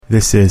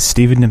This is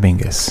Stephen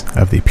Dominguez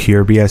of the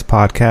Pure BS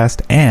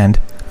Podcast and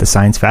the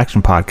Science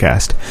Faction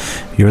Podcast.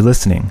 You're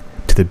listening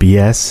to the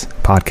BS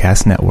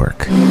Podcast Network.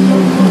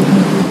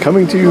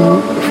 Coming to you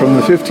from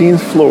the 15th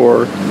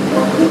floor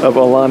of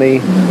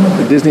Aulani,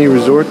 the Disney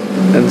Resort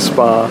and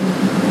Spa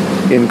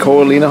in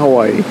Ko Olina,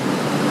 Hawaii,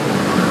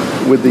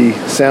 with the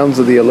sounds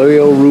of the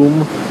Aloha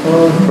Room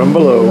from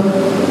below.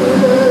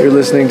 You're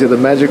listening to the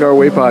Magic Our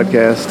Way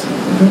Podcast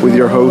with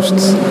your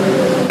hosts,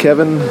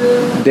 Kevin,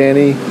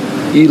 Danny,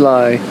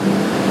 Eli,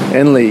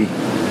 and Lee.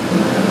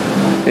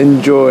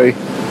 Enjoy.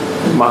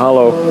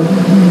 Mahalo.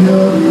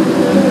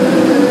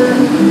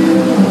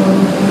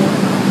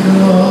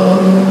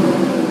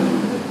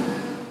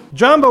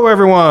 Jumbo,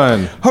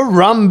 everyone.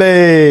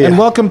 Harambe. And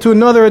welcome to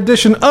another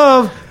edition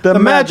of the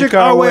Magic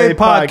Our Way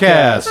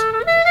Podcast.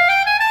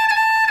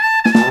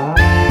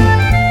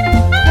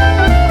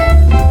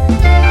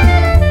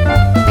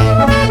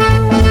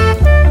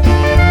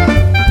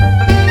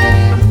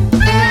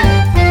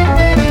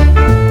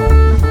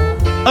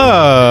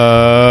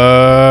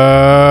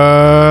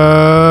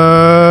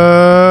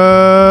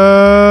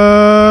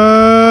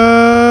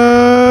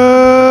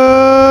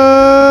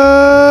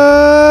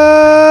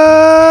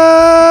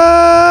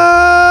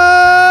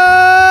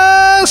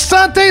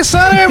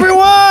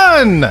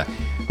 Everyone!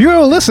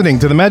 You're listening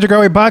to the Magic Our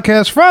Way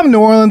Podcast from New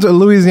Orleans,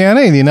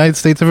 Louisiana, in the United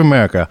States of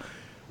America.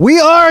 We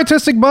are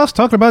Artistic Buffs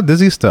talking about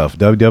Disney stuff.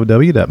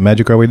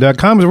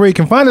 www.magicourway.com is where you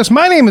can find us.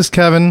 My name is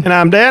Kevin. And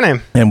I'm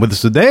Danny. And with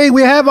us today,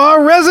 we have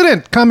our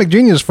resident comic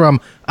genius from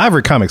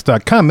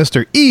ivorycomics.com,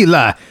 Mr.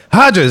 Eli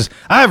Hodges.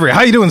 Ivory,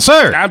 how you doing,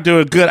 sir? I'm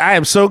doing good. I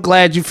am so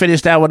glad you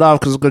finished that one off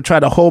because I'm going to try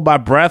to hold my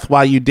breath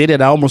while you did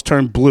it. I almost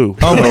turned blue.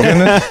 Oh, my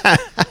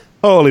goodness.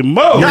 Holy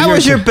moly. That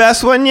was your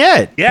best one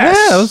yet. Yes.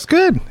 Yeah, it was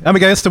good. I mean,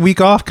 I guess the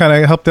week off kind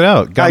of helped it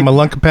out. Got my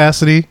lung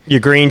capacity. Your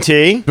green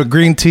tea. But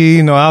green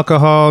tea, no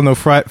alcohol, no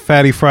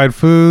fatty fried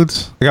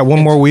foods. I got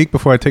one more week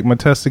before I take my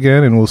test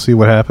again, and we'll see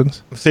what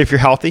happens. See if you're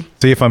healthy.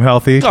 See if I'm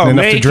healthy enough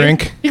to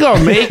drink. You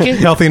gonna make it?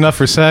 Healthy enough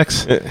for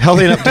sex.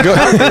 Healthy enough to go.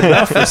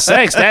 Enough for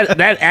sex. That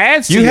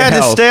adds to You your had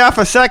health. to stay off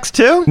of sex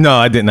too? No,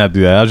 I did not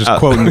do that. I was just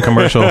quoting the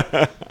commercial,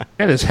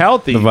 That is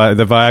healthy. the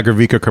Viagra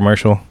Vika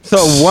commercial. So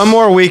one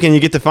more week and you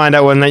get to find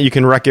out whether or not you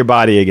can wreck your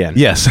body again.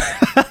 Yes,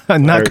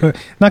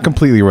 not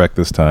completely wrecked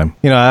this time.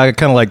 You know, I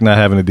kind of like not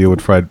having to deal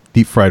with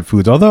deep fried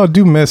foods. Although I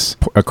do miss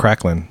a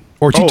crackling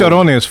or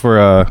chicharrones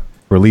for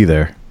Lee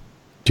there.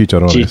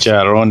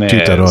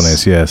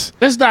 Chicharrones, yes.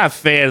 That's not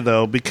fair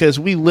though, because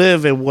we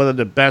live in one of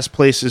the best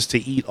places to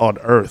eat on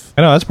earth.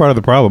 I know that's part of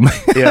the problem.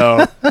 You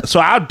know, so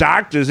our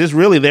doctors, it's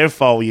really their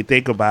fault when you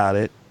think about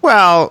it.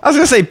 Well, I was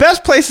going to say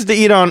best places to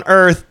eat on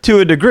earth to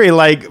a degree.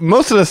 Like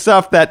most of the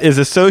stuff that is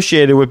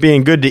associated with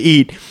being good to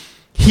eat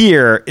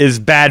here is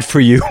bad for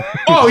you.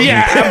 Oh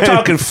yeah, I'm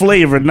talking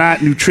flavor,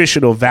 not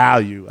nutritional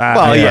value.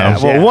 Well, yeah.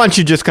 Well, once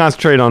you just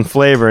concentrate on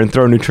flavor and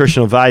throw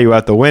nutritional value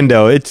out the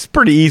window, it's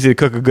pretty easy to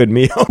cook a good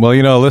meal. Well,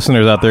 you know,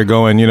 listeners out there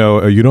going, you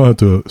know, you don't have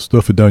to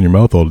stuff it down your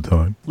mouth all the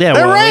time. Yeah,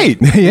 They're right.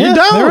 Yeah, you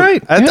don't. they're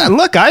right. Yeah.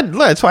 Look,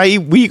 that's why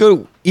we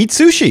go eat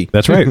sushi.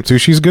 That's right.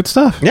 Sushi's good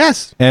stuff.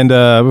 Yes. And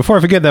before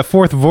I forget that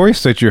fourth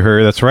voice that you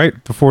heard, that's right.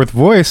 The fourth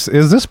voice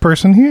is this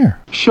person here.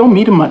 Show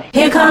me the money.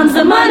 Here comes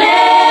the money.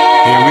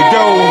 Here we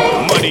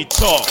go. money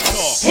talk.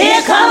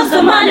 Here comes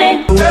the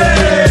money.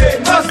 Hey,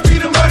 must be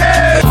the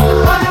money.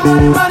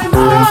 Money, money,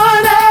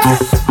 money.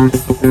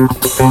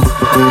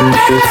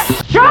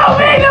 Show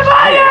me the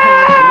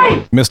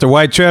money. Mr.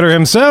 White Cheddar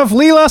himself,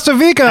 Lee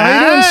Lastavica.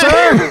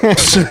 How you doing,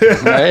 sir?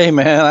 Hey,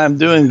 man, I'm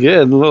doing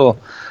good. A little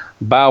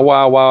bow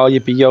wow wow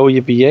yippee yo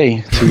yippee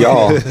yay to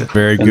y'all.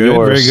 Very And good.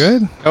 yours. Very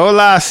good.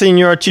 Hola,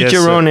 Senor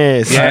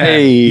Chicharrones. Yeah.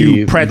 Hey,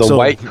 You the pretzel.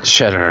 white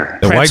cheddar.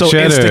 The Pretzel White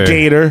Cheddar.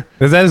 instigator.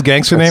 Is that his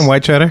gangster name,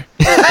 White Cheddar?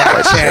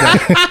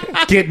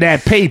 Get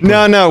that paper.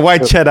 No,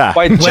 white cheddar.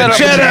 White cheddar.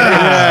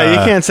 Yeah, you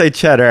can't say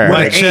cheddar.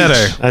 White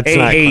Cheddar. That's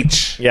not.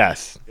 A-H.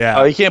 Yes. Yeah.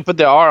 Oh, you can't put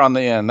the R on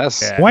the end.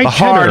 That's White A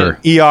Cheddar.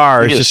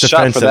 hard ER You is get just shot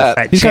for offensive. that.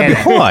 Like He's got to be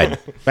cheddar. hard.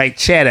 Like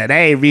cheddar. That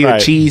ain't real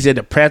Right. cheese in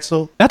the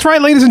pretzel. That's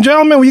right, ladies and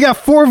gentlemen. We got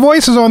four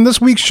voices on this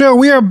week's show.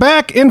 We are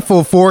back in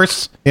full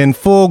force, in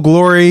full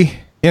glory,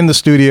 in the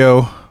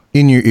studio,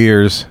 in your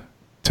ears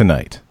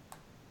tonight.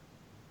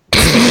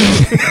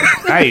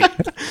 Right.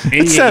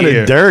 It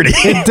sounded dirty.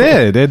 It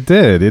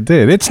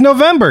did. It's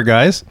November,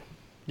 guys.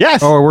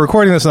 Yes. Or we're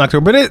recording this in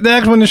October,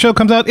 but when the show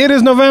comes out, it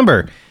is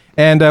November.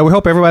 And we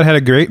hope everybody had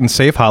a great and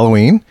safe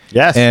Halloween.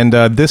 Yes. And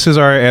this is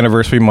our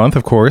anniversary month,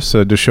 of course.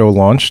 The show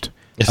launched.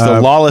 It's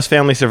the Lawless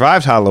Family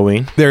Survives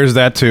Halloween. There's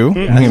that too.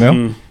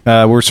 You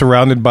know, we're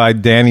surrounded by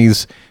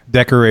Danny's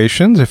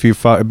decorations. If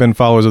you've been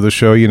followers of the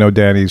show, you know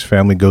Danny's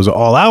family goes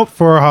all out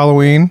for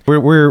Halloween.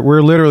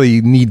 We're literally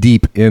knee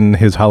deep in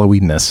his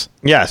Halloweenness.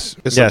 Yes.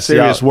 There's some Yes.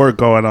 serious work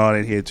going on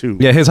in here, too.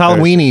 Yeah, his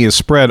Halloweeny is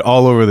spread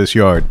all over this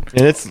yard.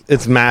 And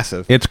it's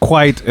massive. It's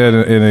quite an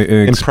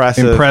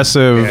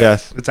impressive.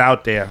 Yes. It's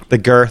out there. The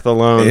girth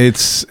alone.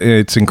 It's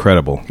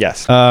incredible.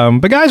 Yes.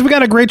 But guys, we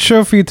got a great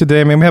show for you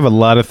today, man. We have a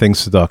lot of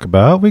things to talk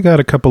about. We got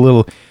a couple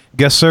little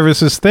guest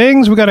services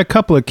things. We got a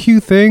couple of Q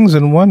things,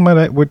 and one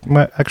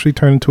might actually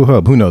turn into a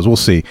hub. Who knows? We'll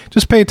see.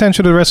 Just pay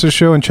attention to the rest of the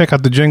show and check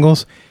out the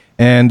jingles.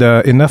 And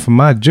enough of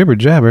my jibber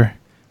jabber.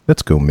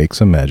 Let's go make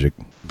some magic.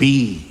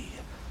 Be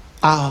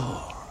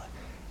our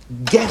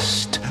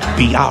guest.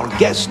 Be our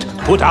guest.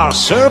 Put our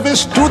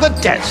service to the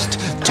test.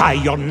 Tie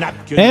your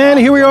napkin. And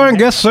here we are in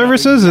guest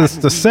services. It's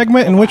the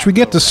segment in which we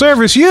get to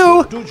service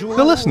you,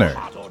 the listener.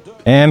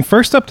 And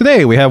first up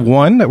today, we have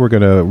one that we're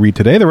going to read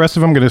today. The rest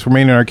of them are going to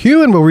remain in our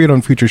queue, and we'll read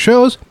on future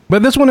shows.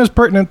 But this one is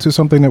pertinent to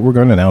something that we're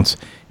going to announce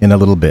in a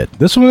little bit.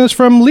 This one is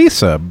from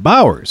Lisa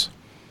Bowers.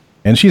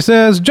 And she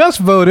says, just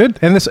voted,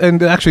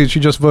 and actually she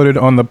just voted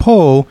on the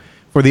poll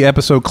for the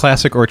episode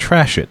Classic or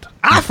Trash It.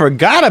 I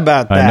forgot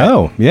about that. I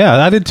know. Yeah,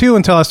 I did too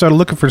until I started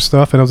looking for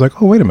stuff, and I was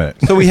like, oh, wait a minute.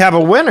 So we have a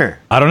winner.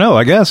 I don't know,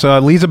 I guess.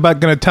 Lee's about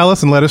going to tell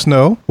us and let us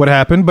know what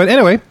happened. But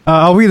anyway,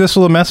 I'll read this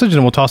little message,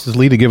 and we'll toss this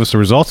Lee to give us the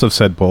results of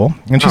said poll.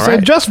 And she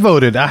said, just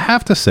voted. I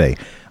have to say,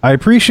 I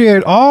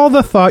appreciate all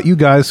the thought you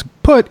guys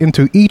put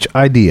into each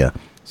idea.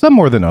 Some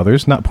more than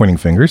others, not pointing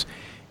fingers.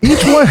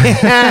 Each one...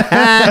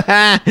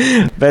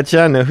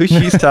 Betcha I know who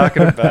she's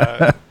talking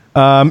about.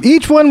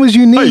 Each one was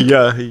unique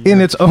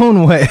in its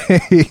own way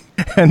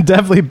and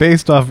definitely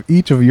based off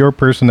each of your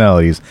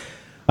personalities.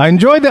 I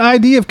enjoyed the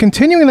idea of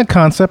continuing the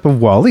concept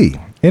of Wall-E.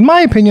 In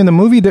my opinion, the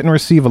movie didn't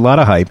receive a lot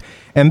of hype,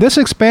 and this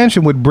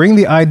expansion would bring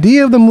the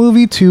idea of the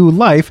movie to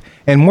life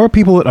and more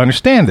people would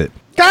understand it.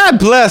 God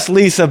bless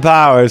Lisa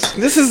Bowers.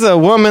 This is a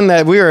woman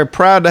that we are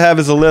proud to have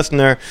as a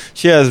listener.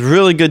 She has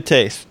really good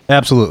taste.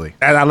 Absolutely.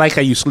 And I like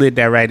how you slid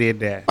that right in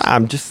there.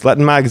 I'm just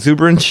letting my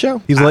exuberance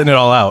show. He's letting it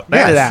all out.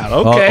 Let it out,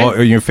 okay.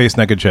 All your face,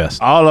 neck, and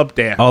chest. All up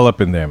there. All up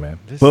in there, man.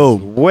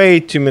 Boom. Way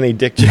too many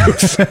dick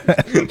jokes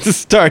to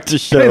start the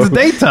show. It's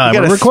daytime.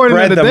 You We're recording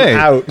it spread them today.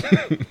 out.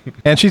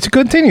 And she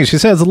continues. She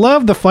says,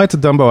 love the Flights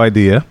of Dumbo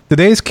idea.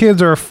 Today's kids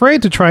are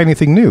afraid to try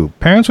anything new.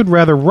 Parents would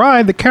rather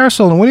ride the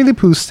carousel in Winnie the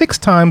Pooh 6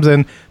 times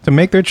than to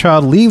make their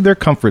child leave their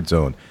comfort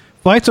zone.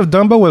 Flights of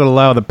Dumbo would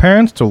allow the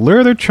parents to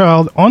lure their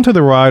child onto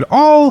the ride,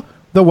 all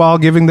the while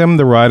giving them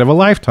the ride of a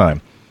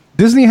lifetime.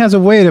 Disney has a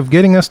way of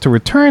getting us to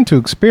return to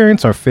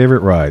experience our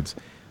favorite rides.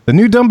 The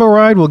new Dumbo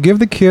ride will give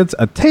the kids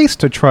a taste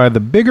to try the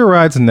bigger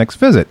rides next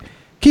visit.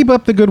 Keep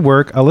up the good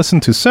work. I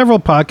listened to several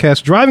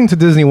podcasts driving to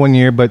Disney one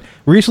year, but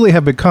recently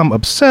have become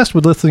obsessed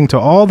with listening to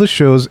all the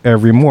shows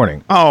every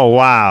morning. Oh,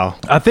 wow.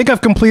 I think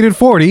I've completed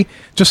 40.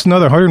 Just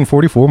another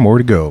 144 more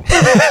to go.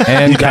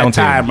 And you got counting.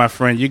 time, my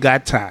friend. You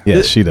got time.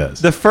 Yes, she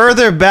does. The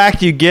further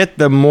back you get,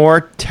 the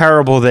more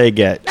terrible they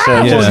get.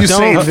 So Yeah. just You don't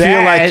say feel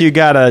that. like you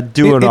got to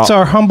do it all. It's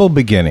our humble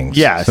beginnings,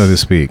 Yes. so to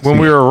speak. When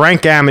we were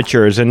rank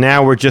amateurs, and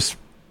now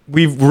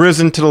we've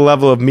risen to the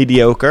level of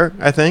mediocre,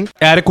 I think.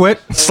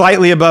 Adequate.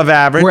 Slightly above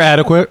average. We're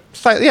adequate.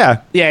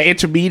 Yeah. Yeah,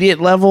 intermediate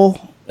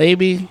level,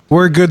 maybe.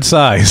 We're a good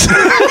size.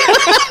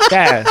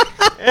 Yeah.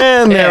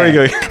 And there we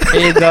go.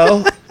 There you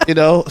go. You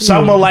know,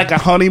 some are like a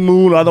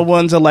honeymoon. Other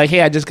ones are like,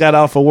 hey, I just got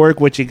off of work.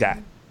 What you got?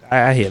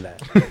 I hear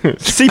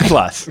that. C+.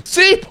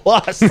 C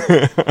plus.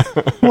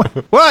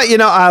 Well,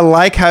 I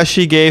like how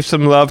she gave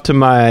some love to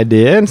my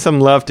idea and some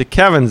love to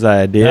Kevin's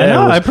idea. I know,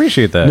 And was I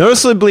appreciate that.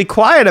 Noticeably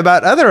quiet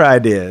about other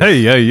ideas. Hey,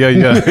 yeah.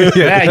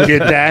 I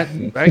get that.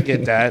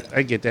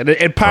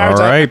 And Pirates,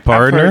 All right, I've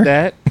partner. heard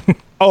that.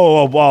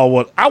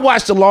 Well, I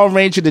watched the Long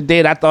Range of the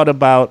Dead. I thought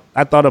about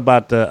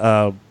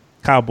the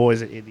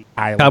Cowboys in Indian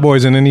Island.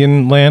 Cowboys in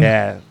Indian Land.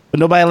 Yeah, but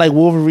nobody like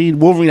Wolverine.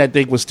 Wolverine, I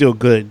think, was still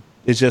good.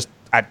 It's just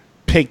I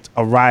picked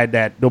a ride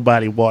that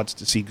nobody wants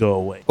to see go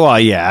away Well,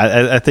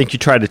 yeah, I think you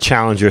tried to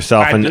challenge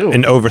yourself I and do.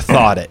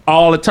 overthought it.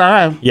 all the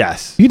time.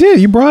 Yes. You did.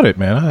 You brought it,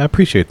 man. I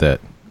appreciate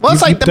that. Well,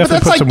 it's You like, but definitely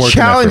that's put some like work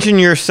and effort. challenging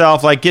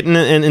yourself, like getting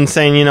in and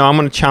saying, I'm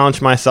going to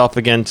challenge myself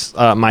against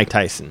Mike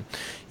Tyson.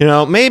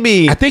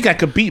 Maybe I think I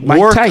could beat Mike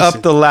work Tyson.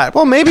 up the ladder.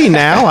 Well, maybe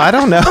now. I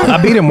don't know. I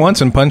beat him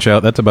once in Punch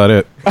Out. That's about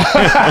it.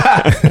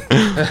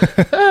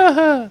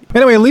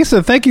 Anyway,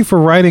 Lisa, thank you for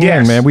writing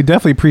Yes. in, man. We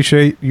definitely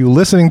appreciate you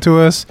listening to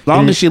us. As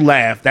long as you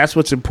laugh, that's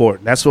what's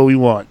important. That's what we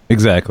want.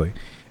 Exactly.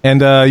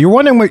 And you're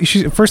wondering what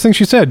first thing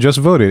she said, just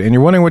voted. And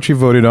you're wondering what she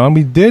voted on.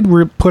 We did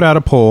put out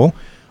a poll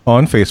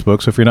on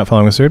Facebook. So if you're not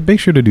following us there, make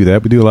sure to do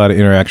that. We do a lot of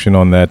interaction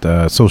on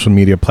that social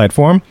media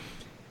platform.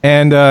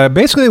 And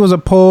basically, it was a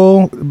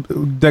poll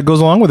that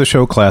goes along with the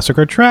show Classic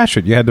or Trash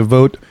It. You had to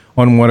vote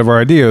on one of our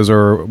ideas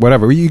or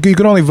whatever. You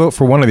could only vote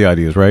for one of the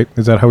ideas, right?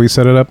 Is that how we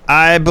set it up?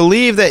 I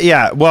believe that,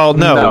 yeah. Well,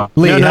 no.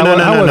 Lee, how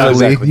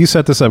was it, Lee? exactly. You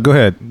set this up. Go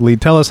ahead, Lee.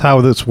 Tell us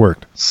how this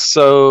worked.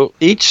 So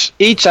each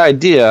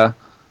idea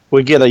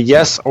would get a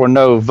yes or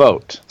no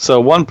vote. So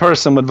one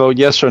person would vote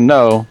yes or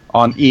no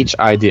on each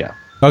idea.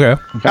 Okay.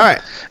 All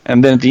right.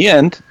 And then at the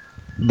end,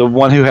 the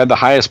one who had the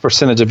highest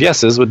percentage of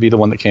yeses would be the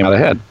one that came out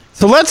ahead.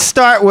 So let's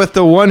start with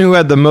the one who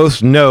had the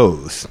most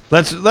no's.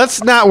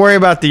 Let's not worry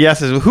about the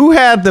yeses. Who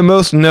had the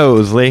most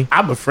no's, Lee?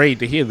 I'm afraid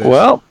to hear this.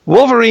 Well,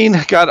 Wolverine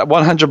got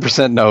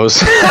 100%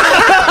 no's.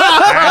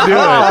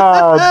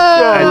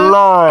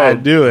 I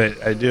do it.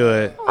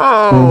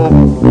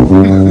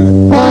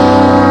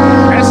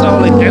 That's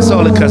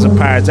only because of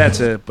pirates.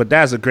 But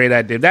that's a great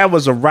idea. If that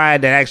was a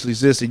ride that actually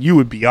existed, you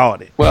would be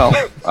on it. Well,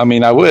 I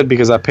mean, I would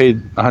because I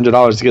paid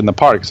 $100 to get in the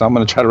park, so I'm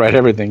going to try to ride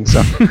everything.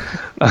 So,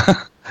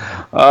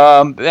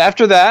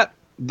 after that,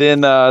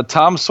 then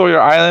Tom Sawyer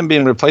Island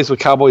being replaced with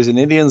Cowboys and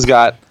Indians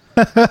got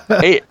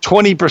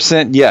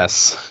 20%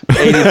 yes,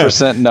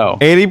 80% no.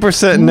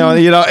 80% no,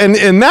 you know,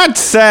 and that's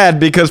sad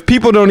because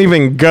people don't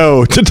even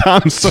go to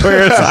Tom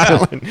Sawyer's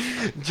Island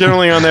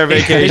generally on their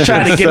vacation. They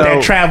try to get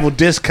that travel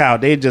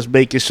discount. They just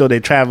making sure their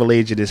travel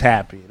agent is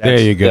happy. There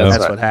you go.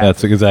 That's what happens.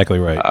 That's exactly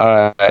right.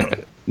 All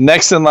right.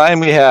 Next in line,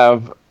 we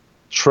have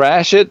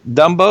Trash It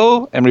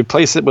Dumbo and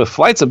replace it with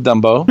Flights of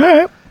Dumbo. All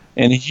right.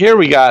 And here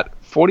we got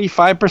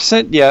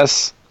 45%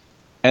 yes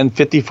and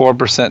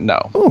 54% no.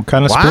 Oh,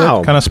 kind of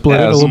Wow. split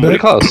it a little pretty bit.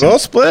 close. Well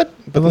split,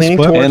 but leaning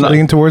towards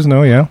leaning towards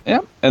no, yeah. Yeah.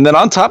 And then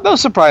on top, no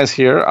surprise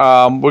here,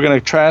 we're going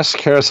to trash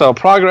Carousel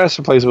Progress,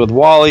 replace it with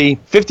Wall-E.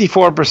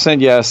 54%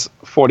 yes,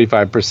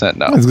 45%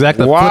 no. That's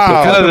exactly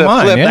Wow. flip Kind of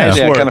mine, flip, yeah.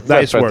 yeah, work. kind of flips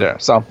Nice right work. there.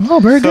 So Oh,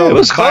 very it good.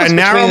 was By close a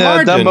narrow between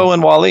margin. Dumbo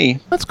and Wall-E.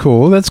 That's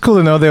cool. That's cool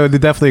to know they would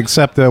definitely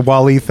accept the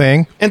Wall-E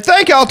thing. And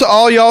thank y'all to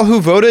all y'all who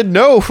voted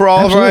no for all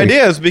of our Absolutely.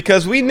 ideas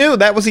because we knew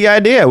that was the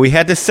idea. We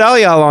had to sell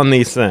y'all on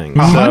these things.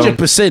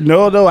 100%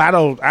 no. I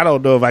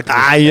don't know if I can.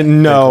 I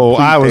know.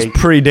 I was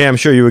pretty damn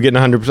sure you were getting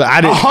 100%.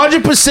 I didn't.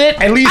 100%.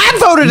 At least I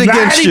voted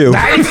against you.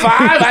 95.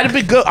 I'd have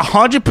been good.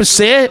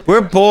 100%. We're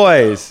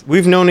boys.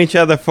 We've known each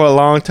other for a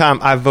long time.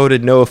 I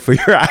voted no for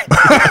your idea.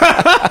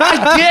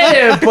 I get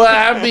it, but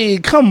I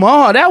mean, come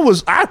on. That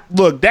was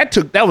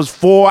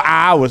 4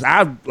 hours.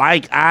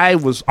 I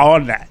was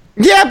on that.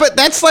 Yeah, but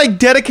that's like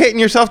dedicating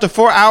yourself to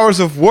 4 hours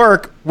of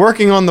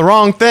working on the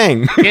wrong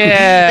thing.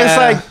 Yeah. It's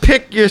like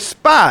pick your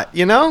spot,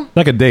 you know?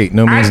 Like a date.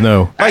 No means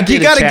no. Like you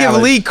did a got to give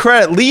challenge. Lee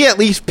credit. Lee at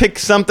least picked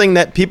something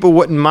that people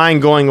wouldn't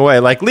mind going away.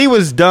 Like Lee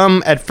was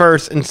dumb at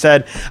first and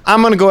said,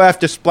 "I'm going to go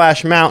after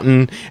Splash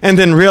Mountain," and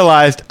then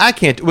realized I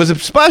can't. Was it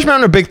Splash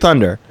Mountain or Big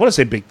Thunder? I want to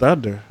say Big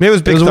Thunder. Maybe it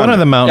was Big It was Thunder. one of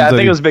the mountains. Yeah, I that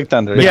think he- it was Big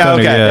Thunder. Big Yeah,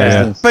 Thunder, okay.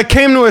 yeah. But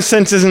came to his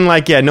senses and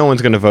like, yeah, no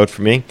one's going to vote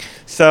for me.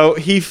 So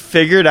he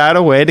figured out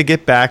a way to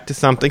get back to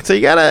something. So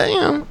you got to, you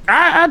know,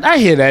 I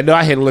hear that. No,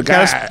 I hear. Look, you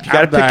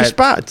got to pick your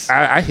spots.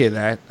 I hear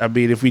that. I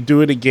mean, if we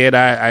do it again,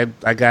 I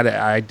got an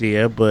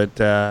idea. But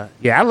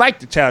yeah, I like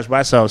to challenge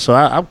myself, so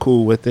I'm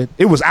cool with it.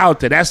 It was out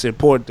there. That's the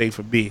important thing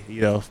for me,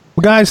 you know.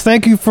 Well, guys,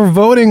 thank you for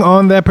voting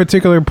on that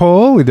particular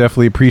poll. We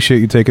definitely appreciate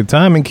you taking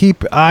time and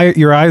keep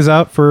your eyes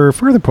out for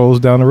further polls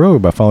down the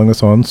road by following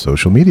us on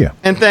social media.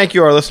 And thank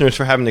you, our listeners,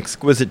 for having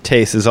exquisite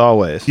taste as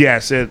always.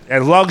 Yes, and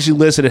as long as you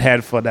listen and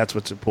had fun, that's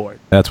what's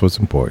important. That's what's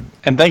important.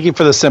 And thank you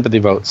for the sympathy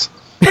votes.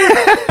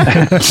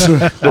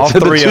 All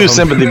the three two of them.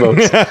 sympathy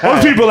votes.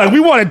 Most people are like, we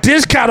want a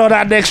discount on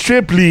our next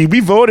trip, Lee. We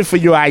voted for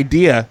your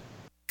idea.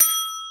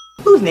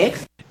 Who's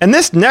next? And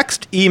this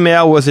next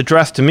email was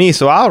addressed to me,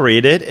 so I'll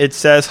read it. It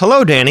says,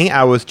 "Hello, Danny.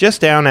 I was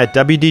just down at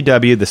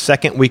WDW the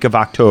second week of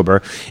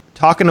October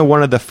talking to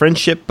one of the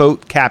friendship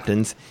boat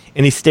captains,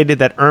 and he stated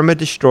that Irma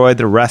destroyed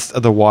the rest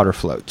of the water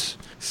floats."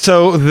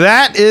 So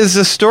that is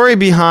the story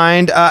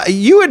behind.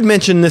 You had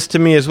mentioned this to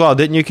me as well,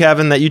 didn't you,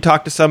 Kevin, that you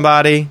talked to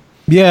somebody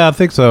Yeah, I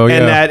think so. Yeah.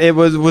 and that it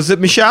was it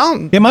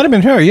Michelle? It might have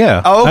been her,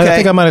 yeah. Oh, okay. I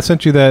think I might have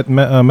sent you that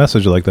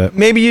message like that.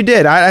 Maybe you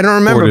did. I don't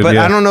remember, Forwarded, but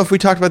yeah. I don't know if we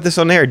talked about this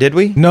on air, did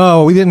we?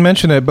 No, we didn't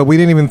mention it, but we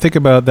didn't even think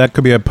about that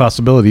could be a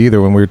possibility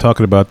either when we were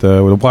talking about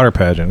the water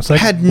pageant. It's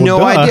like, I had well, no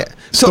duh. idea.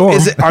 So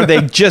Storm. are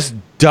they just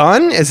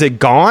done? Is it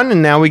gone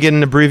and now we get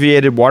an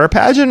abbreviated water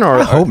pageant? Or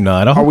I hope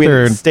not. I are hope we in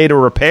they're. a state of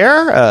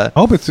repair? I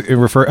hope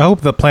I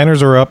hope the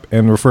planners are up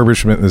and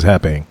refurbishment is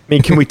happening. I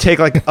mean, can we take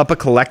like up a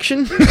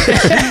collection?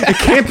 It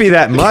can't be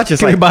that much. It's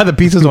Can like you buy the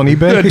pieces on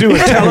eBay? Do a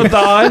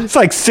telethon. it's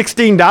like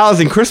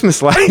 $16 in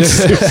Christmas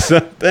lights or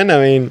something. I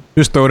mean,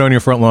 Just throw it on your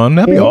front lawn.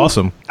 That'd be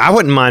awesome. I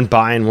wouldn't mind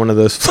buying one of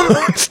those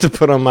floats to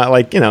put on my,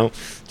 like, you know,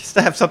 just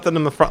to have something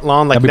in the front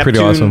lawn, like That'd be pretty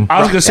Neptune. awesome. I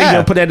was gonna say, Yeah.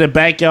 you put that in the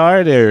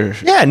backyard, or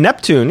Yeah,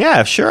 Neptune.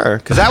 Yeah, sure.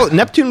 Because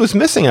Neptune was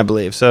missing, I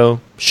believe. So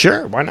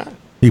sure, why not?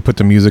 You put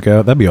the music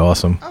out. That'd be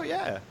awesome. Oh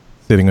yeah.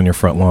 Sitting on your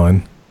front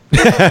lawn.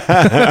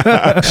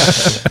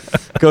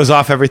 Goes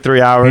off every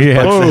 3 hours.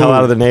 Yeah. Bugs the hell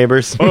out of the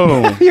neighbors.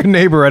 Your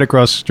neighbor right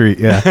across the street.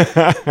 Yeah.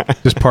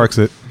 Just parks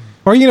it.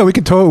 Or, you know, we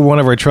could tow one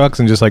of our trucks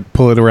and just like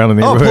pull it around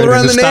the Oh, neighborhood. pull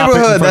around and the just stop it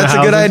in neighborhood. front of That's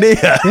a good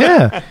houses. idea.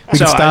 Yeah. We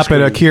So could stop ice at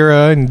cream.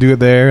 Akira and do it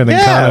there and then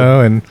Yeah.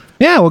 Kano. And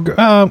yeah,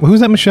 well,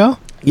 who's that, Michelle?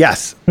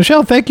 Yes.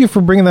 Michelle, thank you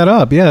for bringing that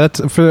up. Yeah, that's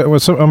I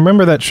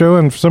remember that show,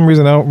 and for some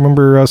reason I don't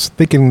remember us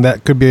thinking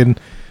that could be an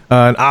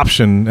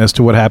option as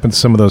to what happened to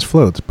some of those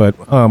floats. But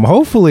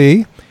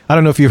hopefully, I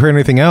don't know if you've heard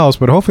anything else,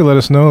 but hopefully let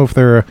us know if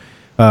they're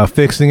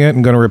fixing it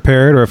and going to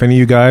repair it, or if any of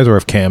you guys, or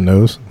if Cam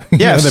knows.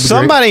 Yeah, if that'd be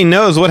somebody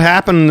knows what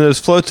happened to those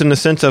floats in the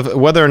sense of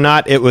whether or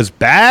not it was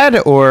bad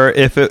or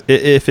if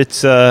it's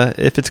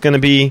going to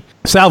be great.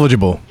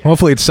 Salvageable.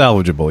 Hopefully it's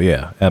salvageable.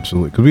 Yeah,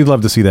 absolutely. Because we'd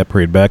love to see that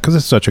parade back because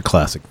it's such a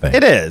classic thing.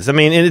 It is. I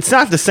mean, it's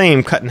not the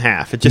same cut in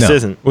half. It just No.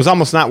 isn't. It was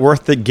almost not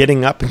worth it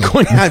getting up and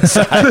going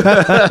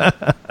outside.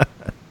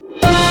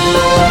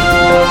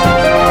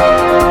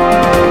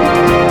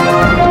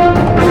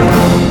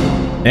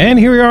 And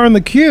here we are in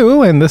the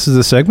queue, and this is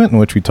a segment in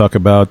which we talk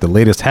about the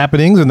latest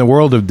happenings in the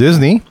world of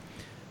Disney.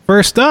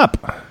 First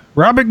up,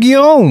 Robert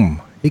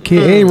Guillaume,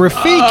 a.k.a.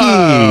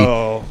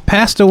 Rafiki,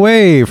 passed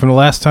away from the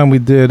last time we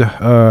did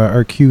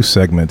our Q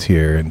segment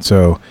here. And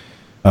so,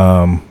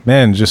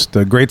 man, just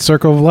a great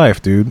circle of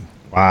life, dude.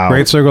 Wow.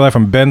 Great circle of life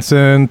from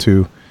Benson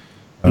to...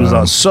 He was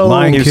on Soap.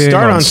 Lion He King,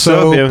 started on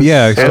Soap.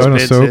 Yeah, he started on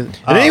Soap.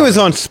 And then he was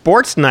on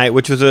Sports Night,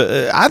 which was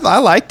I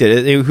liked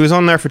it. He was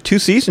on there for 2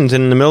 seasons,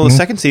 and in the middle of the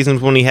second season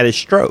was when he had his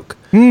stroke.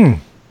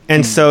 And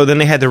so then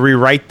they had to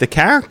rewrite the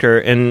character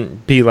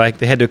and be like,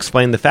 they had to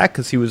explain the fact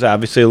because he was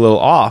obviously a little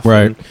off.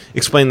 Right. And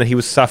explain that he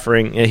was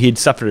suffering, he'd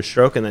suffered a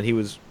stroke and that he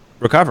was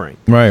recovering.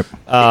 Right.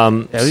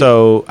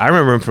 So I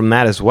remember him from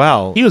that as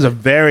well. He was a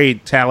very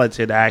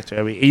talented actor.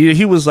 I mean,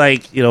 he was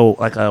like,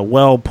 like a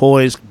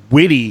well-poised,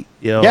 witty,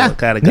 kind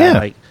of guy. Yeah.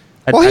 Like,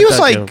 Well, he was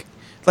like,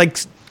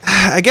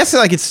 I guess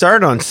like it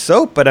started on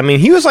Soap, but I mean,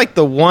 he was like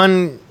the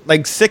one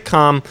like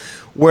sitcom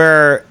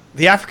where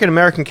the African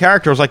American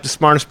character was like the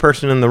smartest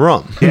person in the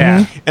room.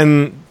 Yeah.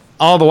 And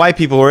all the white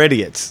people were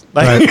idiots.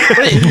 Like,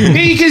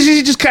 because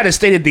he just kind of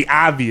stated the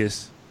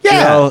obvious.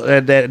 Yeah.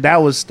 And that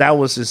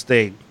was his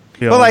thing.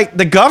 well, like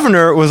the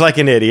governor was like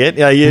an idiot. He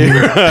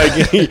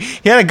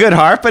had a good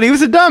heart, but he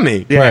was a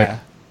dummy. Yeah. Right.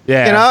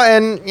 Yeah.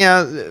 And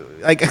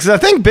like, because I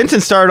think Benson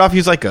started off, he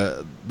was like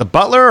the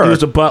butler, or He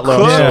was a butler.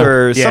 cook Yeah.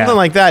 or Yeah. something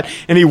like that.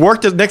 And he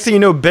worked. Next thing you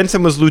know,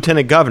 Benson was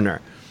lieutenant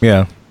governor,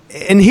 Yeah.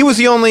 and he was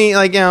the only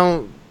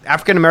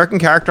African American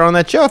character on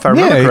that show, if I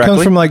remember Yeah, he correctly.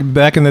 comes from like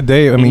back in the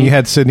day. I mean, you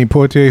had Sidney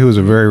Poitier, who was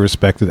a very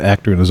respected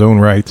actor in his own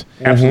right,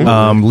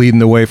 Absolutely. leading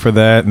the way for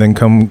that. And then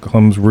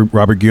comes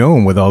Robert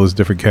Guillaume with all his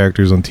different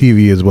characters on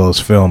TV as well as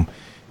film,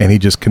 and he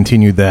just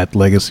continued that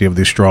legacy of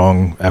the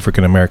strong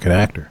African American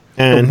actor,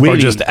 and or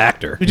just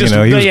actor. You just-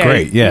 he was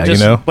great.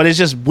 Yeah, But it's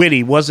just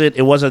witty. It wasn't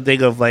a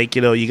thing of like,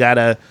 you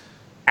gotta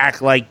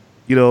act like,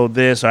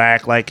 this or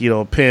act like,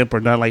 a pimp or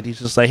nothing like that. He's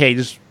just like, hey,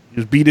 just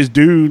be this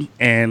dude.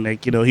 And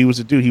like, he was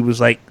a dude. He was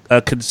like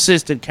a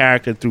consistent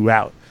character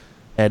throughout.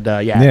 And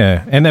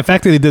yeah. And the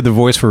fact that he did the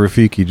voice for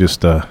Rafiki just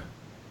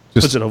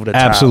puts it over the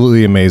top.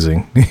 absolutely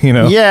amazing.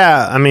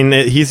 Yeah, I mean,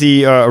 he's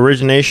the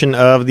origination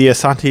of the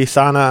Asante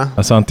Sana.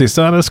 Asante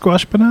Sana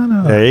Squash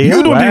Banana. There you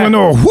go. don't even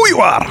know who you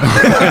are.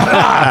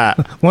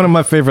 One of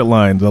my favorite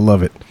lines. I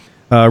love it.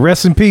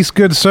 Rest in peace,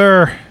 good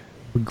sir.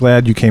 We're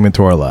glad you came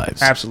into our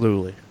lives.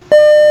 Absolutely.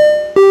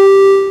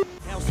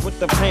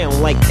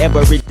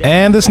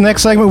 And this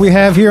next segment we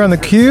have here on the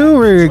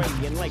queue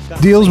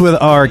deals with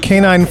our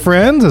canine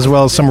friends as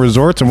well as some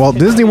resorts in Walt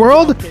Disney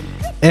World.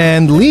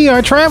 And Lee,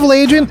 our travel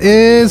agent,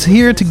 is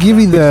here to give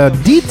you the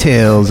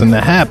details and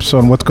the haps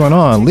on what's going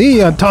on.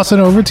 Lee, I'm tossing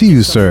it over to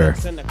you, sir.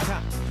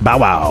 Bow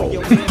wow.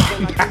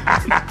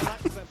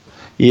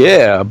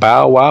 Yeah,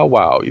 bow wow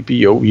wow. Yippee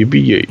yo,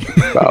 yippee yay.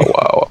 Bow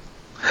wow.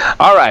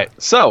 All right.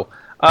 So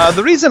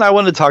the reason I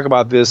wanted to talk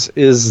about this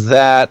is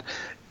that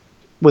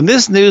when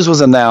this news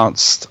was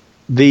announced,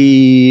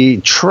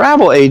 the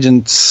travel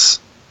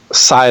agents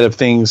side of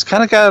things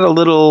kind of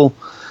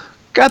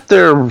got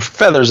their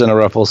feathers in a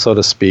ruffle, so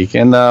to speak.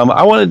 And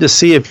I wanted to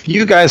see if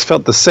you guys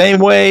felt the same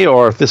way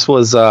or if this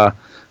was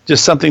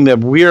just something that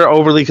we're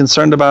overly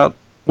concerned about.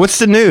 What's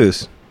the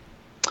news?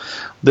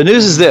 The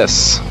news is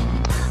this.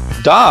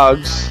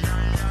 Dogs.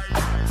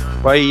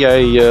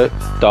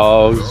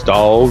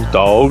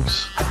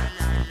 Dogs.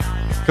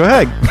 Go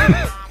ahead.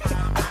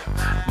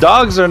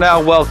 Dogs are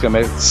now welcome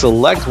at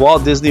select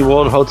Walt Disney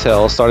World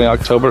hotels starting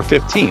October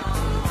 15th.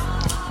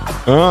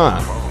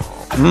 I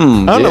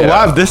don't know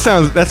why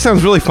that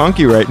sounds really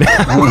funky right now.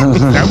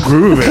 I'm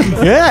grooving.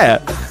 Yeah.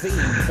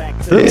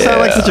 Doesn't sound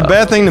like such a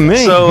bad thing to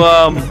me. So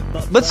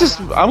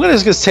I'm gonna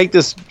just take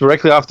this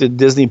directly off the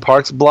Disney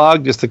Parks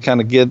blog just to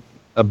kind of get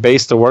a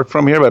base to work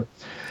from here. But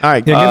all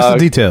right, Yeah, give us the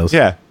details.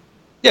 yeah.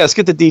 let's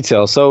get the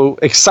details. So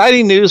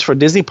exciting news for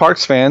Disney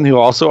Parks fans who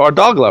also are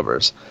dog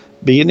lovers.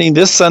 Beginning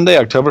this Sunday,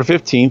 October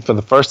 15th, for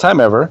the first time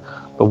ever,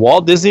 the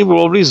Walt Disney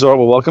World Resort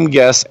will welcome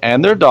guests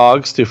and their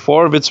dogs to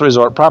 4 of its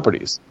resort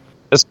properties.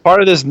 As part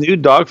of this new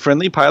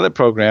dog-friendly pilot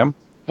program,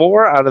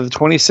 4 out of the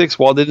 26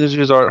 Walt Disney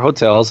Resort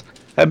hotels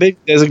have been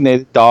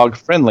designated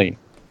dog-friendly.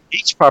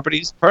 Each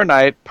property's per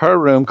night, per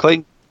room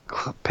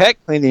pet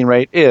cleaning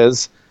rate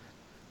is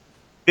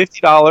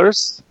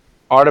 $50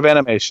 Art of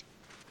Animation,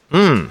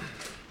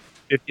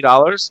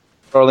 $50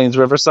 Orleans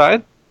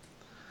Riverside,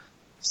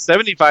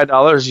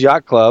 $75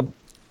 Yacht Club,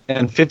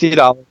 and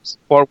 $50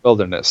 for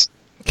Wilderness.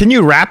 Can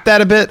you wrap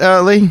that a bit,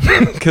 Lee?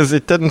 Because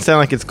it doesn't sound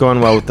like it's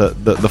going well with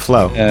the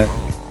flow.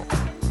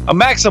 A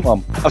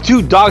maximum of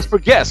 2 dogs per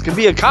guest can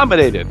be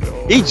accommodated.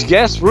 Each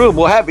guest room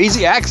will have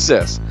easy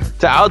access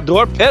to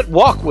outdoor pet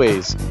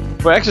walkways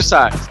for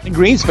exercise and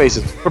green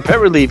spaces for pet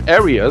relief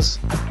areas.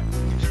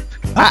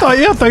 I thought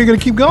you were going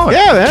to keep going.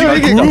 Yeah, man.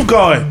 Keep the groove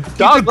going.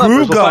 Dog lovers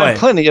groove will going. find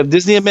plenty of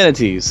Disney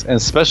amenities and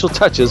special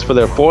touches for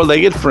their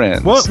 4-legged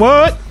friends. What?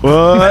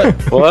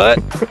 What?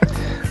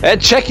 At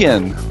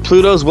check-in,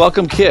 Pluto's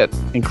welcome kit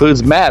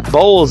includes mat,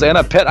 bowls, and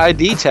a pet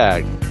ID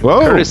tag.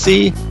 Whoa.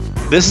 Courtesy,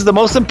 this is the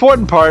most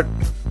important part,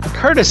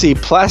 courtesy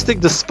plastic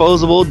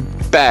disposable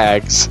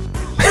bags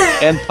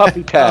and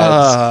puppy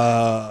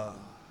pads.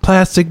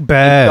 Plastic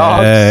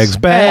bags,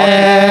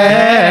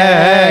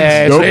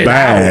 bags. No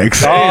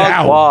bags.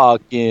 Dog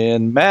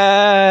walking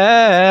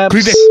maps.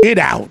 Clean that shit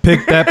out.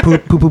 Pick that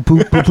poop,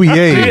 Clean it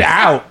yay.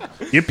 out.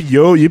 Yippee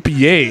yo, yippee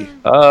yay.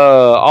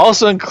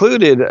 Also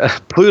included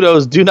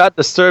Pluto's do not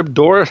disturb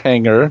door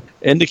hanger,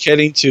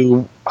 indicating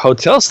to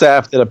hotel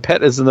staff that a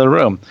pet is in the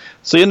room.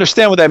 So you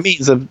understand what that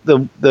means.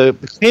 The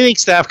cleaning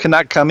staff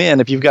cannot come in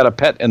if you've got a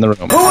pet in the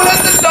room. Who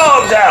let the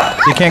dogs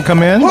out? You can't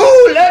come in?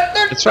 Who let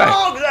the That's right.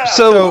 dogs out?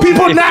 So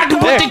People if knocking,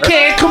 you're but they there-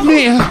 can't come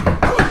in.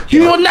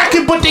 You know,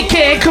 knocking, but they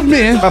can't come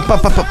in.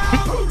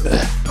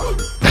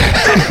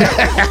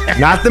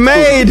 Not the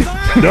maid.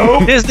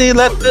 Nope. Disney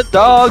let the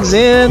dogs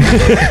in.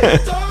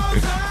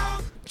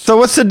 So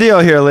what's the deal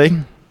here, Lee?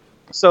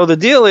 So the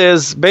deal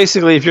is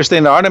basically if you're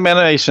staying at Art of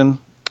Animation,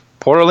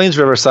 Port Orleans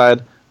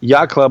Riverside,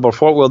 Yacht Club, or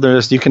Fort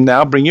Wilderness, you can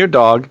now bring your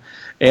dog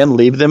and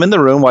leave them in the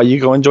room while you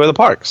go enjoy the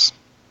parks.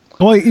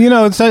 Well, you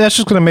know, that's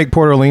just going to make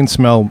Port Orleans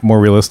smell more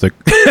realistic.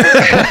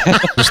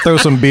 Just throw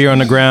some beer on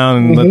the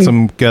ground and let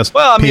some guests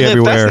Well, I mean, pee if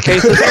everywhere. that's the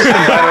case, let's just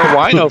invite our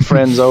wino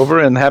friends over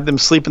and have them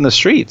sleep in the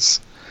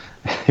streets.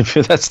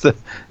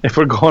 If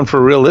we're going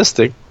for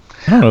realistic.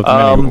 I don't know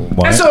if many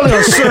want That's it. only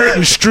on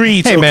certain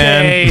streets, Hey, okay?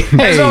 man.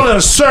 That's Hey. only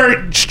on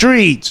certain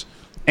streets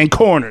and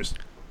corners.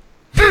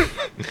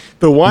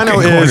 The wino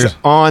Okay, is corners.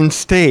 on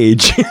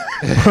stage. Get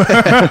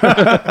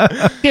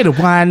a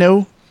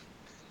wino.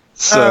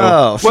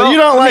 Oh, so you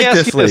don't let me like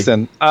ask this, you Lee.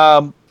 then.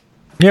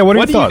 Yeah, what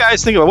What do you thoughts?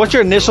 guys think about? What's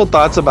your initial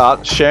thoughts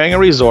about sharing a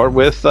resort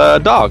with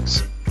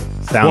dogs?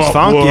 Sounds Whoop,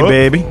 funky, whoop.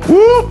 baby.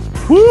 Whoop,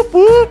 whoop,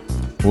 whoop.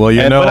 Well,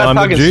 you And know, we're not I'm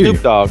the talking G.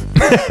 Snoop Dogg.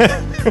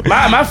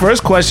 My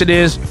first question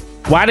is,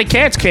 why the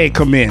cats can't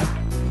come in?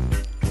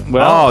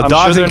 Well, Oh, I'm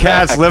dogs sure and they're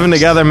cats not. living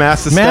together,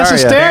 mass hysteria. Mass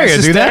hysteria,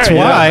 dude. That's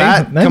hysteria. why.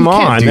 That- No, come you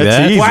can't on, do that's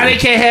that. easy. Why they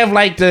can't have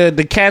like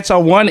the cats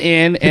on one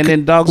end and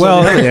then dogs Well,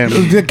 on the other end?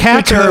 the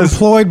cats are Because-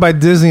 employed by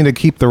Disney to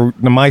keep the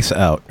mice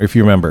out, if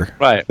you remember.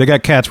 Right. They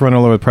got cats running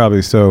all over the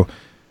property, so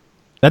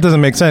that doesn't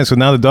make sense. So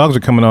now the dogs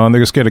are coming on.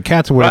 They're scared of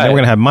cats away. Right. Now we're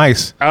going to have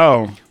mice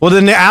Oh, Well,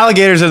 then the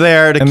alligators are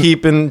there to And-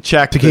 keep in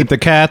check. to keep the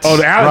cats.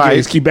 the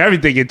alligators Right. keep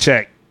everything in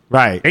check.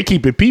 right. They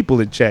keeping people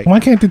in check. Why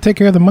can't they take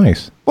care of the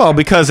mice? Well,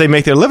 because they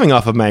make their living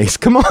off of mice.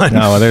 Come on. Oh,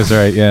 well, there's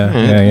right. Yeah,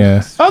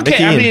 yeah.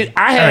 Okay, I Mickey mean,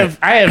 I have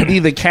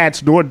neither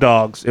cats nor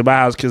dogs in my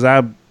house because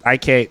I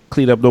can't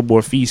clean up no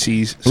more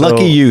feces. So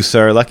Lucky you,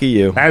 sir. Lucky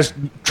you.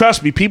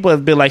 Trust me, people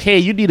have been like, "Hey,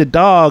 you need a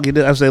dog," and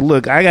I said,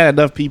 "Look, I got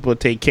enough people to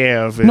take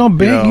care of it." No,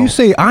 big. know. You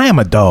say I am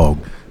a dog.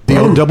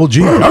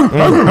 D-O-double-G.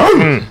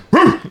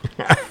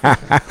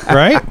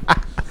 Right?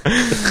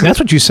 That's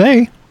what you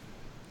say.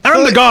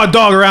 I'm the god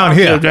dog around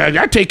here.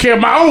 I take care of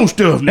my own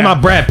stuff In now.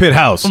 my Brad Pitt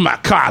house. my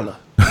collar.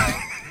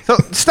 So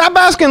stop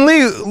asking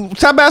Lee.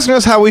 Stop asking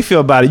us how we feel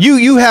about it.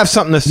 You have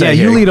something to say. Yeah,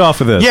 you here. lead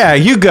off of this. Yeah,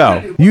 you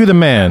go. You the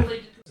man.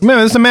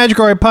 Remember, this is a Magic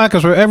Art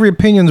podcast where every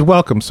opinion's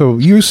welcome. So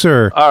you,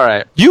 sir, All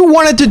right. You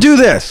wanted to do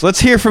this. Let's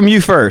hear from you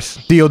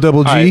first.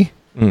 D-O-double-G, right.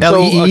 So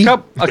L-E-E, a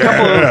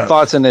couple of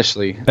thoughts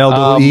initially.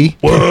 L-E-E.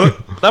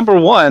 Number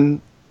one,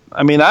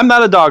 I mean, I'm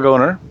not a dog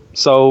owner,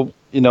 so,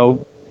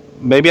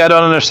 maybe I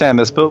don't understand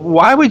this, but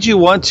why would you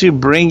want to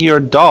bring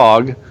your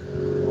dog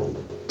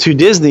to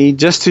Disney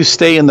just to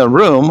stay in the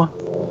room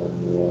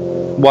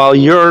while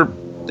you're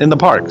in the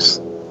parks?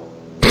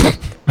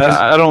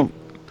 I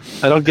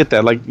don't get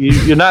that. Like,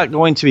 you're not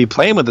going to be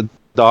playing with the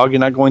dog. You're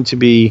not going to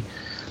be,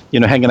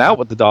 hanging out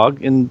with the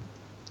dog. And,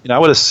 I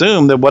would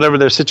assume that whatever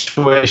their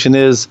situation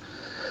is,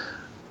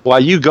 while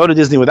you go to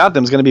Disney without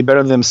them is going to be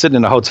better than them sitting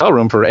in a hotel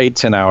room for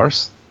 8-10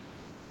 hours.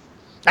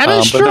 That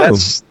is But true.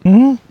 that's,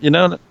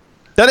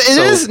 That it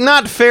so- is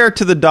not fair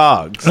to the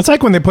dogs. It's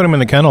like when they put him in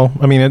the kennel.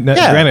 I mean,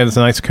 Yeah. granted, it's a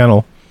nice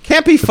kennel,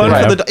 Can't be fun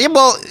Right. for the dog. Yeah,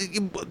 well,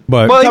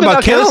 but well, Talk even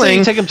about okay, let's say kenneling.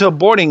 you take them to a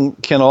boarding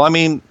kennel. I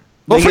mean,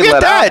 Well, they get forget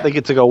let that. out. They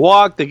get to go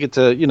walk. They get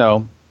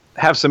to,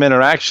 have some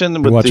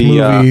interaction with watch the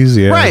movies.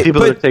 Yeah, Right.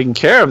 people that but- are taking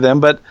care of them.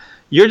 But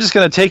you're just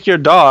going to take your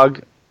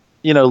dog,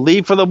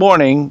 leave for the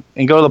morning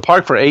and go to the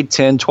park for 8,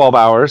 10, 12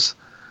 hours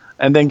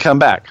and then come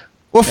back.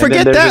 well, And then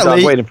forget there's your that, dog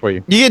Lee. waiting for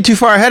you. You get too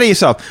far ahead of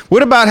yourself.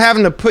 What about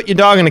having to put your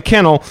dog in a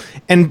kennel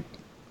and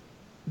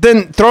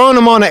then throwing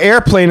him on an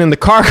airplane in the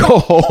cargo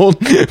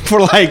hold for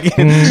like you get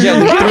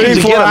 3-4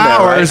 him there,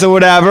 hours right? or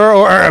whatever,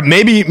 or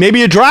maybe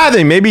you're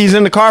driving. Maybe he's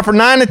in the car for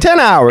 9 to 10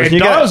 hours. And You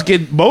got- dogs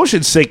get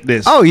motion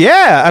sickness. Oh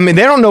yeah, I mean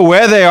they don't know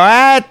where they are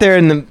at. They're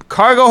in the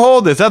cargo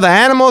hold. There's other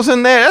animals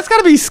in there. That's got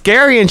to be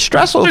scary and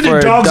stressful the for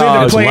a dogs in the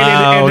dog. plane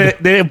loud. and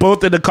they're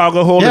both in the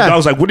cargo hold. Yeah. The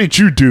dog's like, "What did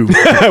you do?"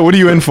 What are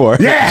you in for?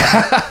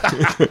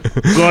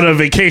 Going on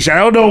vacation. I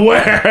don't know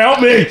where.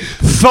 Help me.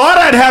 Thought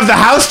I'd have the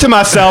house to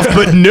myself,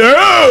 but I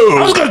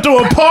no. was gonna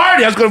throw a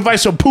party. I was gonna invite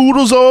some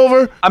poodles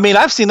over. I mean,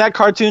 I've seen that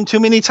cartoon too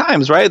many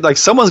times, right? Like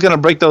someone's going to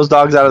break those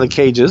dogs out of the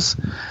cages.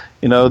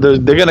 They're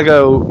going to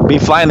go be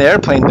flying the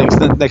airplane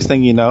next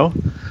thing you know,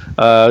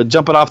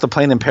 jumping off the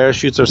plane in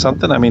parachutes or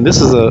something. I mean, this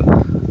is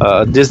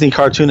a Disney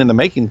cartoon in the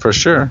making for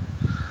sure.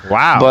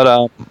 Wow. But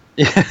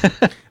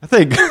I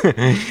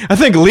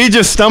think Lee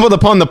just stumbled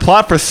upon the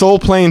plot for Soul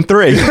Plane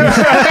 3.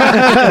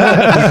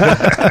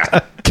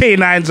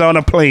 Canines on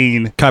a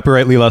plane.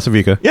 Copyright Lee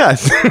Lasavica.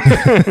 Yes.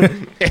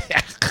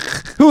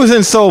 Who was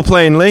in Soul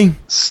Plane, Lee?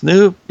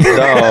 Snoop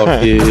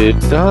Doggy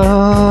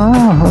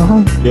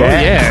Dogg.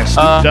 Yeah.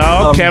 Snoop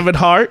Dogg, Kevin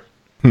Hart.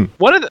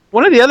 One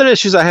of the other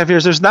issues I have here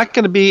is there's not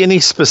going to be any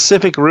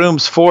specific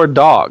rooms for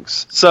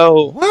dogs.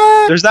 So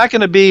there's not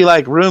going to be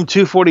like room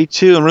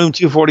 242 and room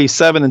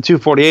 247 and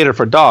 248 are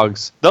for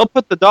dogs. They'll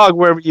put the dog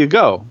wherever you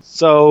go.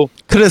 So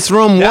could it's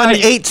room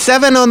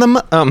 187 on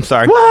the? I'm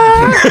sorry.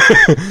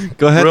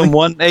 Go ahead. Room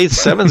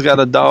 187's got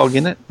a dog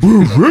in it.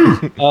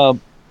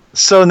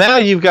 So now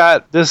you've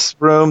got this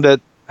room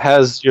that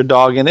has your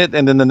dog in it,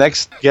 and then the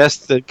next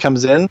guest that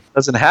comes in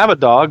doesn't have a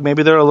dog.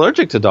 Maybe they're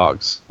allergic to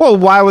dogs. Well,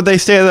 why would they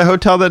stay at a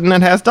hotel that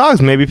has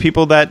dogs? Maybe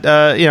people that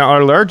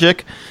are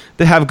allergic,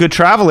 they have good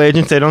travel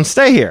agents. They don't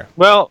stay here.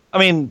 Well, I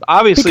mean,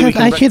 obviously,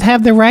 because I should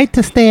have the right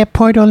to stay at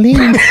Port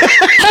Orleans.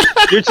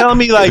 You're telling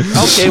me like,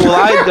 okay,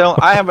 well,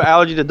 I have an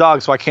allergy to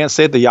dogs, so I can't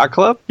stay at the yacht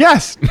club?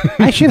 Yes.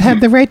 I should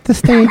have the right to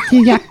stay at the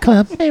yacht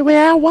club. Hey,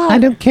 where I want. I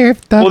don't care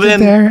if dogs are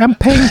there. I'm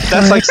paying for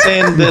That's it. like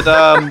saying that,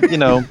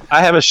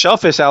 I have a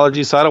shellfish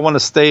allergy, so I don't want to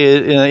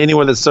stay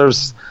anywhere that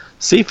serves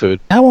seafood.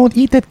 I won't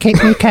eat at Cape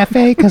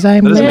Cafe because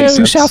I'm allergic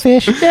to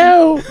shellfish.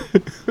 No.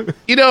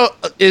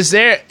 Is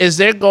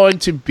there going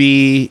to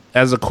be,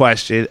 as a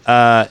question,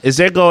 is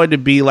there going to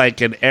be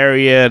like an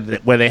area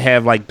where they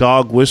have like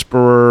dog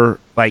whisperer,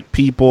 like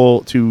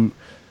people to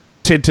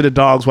tend to the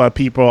dogs while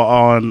people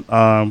are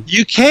on?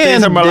 You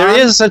can. There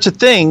is such a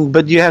thing,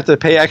 but you have to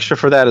pay extra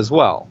for that as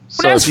well.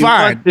 So that's if you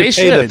fine. want to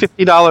pay the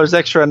 $50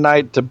 extra a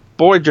night to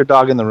board your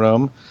dog in the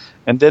room,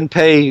 and then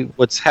pay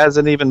what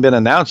hasn't even been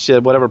announced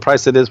yet, whatever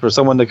price it is for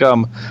someone to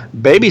come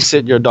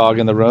babysit your dog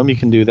in the room, you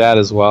can do that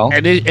as well.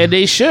 And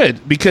they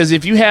should, because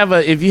if you have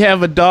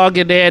a dog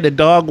in there, the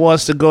dog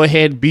wants to go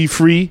ahead and be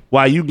free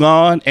while you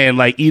gone and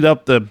like eat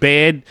up the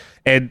bed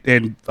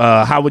and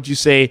how would you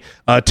say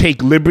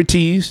take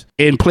liberties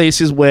in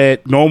places where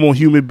normal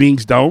human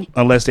beings don't,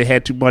 unless they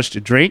had too much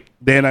to drink.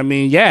 Then I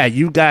mean, yeah,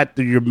 you got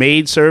your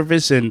maid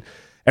service and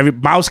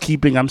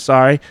mousekeeping,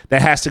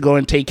 that has to go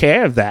and take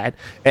care of that.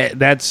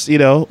 That's,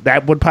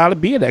 that would probably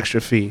be an extra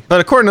fee.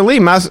 But according to Lee,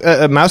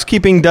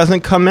 mousekeeping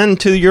doesn't come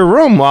into your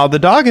room while the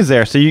dog is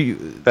there. So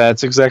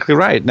That's exactly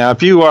right. Now,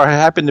 if you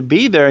happen to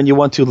be there and you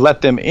want to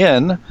let them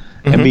in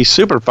and be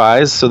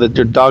supervised so that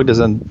your dog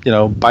doesn't,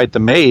 bite the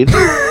maid,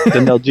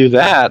 then they'll do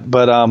that.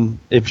 But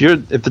if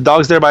the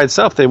dog's there by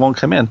itself, they won't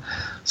come in.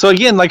 So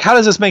again, like, how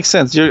does this make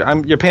sense? You're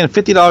paying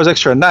 $50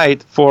 extra a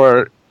night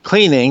for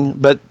cleaning,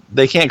 but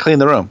they can't clean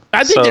the room.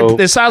 I think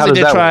it sounds like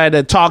they're trying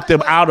to talk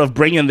them out of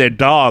bringing their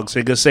dogs.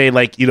 They could say,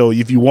 like,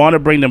 if you want to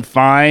bring them,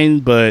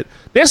 fine, but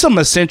there's some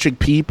eccentric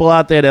people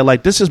out there that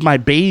like, this is my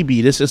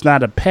baby. This is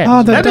not a pet.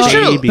 Oh,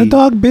 the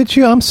dog bit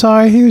you. I'm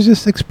sorry. He was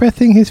just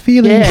expressing his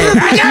feelings. Yeah.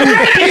 I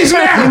got rabies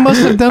now. You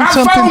must have done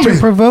something to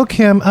provoke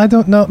him. I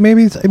don't know.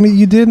 Maybe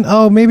you didn't.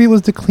 Oh, maybe it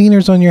was the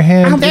cleaners on your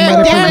hand. There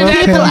are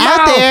people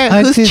out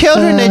there whose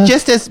children are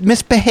just as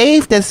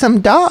misbehaved as some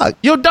dog.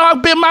 Your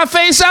dog bit my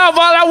face off. All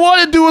I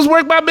want to do is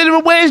work my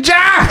minimum wage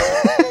job.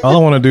 All I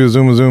want to do is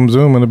zoom, zoom,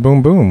 zoom, and a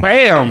boom, boom.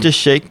 Bam. Just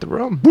shake the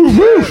room.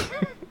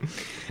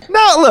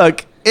 Now,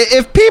 look,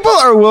 if people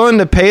are willing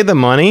to pay the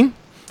money,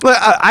 look,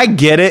 I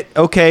get it.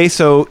 Okay,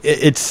 so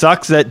it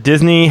sucks that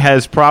Disney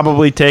has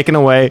probably taken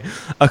away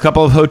a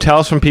couple of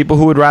hotels from people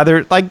who would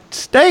rather like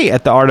stay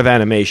at the Art of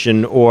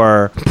Animation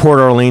or Port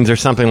Orleans or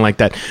something like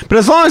that. But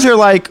as long as they're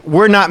like,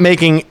 we're not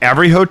making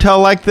every hotel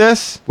like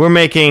this, we're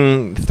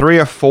making 3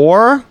 or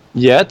 4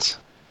 Yet.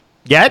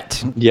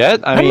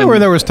 I remember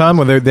there was time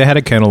when they had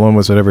a kennel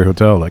almost at every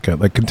hotel. Like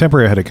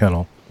Contemporary had a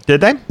kennel.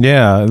 Did they?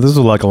 Yeah, this was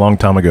like a long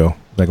time ago.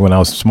 Like when I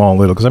was small and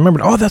little, because I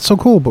remember, that's so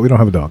cool, but we don't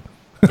have a dog.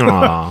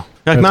 Aww.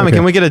 Like, Mommy,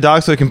 can we get a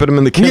dog so we can put him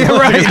in the kennel?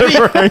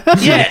 Yeah, right.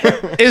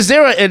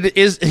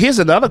 Yeah. Here's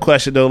another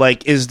question though.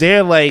 Like, is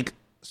there like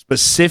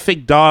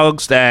specific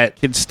dogs that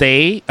can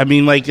stay? I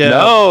mean, like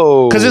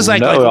no, because it's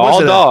like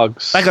all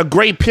dogs. Like a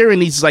Great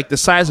Pyrenees is like the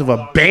size of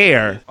a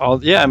bear.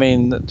 Yeah, I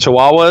mean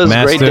Chihuahuas,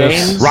 Mastiffs, Great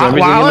Danes,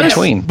 everything in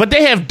between. But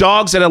they have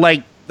dogs that are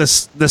like the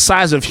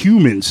size of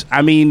humans.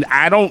 I mean,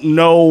 I don't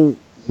know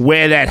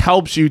where that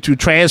helps you to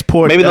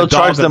transport. Maybe they'll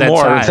charge them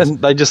more,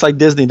 like just like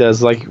Disney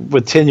does, like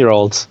with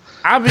 10-year-olds.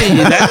 I mean,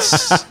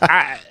 that's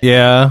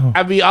yeah.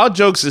 I mean, all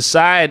jokes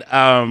aside,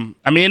 I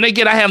mean, and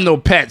again, I have no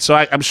pet, so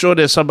I'm sure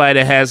there's somebody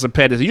that has a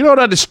pet. You don't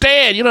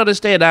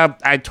understand.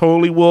 I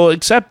totally will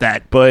accept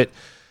that, but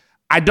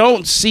I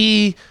don't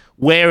see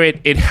where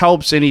it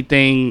helps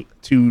anything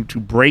to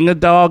bring a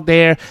dog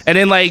there. And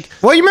then like,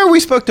 well, you remember we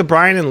spoke to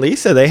Brian and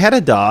Lisa. They had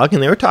a dog,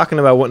 and they were talking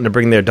about wanting to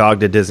bring their dog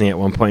to Disney at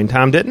one point in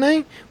time, didn't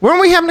they?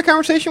 Weren't we having a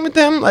conversation with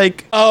them?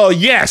 Like, oh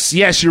yes,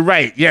 you're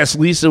right. Yes,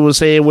 Lisa was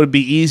saying it would be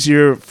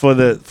easier for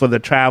the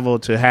travel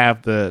to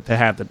have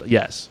the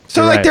yes.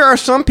 So like, there are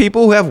some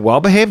people who have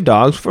well-behaved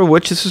dogs for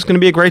which this is going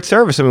to be a great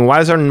service. I mean, why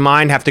does our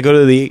mind have to go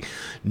to the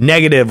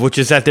negative, which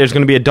is that there's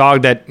going to be a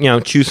dog that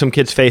chews some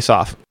kid's face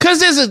off?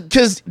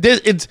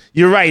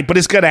 you're right, but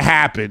it's gonna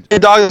happen. The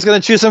dog is gonna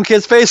chew some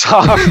kid's face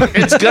off.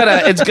 It's gonna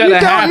happen. You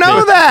don't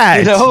know that.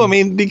 You know, I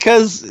mean,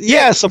 because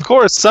yes, of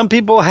course, some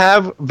people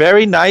have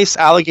very nice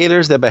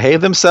alligators that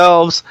behave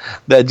themselves,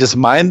 that just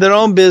mind their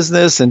own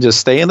business and just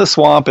stay in the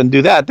swamp and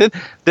do that.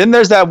 Then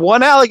there's that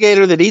one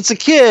alligator that eats a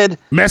kid,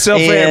 mess up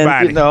for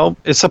everybody. You know,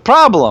 it's a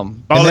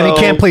problem. And then he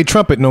can't play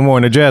trumpet no more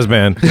in a jazz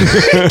band.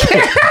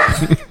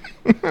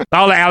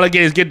 All the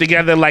alligators get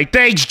together like,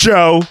 thanks,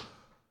 Joe.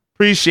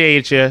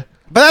 Appreciate you.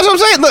 But that's what I'm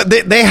saying. Look,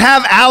 they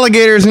have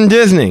alligators in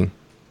Disney.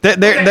 They're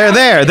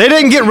there. They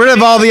didn't get rid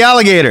of all the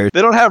alligators.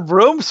 They don't have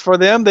rooms for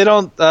them. They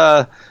don't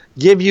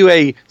give you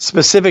a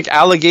specific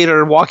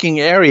alligator walking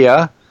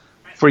area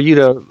for you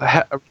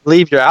to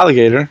leave your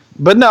alligator.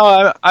 But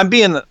no, I'm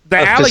being the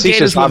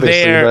alligators were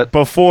there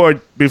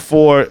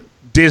before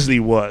Disney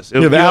was.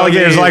 The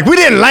alligators like, we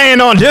didn't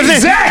land on Disney.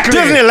 Exactly.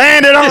 Disney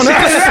landed on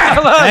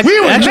us. We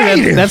were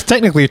native. That's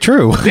technically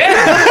true.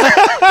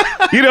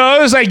 Yeah. You know,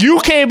 it was like, you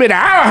came in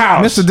our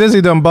house. Mr.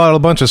 Disney done bought a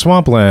bunch of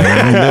swampland.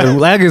 And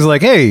the alligator's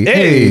like,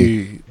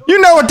 hey. You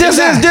know what this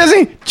is,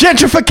 Disney?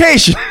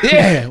 Gentrification.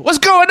 Yeah. What's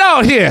going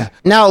on here?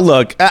 Now,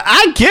 look,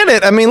 I get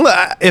it. I mean, look,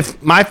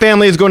 if my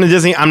family is going to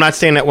Disney, I'm not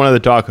staying at one of the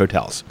dog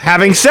hotels.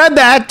 Having said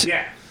that,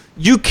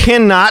 you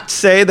cannot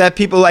say that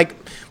people like,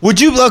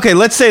 okay,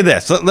 let's say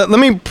this. Let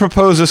me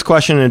propose this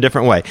question in a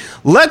different way.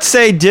 Let's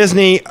say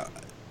Disney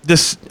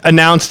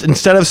announced,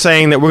 instead of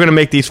saying that we're going to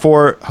make these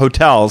 4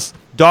 hotels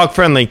dog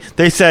friendly,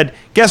 they said,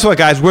 guess what,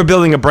 guys? We're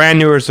building a brand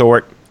new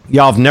resort.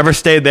 Y'all have never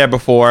stayed there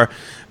before,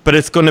 but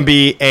it's going to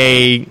be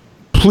a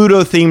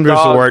Pluto-themed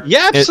resort.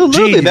 Yeah,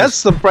 absolutely.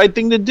 That's the right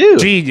thing to do.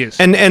 Genius.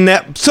 And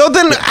that. So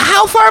then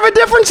how far of a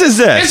difference is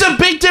this? It's a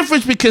big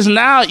difference because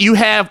now you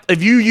have,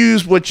 if you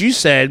use what you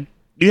said,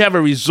 you have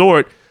a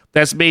resort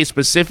that's made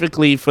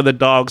specifically for the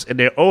dogs and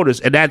their owners,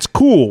 and that's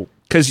cool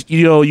because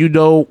you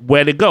know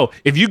where to go.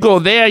 If you go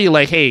there, you're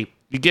like, hey,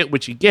 you get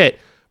what you get.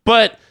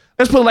 But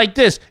let's put it like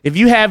this: if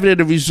you have it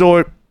at a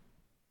resort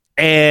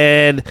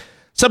and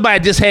somebody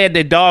just had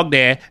their dog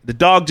there, the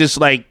dog just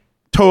like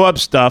tore up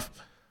stuff,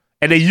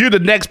 and then you're the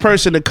next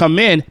person to come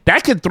in,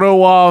 that could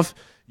throw off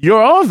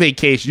your own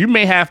vacation. You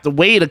may have to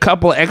wait a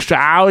couple of extra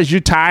hours.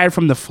 You're tired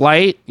from the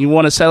flight. You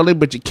want to settle in,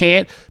 but you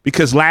can't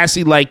because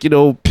Lassie,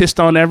 pissed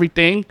on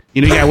everything.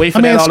 You gotta wait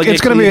for that all to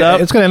get cleaned up.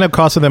 It's gonna end up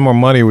costing them more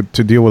money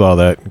to deal with all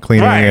that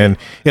cleaning. Right. And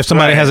if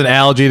somebody has an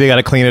allergy, they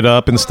gotta clean it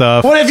up and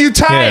stuff. What if you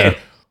tired? Yeah.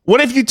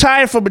 What if you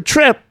tired from a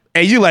trip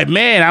and you like,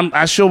 man,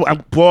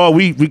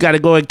 we got to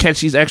go and catch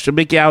these extra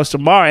Mickey hours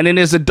tomorrow, and then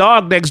there's a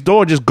dog next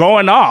door just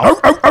going off.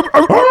 But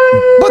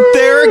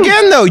there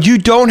again, though, you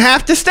don't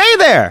have to stay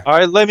there. All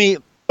right,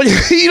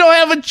 you don't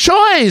have a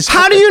choice.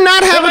 How do you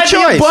not have a choice? It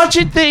might be a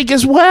budget thing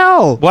as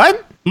well.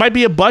 What? Might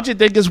be a budget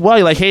thing as well.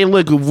 You're like, hey,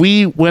 look,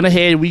 we went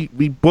ahead, we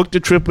booked a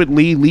trip with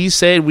Lee. Lee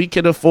said we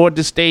can afford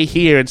to stay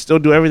here and still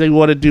do everything we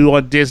want to do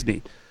on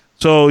Disney.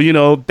 So,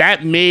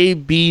 that may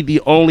be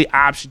the only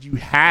option you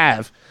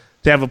have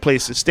to have a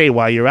place to stay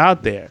while you're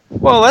out there.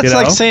 Well, that's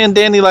like saying,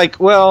 Danny, I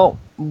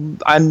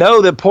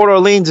know that Port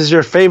Orleans is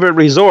your favorite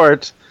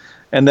resort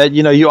and that,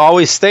 you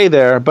always stay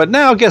there. But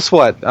now, guess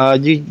what?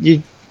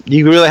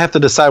 You really have to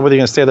decide whether you're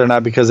going to stay there or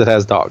not because it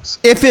has dogs.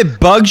 If it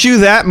bugs you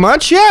that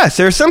much, yes.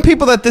 There are some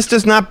people that this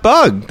does not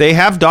bug. They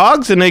have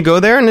dogs and they go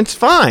there and it's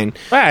fine.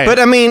 Right. But,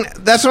 I mean,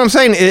 that's what I'm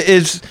saying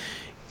is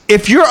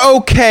if you're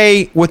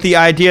okay with the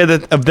idea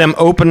of them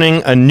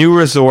opening a new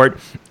resort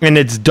and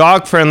it's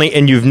dog friendly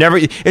and you've never...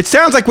 It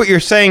sounds like what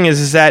you're saying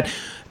is that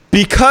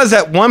because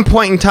at one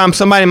point in time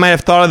somebody might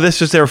have thought of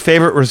this as their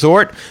favorite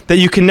resort, that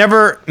you can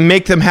never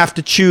make them have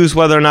to choose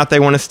whether or not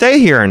they want to stay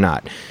here or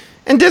not.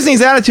 And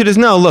Disney's attitude is,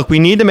 no, look, we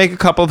need to make a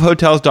couple of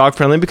hotels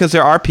dog-friendly because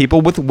there are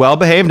people with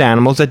well-behaved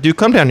animals that do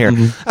come down here.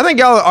 Mm-hmm. I think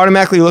y'all are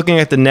automatically looking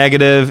at the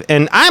negative,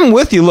 and I'm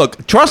with you.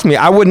 Look, trust me,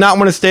 I would not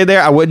want to stay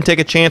there. I wouldn't take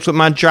a chance with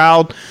my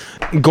child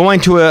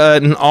going to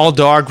an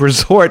all-dog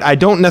resort. I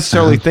don't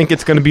necessarily think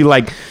it's going to be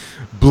like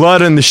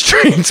blood in the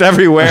streets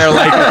everywhere,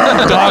 like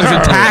dogs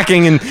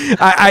attacking. And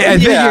I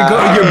think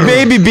you're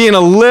maybe being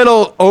a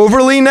little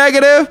overly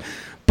negative.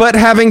 But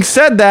having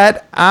said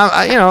that,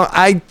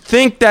 I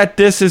think that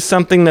this is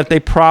something that they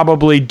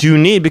probably do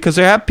need because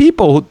there have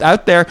people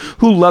out there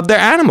who love their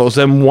animals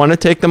and want to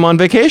take them on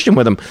vacation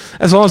with them.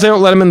 As long as they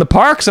don't let them in the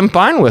parks, I'm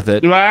fine with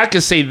it. Well, I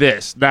can say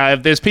this. Now,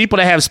 if there's people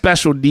that have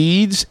special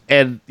needs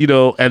and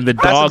the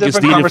dog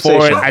is needed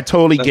for it, I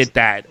totally get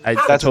that.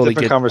 That's a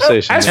different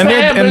conversation.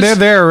 And they're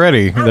there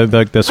already.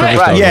 The service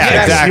dogs.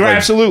 Yeah, exactly. You're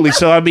absolutely.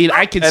 So, I mean,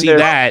 I can see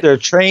that. They're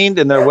trained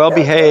and they're well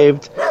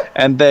behaved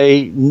and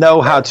they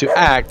know how to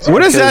act.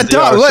 What is that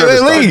dog?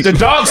 Lee. The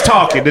dog's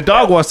talking. The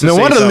dog wants to say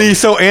something. No wonder Lee's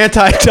so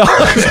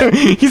anti-dog.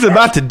 He's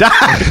about to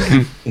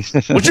die.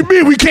 What you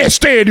mean we can't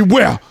stay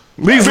anywhere?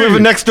 Lee's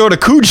living next door to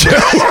Cujo.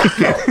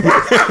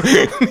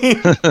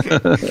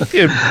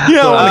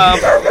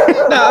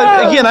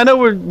 Now, again, I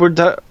know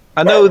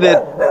I know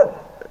that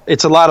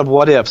it's a lot of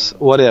what ifs.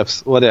 But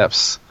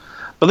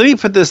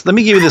let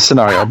me give you this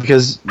scenario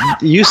because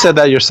you said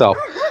that yourself.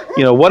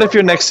 What if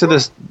you're next door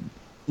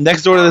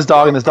to this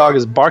dog and this dog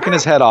is barking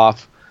his head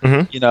off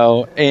you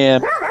know,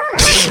 and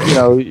you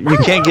know, you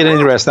can't get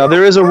any rest. Now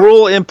there is a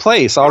rule in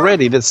place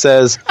already that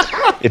says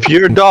if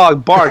your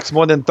dog barks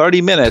more than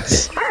 30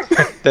 minutes,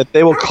 that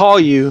they will call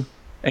you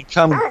and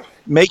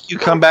make you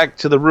come back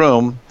to the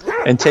room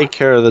and take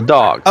care of the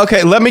dog.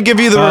 Okay, let me give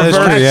you the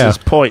reverse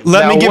point.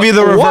 Let me give you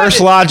the reverse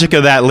logic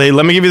of that, Lee.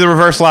 Let me give you the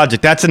reverse logic.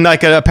 That's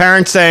like a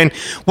parent saying,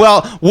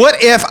 well, what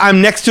if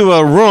I'm next to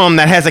a room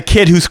that has a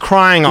kid who's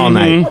crying all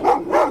night?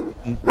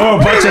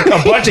 Or a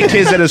bunch of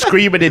kids that are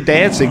screaming and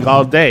dancing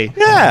all day.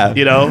 Yeah.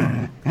 You know?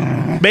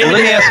 Maybe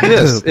let me ask you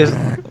this.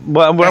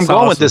 Where I'm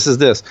going with this is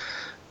this.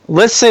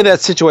 Let's say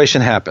that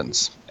situation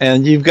happens,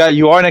 and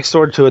you are next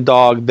door to a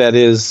dog that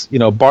is, you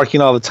know,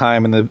 barking all the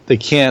time, and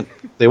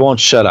they won't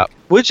shut up.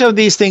 Which of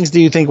these things do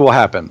you think will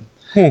happen?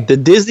 The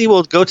Disney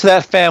will go to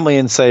that family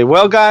and say,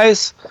 well,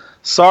 guys,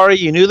 sorry,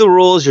 you knew the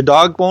rules. Your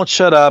dog won't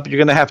shut up. You're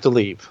going to have to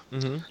leave.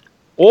 Mm-hmm.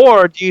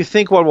 Or do you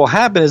think what will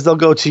happen is they'll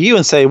go to you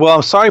and say, well,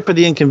 I'm sorry for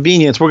the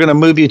inconvenience. We're going to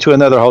move you to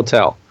another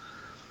hotel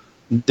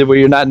where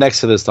you're not next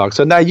to this dog.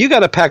 So now you got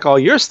to pack all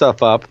your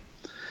stuff up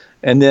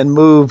and then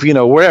move, you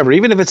know, wherever.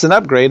 Even if it's an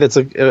upgrade, it's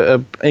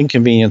a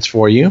inconvenience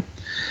for you.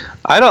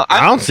 I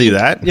don't see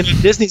that. You know,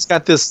 Disney's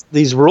got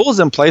these rules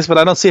in place, but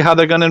I don't see how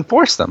they're going to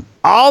enforce them.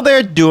 All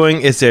they're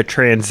doing is they're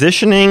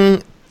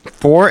transitioning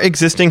for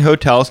existing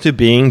hotels to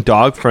being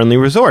dog-friendly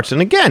resorts.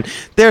 And again,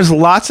 there's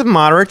lots of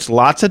moderates,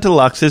 lots of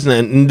deluxes,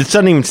 and it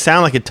doesn't even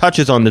sound like it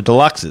touches on the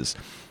deluxes.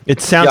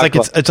 It sounds like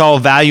it's all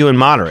value and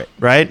moderate,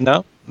 right?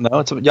 No,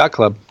 it's a yacht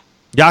club.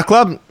 Yacht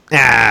club?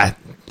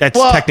 That's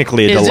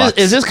technically a deluxe.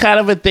 Is this kind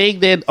of a thing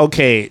then?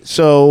 Okay,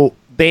 so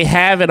they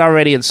have it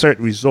already in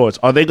certain resorts.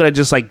 Are they going to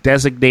just like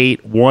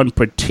designate one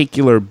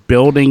particular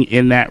building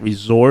in that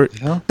resort?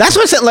 Yeah. That's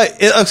what I said.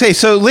 Like, okay,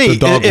 so Lee,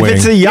 if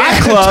it's a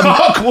yacht club,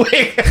 dog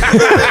wing.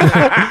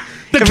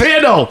 The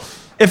kennel.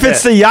 If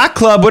it's the yacht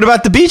club, what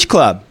about the beach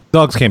club?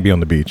 Dogs can't be on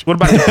the beach. What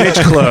about the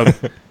bitch club?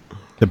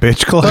 The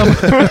bitch club?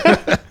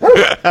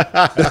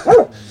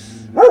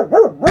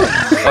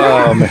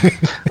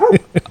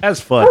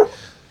 That's fun.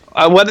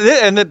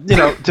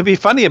 To be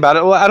funny about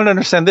it, well, I don't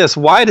understand this.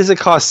 Why does it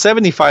cost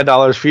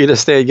 $75 for you to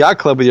stay at Yacht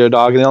Club with your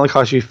dog, and it only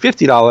costs you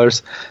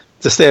 $50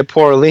 to stay at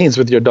Port Orleans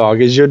with your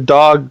dog? Is your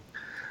dog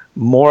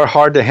more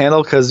hard to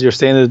handle because you're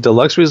staying at a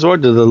deluxe resort?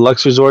 Do the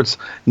deluxe resorts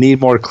need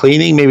more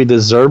cleaning? Maybe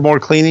deserve more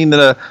cleaning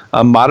than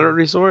a moderate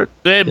resort?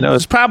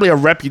 It's probably a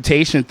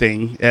reputation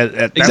thing.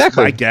 That's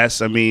exactly. my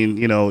guess. I mean,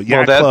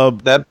 Yacht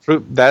Club.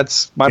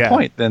 That's my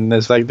point. Then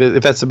it's like,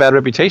 if that's a bad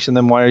reputation,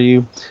 then why are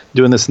you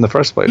doing this in the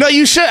first place? No,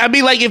 you should. I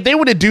mean, like if they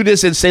were to do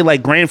this and say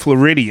like Grand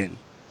Floridian.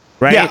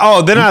 Right? Yeah.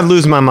 Oh, then I'd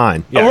lose my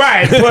mind. Yes.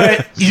 Right,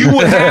 but you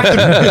would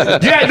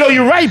have to. Yeah, no,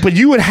 you're right. But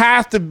you would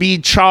have to be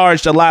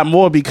charged a lot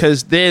more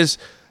because the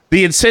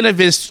incentive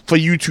is for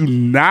you to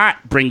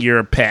not bring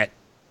your pet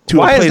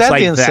to a place like that. Why is that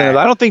the incentive?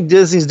 I don't think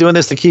Disney's doing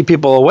this to keep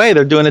people away.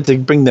 They're doing it to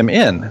bring them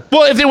in.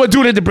 Well, if they were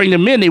doing it to bring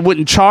them in, they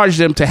wouldn't charge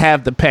them to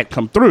have the pet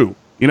come through.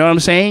 You know what I'm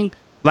saying?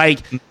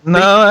 Like,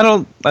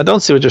 no, I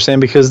don't see what you're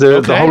saying because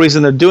the whole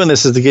reason they're doing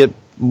this is to get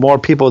more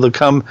people to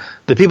come.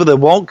 The people that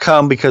won't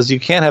come because you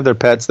can't have their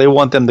pets, they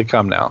want them to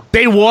come now.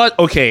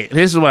 Okay,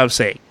 this is what I'm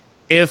saying.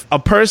 If a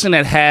person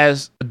that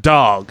has a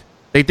dog,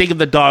 they think of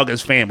the dog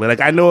as family. Like,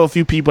 I know a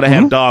few people that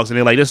have dogs, and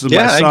they're like, this is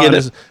my son. I get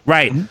it.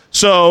 Right. Mm-hmm.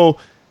 So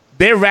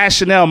their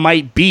rationale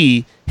might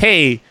be,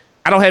 hey,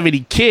 I don't have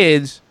any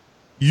kids.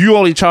 You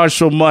only charge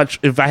so much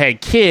if I had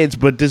kids,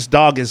 but this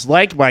dog is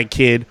like my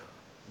kid.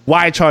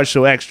 Why charge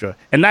so extra?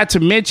 And not to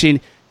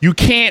mention, you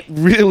can't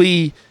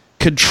really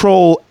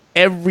control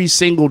every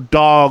single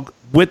dog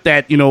with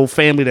that,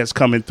 family that's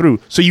coming through.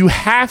 So you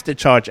have to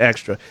charge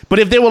extra. But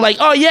if they were like,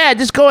 oh, yeah,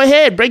 just go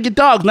ahead, bring your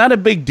dog, not a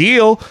big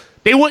deal,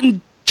 they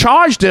wouldn't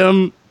charge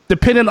them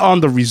depending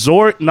on the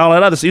resort and all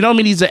that other. So you know what I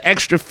mean? These are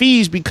extra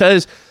fees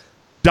because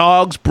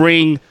dogs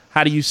bring,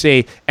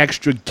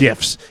 extra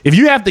gifts. If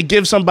you have to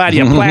give somebody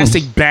a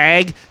plastic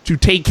bag to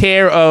take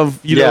care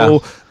of,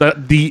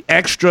 the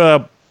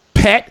extra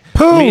pet.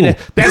 Poo. I mean,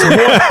 that's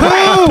more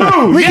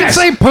poo. We can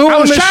say poo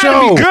on the show. I was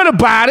trying to be good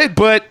about it,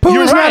 but poo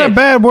you're is right. not a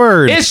bad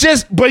word. It's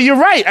just, but you're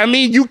right. I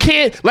mean, you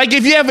can't, like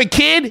if you have a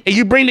kid and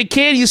you bring the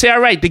kid, you say, all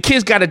right, the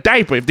kid's got a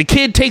diaper. If the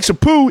kid takes a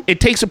poo,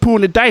 it takes a poo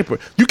in the diaper.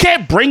 You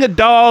can't bring a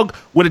dog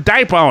with a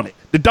diaper on it.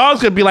 The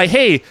dog's going to be like,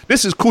 hey,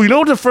 this is cool. You know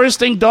what the first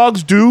thing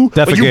dogs do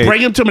when you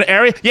bring them to an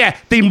area? Yeah,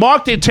 they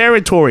mark their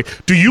territory.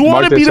 Do you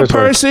want to be the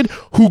person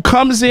who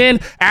comes in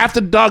after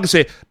the dog and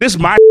say, this is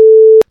my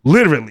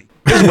literally.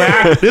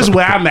 This is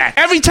where I'm at.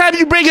 Every time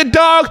you bring a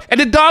dog and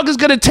the dog is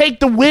going to take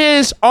the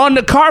whiz on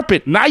the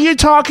carpet. Now you're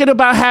talking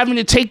about having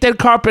to take that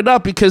carpet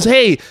up because,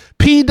 hey,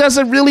 pee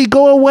doesn't really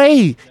go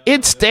away.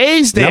 It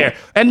stays there. Yep.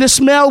 And the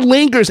smell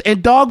lingers.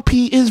 And dog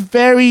pee is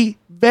very,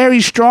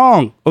 very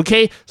strong.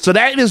 Okay? So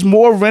that is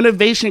more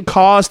renovation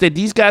costs that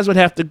these guys would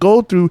have to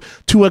go through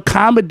to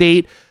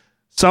accommodate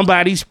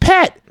somebody's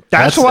pet.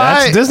 That's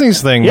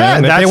Disney's thing,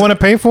 man. If they want to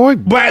pay for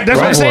it, but that's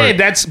what I'm saying.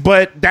 That's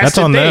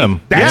the on thing.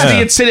 them. That's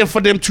the incentive for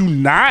them to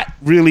not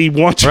really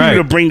want you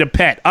to bring the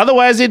pet.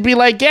 Otherwise, it'd be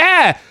like,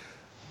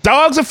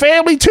 dogs are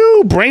family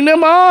too. Bring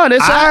them on.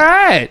 It's all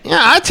right. Yeah,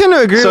 I tend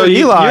to agree So with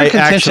Eli. your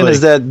contention actually.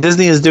 is that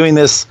Disney is doing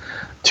this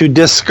to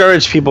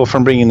discourage people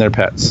from bringing their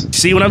pets.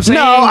 See what I'm saying?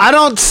 No, I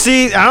don't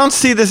see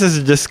this as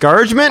a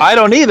discouragement. I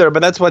don't either,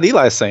 but that's what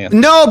Eli's saying.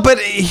 No, but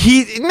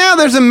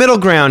there's a middle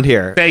ground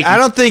here. Thank you. I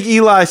don't think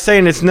Eli's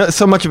saying it's not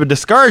so much of a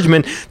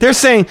discouragement. They're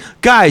saying,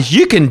 guys,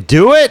 you can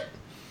do it,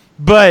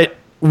 but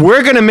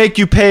we're going to make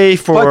you pay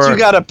for... But you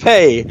got to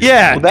pay.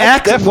 Yeah, well, that's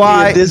X, definitely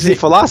Y, a Disney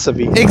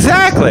philosophy.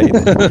 Exactly.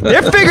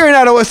 They're figuring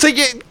out a way. So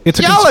It's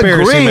a y'all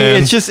conspiracy, agree.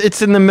 man.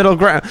 It's in the middle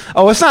ground.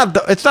 Oh, it's not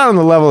on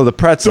the level of the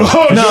pretzel.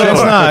 No,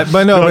 it's not.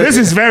 But no, this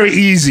is very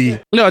easy.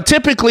 No,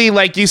 typically,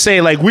 like you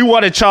say, like we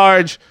want to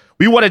charge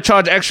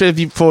extra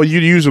for you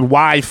to use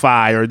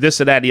Wi-Fi or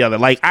this or that and the other.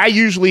 Like I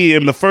usually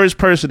am the first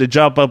person to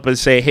jump up and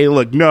say, "Hey,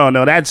 look, no,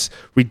 that's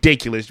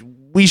ridiculous.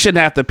 We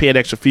shouldn't have to pay an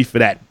extra fee for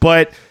that."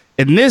 But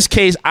in this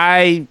case,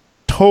 I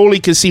totally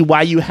can see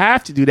why you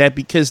have to do that,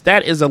 because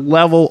that is a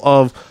level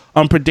of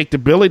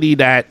unpredictability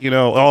that,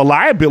 or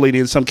liability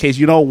in some cases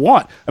you don't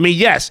want. I mean,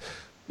 yes,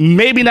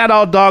 maybe not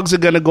all dogs are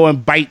going to go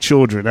and bite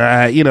children.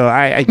 I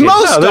get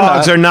Most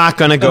dogs are not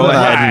going to go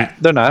ahead.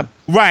 They're not.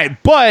 Right,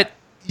 but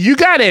you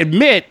got to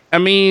admit, I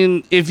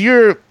mean, if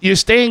you're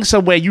staying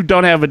somewhere you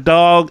don't have a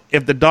dog,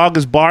 if the dog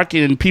is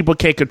barking and people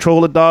can't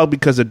control the dog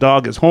because the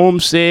dog is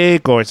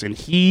homesick or it's in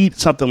heat,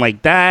 something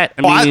like that.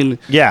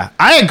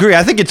 I agree.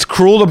 I think it's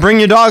cruel to bring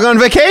your dog on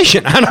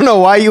vacation. I don't know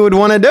why you would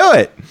want to do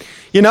it.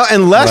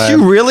 Unless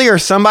you really are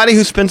somebody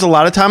who spends a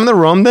lot of time in the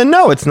room, then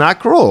no, it's not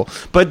cruel.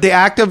 But the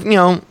act of,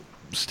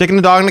 sticking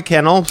the dog in a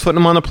kennel, putting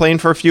him on the plane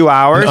for a few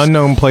hours. An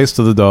unknown place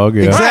to the dog.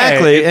 Yeah.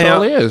 Exactly. Right, it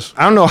totally is.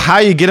 I don't know how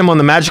you get him on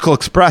the Magical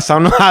Express. I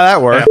don't know how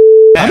that works.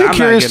 I'd be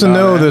curious to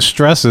know the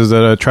stresses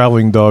that a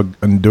traveling dog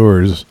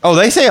endures. Oh,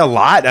 they say a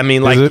lot. I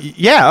mean,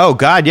 oh,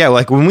 God, yeah.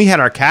 Like when we had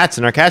our cats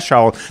and our cats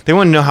travel, they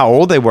wanted to know how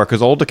old they were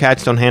because older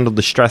cats don't handle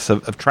the stress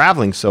of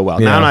traveling so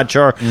well. Yeah. Now, I'm not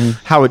sure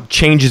how it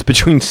changes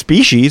between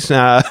species,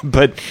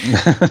 but...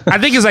 I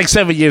think it's like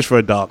 7 years for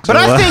a dog. But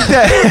I think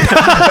that...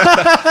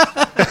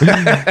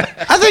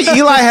 I think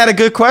Eli had a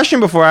good question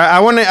before. I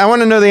want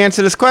to know the answer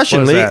to this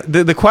question, Lee.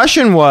 The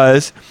question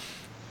was...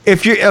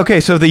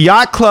 so the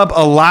yacht club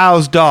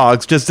allows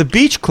dogs, does the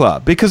beach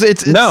club? Because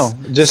it's no,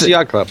 just the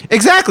yacht club.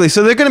 Exactly.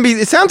 So they're going to be.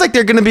 It sounds like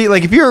they're going to be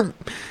like if you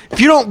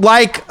don't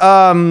like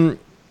Port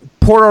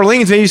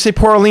Orleans, maybe you say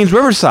Port Orleans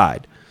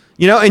Riverside,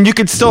 and you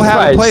could still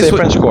have a place. Say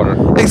French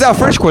Quarter. Exactly,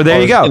 French Quarter. There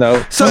you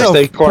go.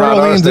 Stay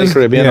Coronado, stay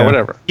Caribbean, or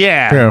whatever.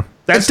 Yeah.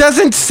 It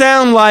doesn't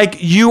sound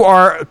like you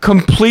are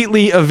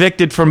completely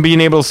evicted from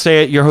being able to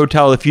stay at your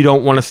hotel if you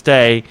don't want to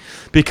stay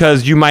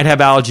because you might have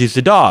allergies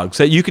to dogs.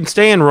 That you can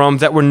stay in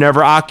rooms that were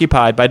never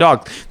occupied by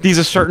dogs. These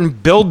are certain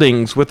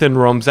buildings within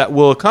rooms that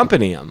will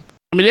accompany them.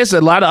 I mean, there's a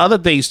lot of other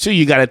things too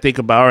you got to think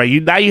about. All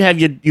right, now you have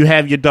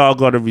your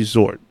dog on a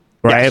resort,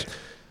 right? Yes.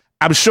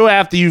 I'm sure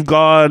after you've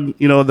gone,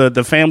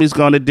 the family's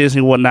gone to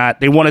Disney and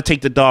whatnot, they want to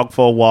take the dog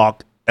for a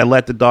walk and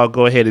let the dog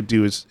go ahead and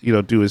do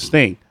his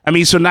thing. I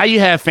mean, so now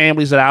you have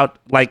families that are out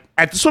like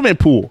at the swimming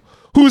pool.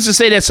 Who's to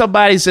say that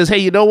somebody says, "Hey,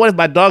 you know what? If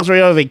my dog's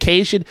already on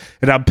vacation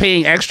and I'm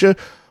paying extra,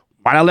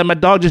 why not let my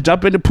dog just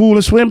jump in the pool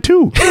and swim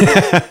too?"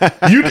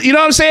 you know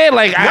what I'm saying?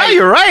 Like,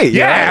 you're right.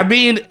 Yeah, I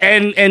mean,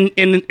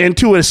 and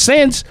to a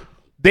sense,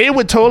 they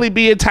would totally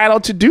be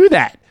entitled to do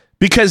that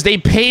because they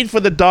paid for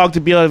the dog to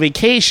be on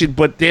vacation.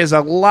 But there's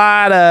a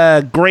lot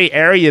of gray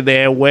area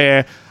there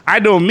where. I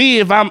know me,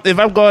 if I'm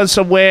going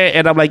somewhere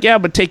and I'm like, yeah,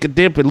 I'm gonna take a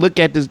dip and look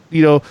at this,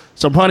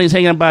 some honeys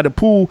hanging by the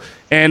pool,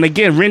 and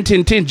again, Rin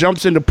Tin Tin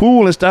jumps in the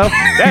pool and stuff,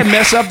 that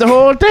mess up the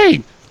whole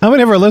thing. How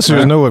many of our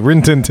listeners know what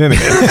Rin Tin Tin is?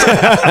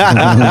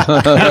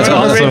 That's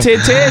awesome. Rin Tin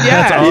Tin,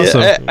 yeah. That's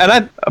awesome.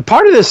 And a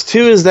part of this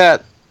too is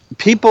that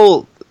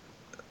people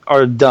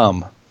are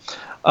dumb.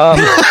 I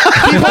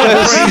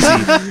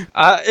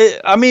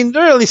mean,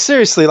 really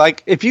seriously,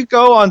 like if you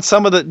go on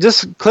some of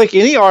just click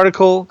any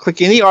article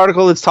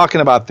that's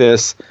talking about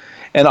this,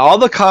 and all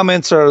the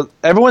comments are,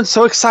 everyone's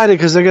so excited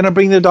because they're going to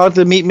bring their dog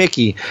to meet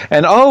Mickey,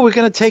 and we're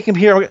going to take him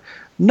here.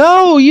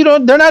 No, you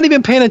don't. They're not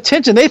even paying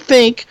attention. They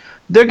think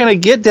they're going to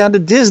get down to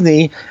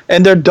Disney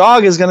and their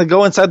dog is going to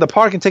go inside the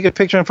park and take a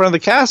picture in front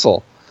of the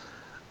castle,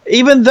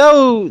 even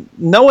though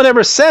no one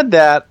ever said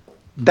that.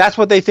 That's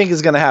what they think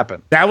is going to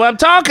happen. That's what I'm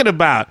talking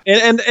about.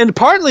 And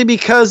partly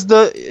because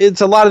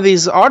it's a lot of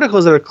these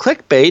articles that are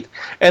clickbait,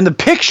 and the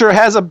picture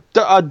has a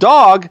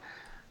dog,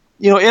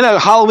 in a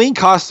Halloween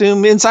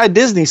costume inside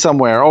Disney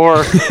somewhere,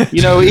 or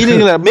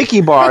eating a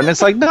Mickey bar, and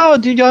it's like, no,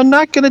 dude, you're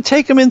not going to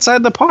take them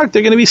inside the park.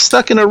 They're going to be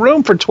stuck in a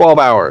room for 12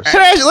 hours.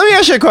 Let me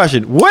ask you a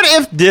question. What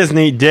if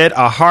Disney did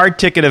a hard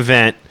ticket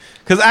event?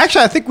 Because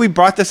actually, I think we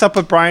brought this up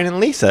with Brian and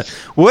Lisa.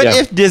 What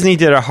if Disney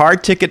did a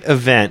hard ticket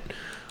event?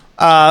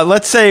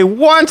 Let's say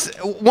once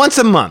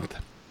a month,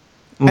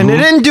 And they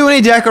didn't do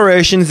any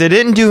decorations. They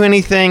didn't do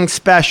anything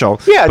special.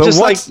 Yeah, But just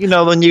what's-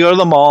 like, when you go to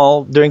the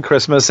mall during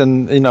Christmas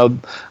and,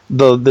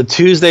 the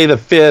Tuesday the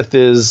 5th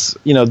is,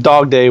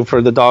 dog day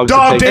for the dogs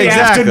Dog to take day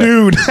Exactly.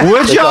 afternoon.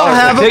 Would y'all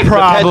have a the pet day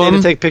problem?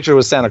 to take picture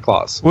with Santa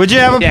Claus. Would you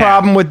have a Yeah.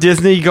 problem with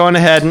Disney going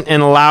ahead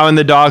and allowing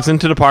the dogs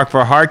into the park for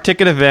a hard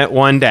ticket event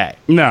one day?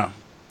 No.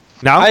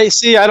 No? I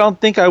don't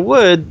think I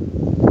would,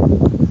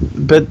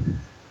 but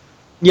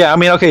yeah,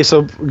 okay,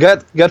 so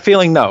gut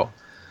feeling, no.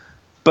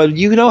 But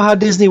you know how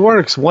Disney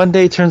works. One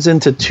day turns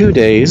into 2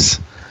 days,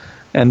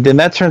 and then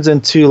that turns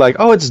into like,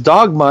 oh, it's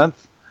dog month.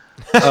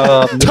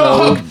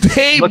 Dog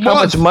day Look how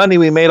much money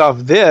we made off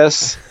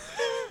this.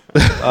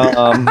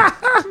 I'm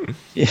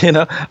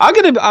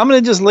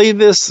gonna just leave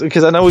this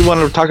because I know we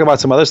want to talk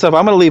about some other stuff.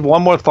 I'm gonna leave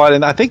one more thought,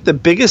 and I think the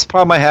biggest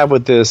problem I have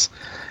with this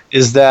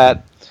is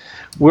that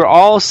we're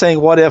all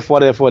saying what if.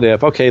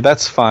 Okay,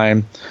 that's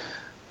fine.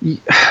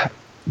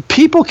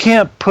 People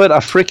can't put a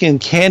freaking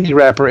candy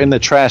wrapper in the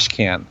trash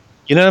can.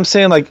 You know what I'm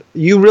saying? Like,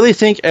 you really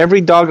think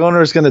every dog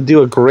owner is going to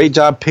do a great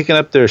job picking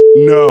up their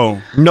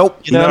No. Nope.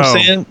 You know what I'm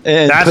saying?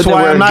 And That's putting it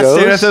why where I'm it not goes?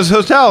 staying at those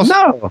hotels.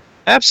 No,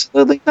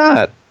 absolutely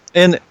not.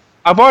 And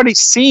I've already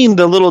seen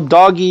the little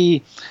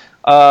doggy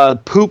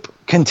poop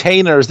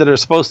containers that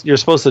you're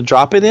supposed to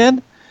drop it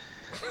in,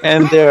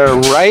 and they're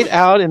right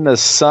out in the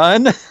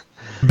sun,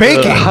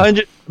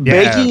 Baking.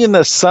 baking in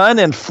the sun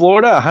in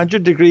Florida,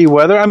 100-degree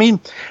weather.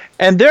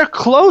 And they're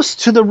close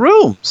to the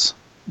rooms.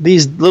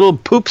 These little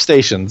poop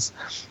stations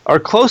are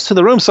close to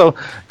the room. So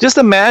just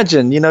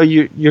imagine,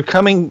 you're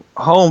coming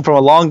home from a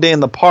long day in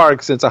the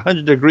parks. It's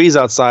 100 degrees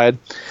outside,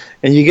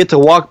 and you get to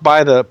walk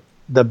by the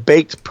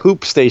baked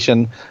poop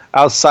station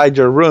outside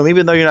your room.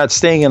 Even though you're not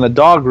staying in a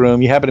dog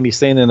room, you happen to be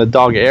staying in a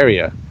dog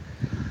area.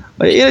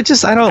 Lee,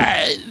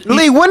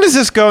 when does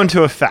this go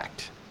into effect?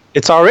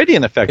 It's already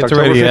in effect. It's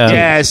October already, 15th.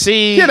 Yeah,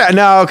 see.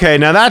 Now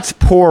that's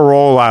poor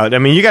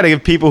rollout. You got to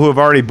give people who have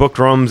already booked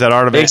rooms at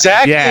Art of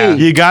Exactly. Yeah.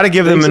 You got to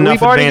give them enough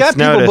We've already got advance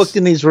people notice. booked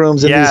in these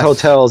rooms, in Yes. these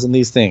hotels, and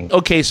these things.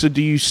 Okay, so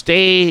do you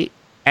stay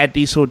at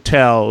these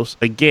hotels,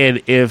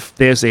 again, if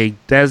there's a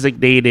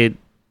designated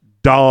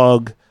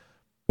dog?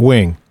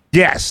 Wing.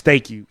 Yes,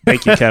 thank you.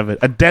 Thank you, Kevin.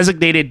 A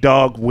designated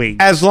dog wing.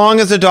 As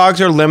long as the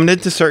dogs are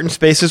limited to certain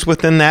spaces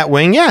within that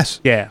wing, yes.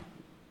 Yeah.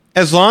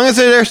 As long as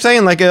they're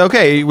saying, like,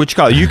 okay, what you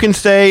call it, you can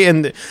stay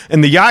in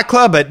the yacht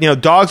club, but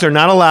dogs are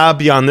not allowed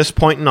beyond this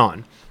point and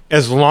on.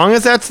 As long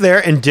as that's there,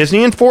 and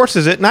Disney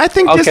enforces it, and I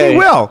think Disney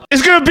will.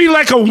 It's gonna be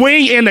like a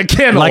wing in a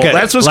kennel.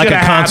 That's what's like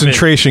gonna a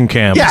concentration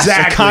camp. Yes,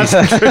 Exactly. a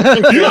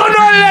concentration. You don't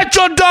know let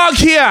your dog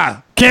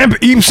here. Camp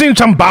Eat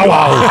some Bow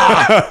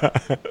Wow.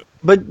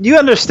 But you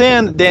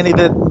understand, Danny,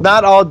 that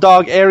not all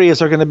dog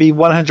areas are going to be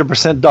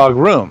 100% dog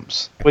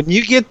rooms. When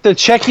you get the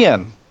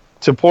check-in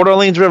to Port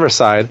Orleans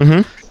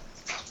Riverside,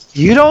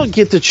 you don't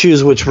get to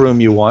choose which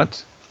room you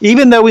want.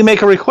 Even though we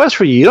make a request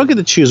for you, you don't get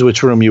to choose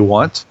which room you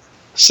want.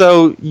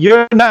 So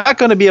you're not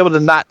going to be able to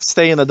not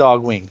stay in the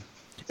dog wing.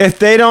 If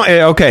they don't,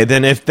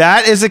 then if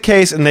that is the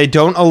case and they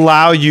don't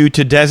allow you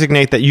to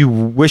designate that you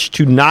wish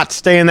to not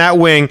stay in that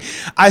wing,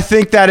 I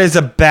think that is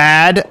a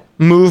bad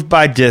move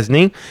by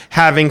Disney.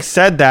 Having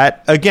said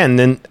that, again,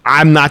 then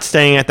I'm not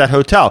staying at that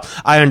hotel.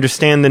 I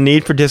understand the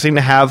need for Disney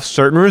to have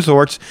certain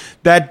resorts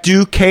that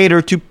do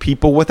cater to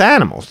people with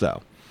animals,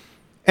 though.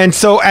 And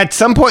so at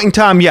some point in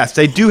time, yes,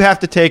 they do have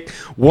to take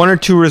one or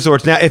two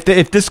resorts. Now, if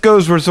this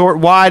goes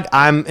resort-wide,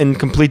 I'm in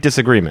complete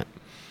disagreement.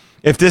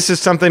 If this is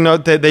something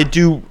that they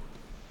do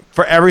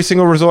for every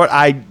single resort,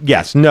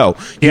 no.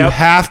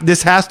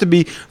 This has to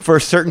be for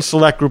a certain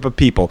select group of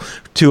people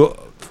to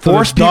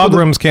force people dog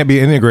rooms can't be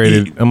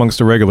integrated amongst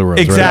the regular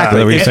rooms. Exactly. Right? Is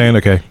that what you're saying?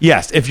 Okay.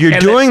 Yes, if you're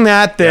doing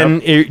that, then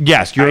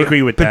yes, you're I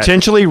agree with that.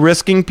 potentially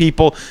risking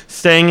people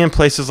staying in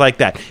places like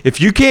that. If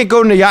you can't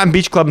go to the Yacht and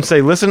Beach Club and say,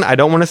 "Listen, I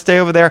don't want to stay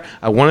over there.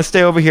 I want to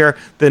stay over here,"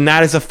 then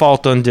that is a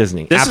fault on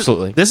Disney.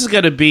 Absolutely. This is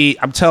going to be.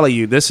 I'm telling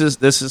you, this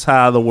is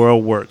how the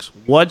world works.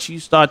 Once you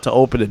start to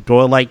open a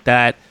door like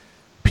that,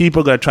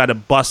 people are going to try to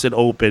bust it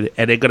open,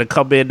 and they're going to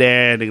come in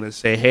there and they're going to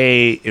say,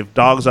 hey, if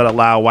dogs aren't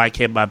allowed, why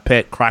can't my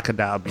pet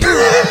crocodile be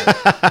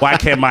allowed? Why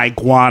can't my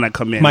iguana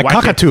come in? My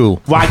cockatoo.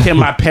 Why can't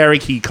my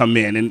parakeet come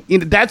in? And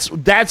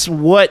that's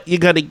what you're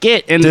going to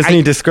get. And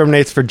Disney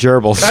discriminates for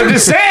gerbils. I'm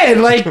just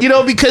saying,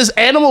 because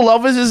animal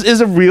lovers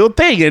is a real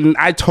thing, and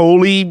I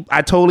totally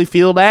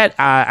feel that.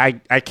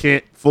 I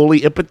can't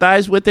fully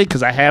empathize with it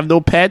because I have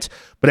no pets,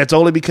 but that's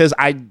only because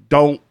I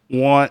don't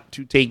want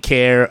to take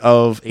care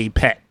of a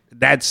pet.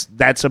 That's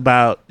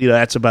about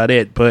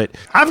it. But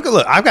I've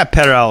got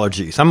pet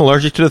allergies. I'm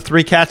allergic to the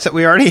 3 cats that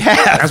we already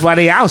have. That's why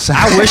they outside.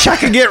 I wish I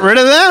could get rid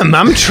of them.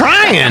 I'm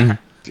trying.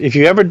 If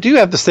you ever do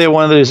have to stay at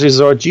one of these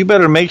resorts, you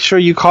better make sure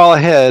you call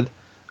ahead,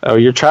 or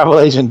your travel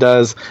agent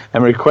does,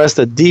 and request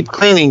a deep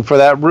cleaning for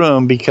that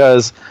room,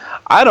 because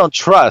I don't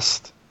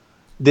trust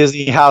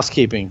Disney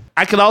housekeeping.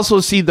 I can also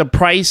see the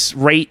price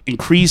rate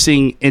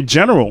increasing in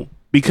general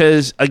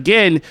because,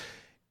 again,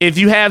 if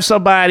you have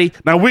somebody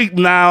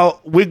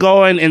we're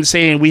going and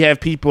saying we have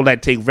people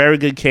that take very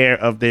good care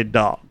of their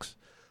dogs,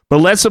 But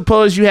let's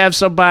suppose you have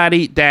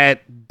somebody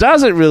that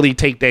doesn't really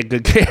take that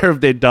good care of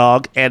their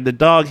dog, and the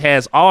dog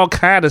has all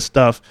kind of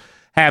stuff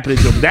happening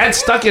to them. That's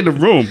stuck in the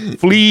room.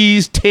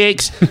 Fleas,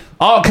 ticks,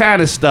 all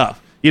kind of stuff.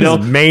 You know,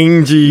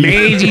 mangy,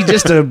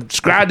 just to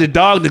describe the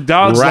dog. The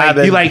dog's Rabbit.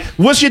 like, you like,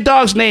 what's your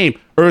dog's name?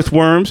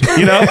 Earthworms,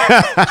 you know? And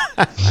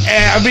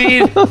I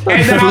mean,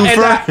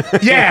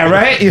 yeah,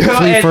 right? You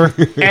know,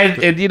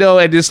 and you know,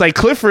 and it's like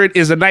Clifford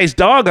is a nice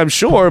dog, I'm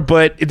sure,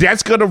 but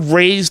that's going to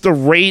raise the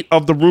rate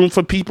of the room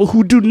for people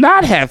who do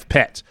not have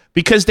pets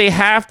because they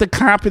have to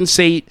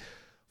compensate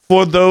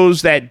for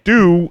those that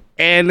do,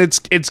 and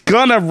it's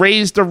gonna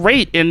raise the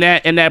rate in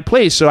that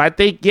place. So I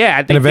think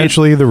and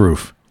eventually the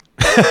roof.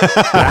 The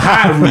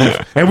high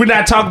roof, and we're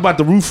not talking about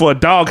the roof for a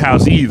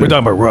doghouse either. We're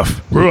talking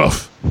about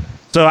roof.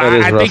 So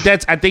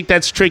I think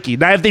that's tricky.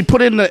 Now, if they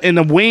put it in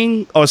a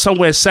wing or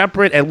somewhere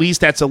separate, at least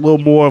that's a little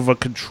more of a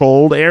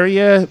controlled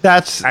area.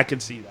 I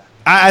can see that.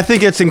 I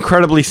think it's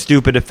incredibly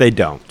stupid if they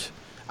don't.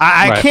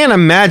 I can't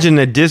imagine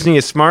that Disney,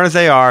 as smart as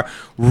they are,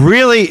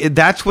 really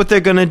that's what they're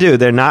going to do.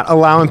 They're not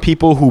allowing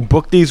people who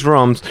book these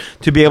rooms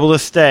to be able to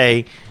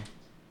stay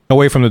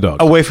away from the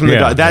dog. Away from the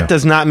dog. That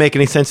does not make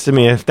any sense to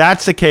me. If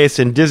that's the case,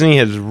 then Disney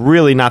has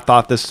really not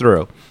thought this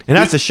through. And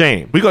that's a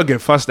shame. We're going to get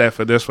fussed at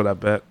for this one, I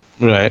bet.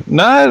 Right.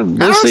 No, I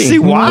don't see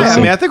why. I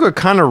mean, I think we're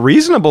kind of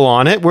reasonable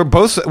on it. We're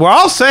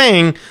all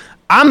saying,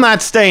 I'm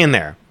not staying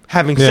there.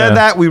 Having said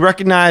that, we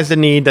recognize the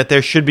need that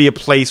there should be a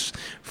place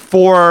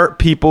for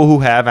people who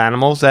have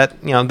animals that,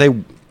 you know,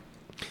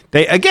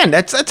 they again,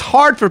 that's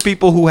hard for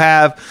people who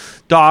have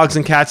dogs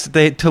and cats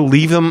to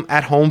leave them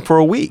at home for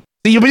a week.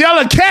 But y'all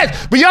are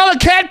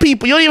cat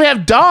people. You don't even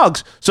have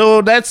dogs,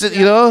 so that's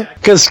you know.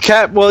 Because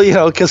cat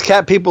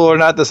people are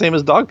not the same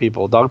as dog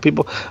people.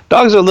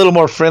 Dogs are a little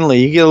more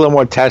friendly. You get a little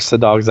more attached to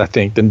dogs, I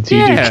think, than you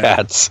do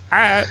cats.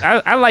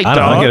 I like dogs.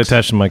 I get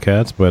attached to my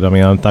cats, but I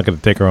mean, I'm not going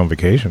to take her on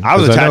vacation. I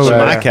was attached to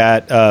my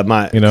cat,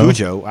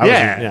 Cujo.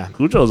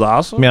 Cujo's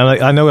awesome. I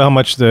mean, I know how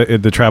much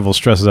the travel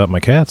stresses out my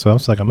cat, so I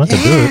was like, I'm not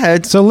going to do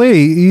it. So,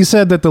 Lee, you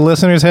said that the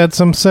listeners had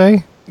some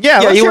say. Yeah,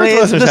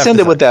 let's end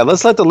it with that.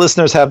 Let's let the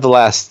listeners have the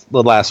last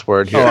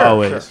word here. Sure. All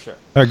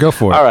right, go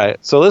for it. All right,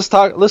 so let's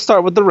start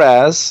with the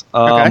Raz.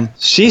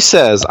 She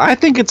says, I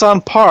think it's on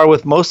par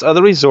with most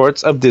other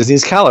resorts of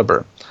Disney's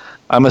caliber.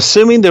 I'm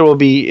assuming there will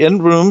be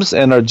in rooms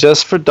and are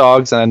just for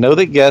dogs, and I know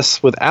that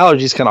guests with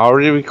allergies can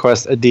already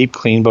request a deep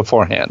clean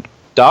beforehand.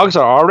 Dogs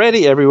are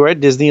already everywhere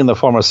at Disney in the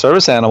form of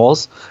service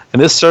animals,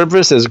 and this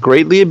service is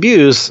greatly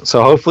abused,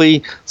 so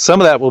hopefully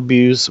some of that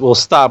will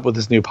stop with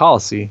this new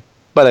policy,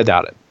 but I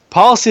doubt it.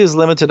 Policy is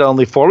limited to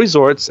only 4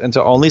 resorts and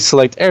to only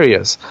select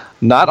areas.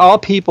 Not all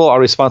people are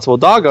responsible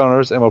dog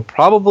owners and will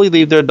probably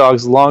leave their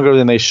dogs longer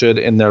than they should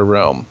in their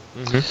room.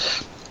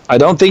 Mm-hmm. I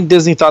don't think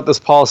Disney thought this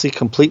policy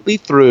completely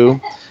through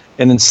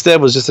and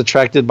instead was just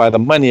attracted by the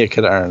money it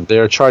could earn. They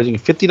are charging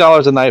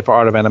 $50 a night for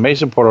Art of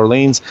Animation, Port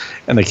Orleans,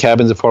 and the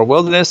Cabins at Fort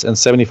Wilderness, and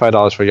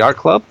 $75 for Yacht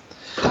Club.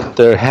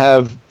 There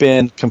have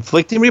been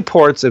conflicting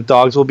reports if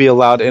dogs will be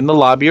allowed in the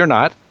lobby or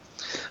not.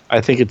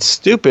 I think it's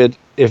stupid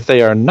if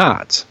they are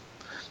not.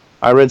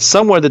 I read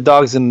somewhere that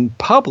dogs in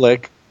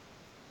public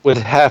would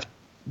have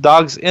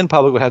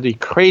to be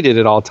crated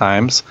at all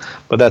times,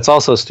 but that's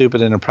also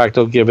stupid and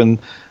impractical given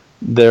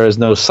there is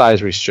no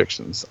size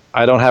restrictions.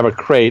 I don't have a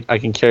crate I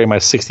can carry my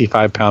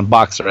 65-pound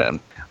boxer in.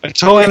 I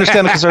totally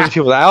understand the concerns of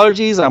people with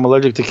allergies. I'm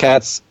allergic to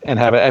cats and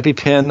have an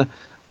EpiPen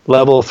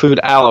level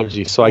food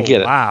allergy, so I get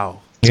it. Wow.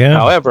 Yeah.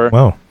 However,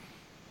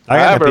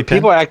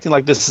 people are acting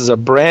like this is a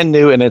brand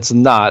new, and it's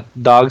not.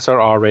 Dogs are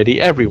already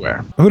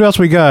everywhere. Who else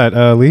we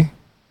got, Lee?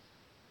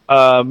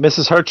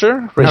 Mrs.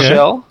 Hercher,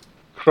 Rachel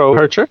Crow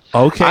Hercher.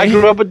 Okay. I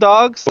grew up with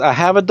dogs. I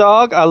have a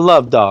dog. I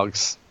love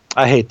dogs.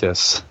 I hate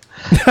this.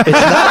 It's not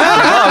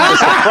the dog,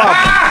 it's the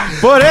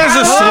problem. But as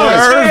a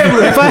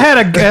slur, if I had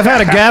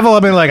a gavel,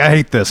 I'd be like, I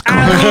hate this.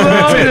 I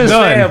love this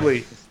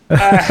family.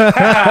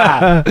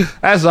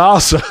 That's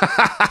awesome.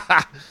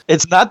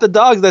 It's not the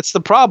dog that's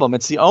the problem.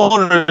 It's the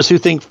owners who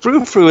think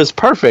Frou-Frou is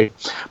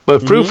perfect,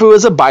 but Frou-Frou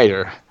is a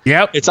biter.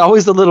 Yep. It's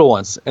always the little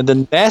ones. And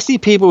the nasty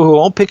people who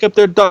won't pick up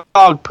their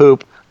dog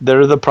poop,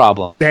 they're the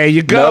problem. There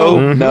you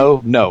go.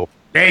 No.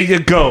 There you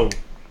go.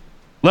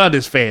 Love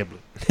this family.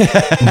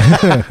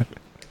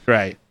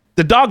 Right.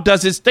 The dog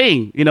does its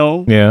thing, you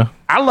know? Yeah.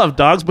 I love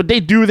dogs, but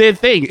they do their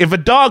thing. If a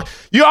dog...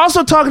 You're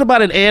also talking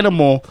about an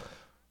animal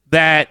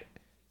that,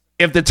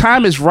 if the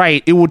time is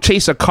right, it will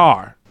chase a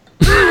car.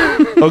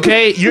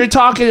 Okay? You're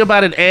talking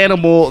about an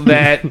animal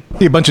that...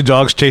 A bunch of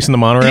dogs chasing the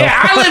monorail? Yeah,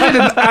 I live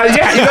in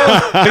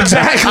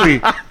exactly.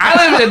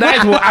 I live in a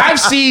nice world. I've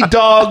seen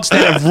dogs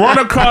that have run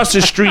across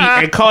the street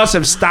and cars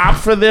have stopped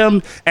for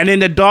them, and then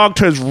the dog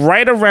turns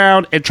right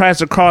around and tries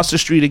to cross the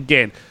street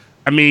again.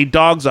 I mean,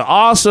 dogs are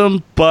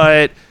awesome,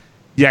 but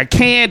You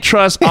can't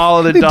trust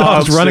all of the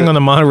Dogs running on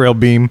the monorail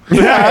beam.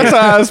 Yeah, that's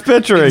what I was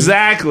picturing.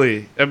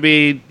 Exactly. I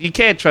mean, you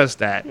can't trust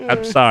that.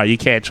 I'm sorry, you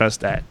can't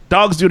trust that.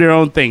 Dogs do their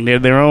own thing. They're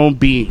their own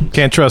being.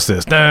 Can't trust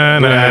this.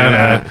 Can't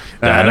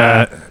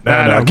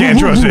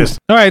trust this.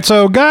 All right,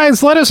 so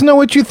guys, let us know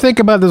what you think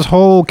about this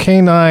whole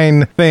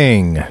canine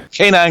thing.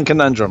 Canine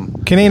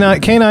conundrum.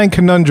 Canine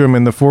conundrum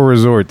in the 4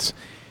 resorts.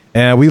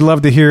 And we'd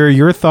love to hear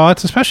your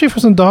thoughts, especially for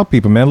some dog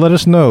people, man. Let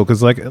us know,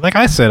 because like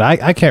I said,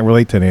 I can't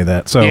relate to any of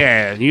that. So,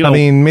 yeah, I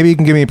mean, maybe you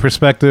can give me a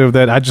perspective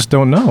that I just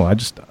don't know. I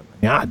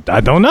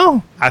don't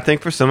know. I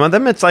think for some of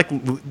them, it's like,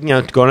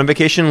 going on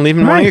vacation and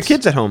leaving one of your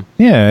kids at home.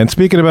 Yeah, and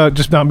speaking about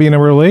just not being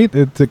able to relate,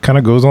 it kind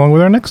of goes along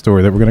with our next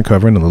story that we're going to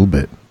cover in a little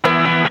bit.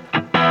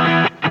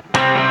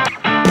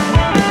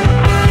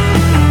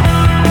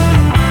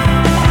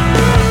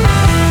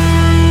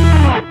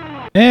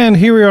 And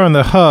here we are on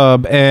the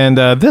hub, and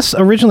this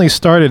originally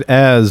started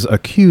as a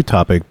Q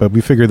topic, but we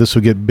figured this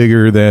would get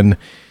bigger than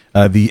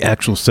the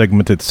actual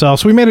segment itself,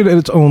 so we made it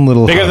its own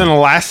little Bigger hub. than the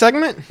last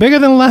segment? Bigger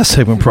than the last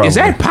segment, probably. Is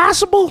that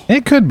possible?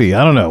 It could be.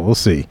 I don't know. We'll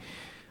see.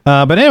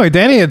 But anyway,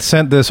 Danny had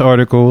sent this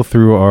article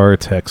through our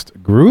text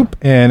group,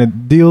 and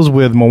it deals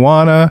with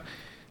Moana,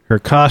 her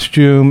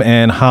costume,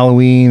 and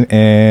Halloween,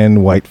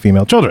 and white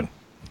female children.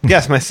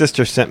 Yes, my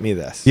sister sent me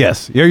this.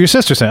 Yes, your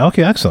sister sent.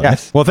 Okay, excellent.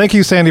 Yes. Well, thank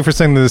you, Sandy, for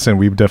sending this in.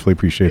 We definitely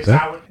appreciate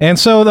that. And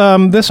so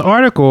this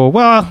article,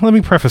 well, let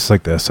me preface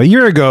like this. A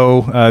year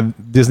ago,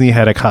 Disney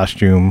had a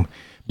costume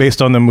based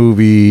on the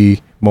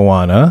movie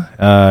Moana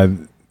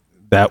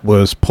that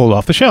was pulled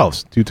off the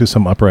shelves due to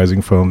some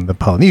uprising from the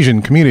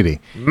Polynesian community.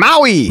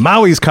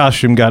 Maui's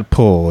costume got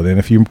pulled, and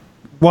if you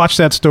watch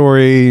that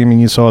story, I mean,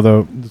 you saw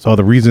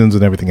the reasons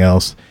and everything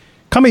else.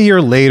 Come a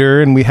year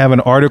later, and we have an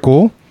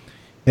article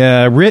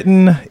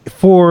written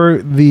for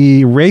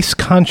the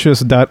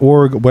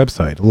raceconscious.org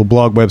website, a little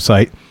blog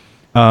website,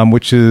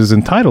 which is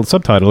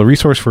subtitled, A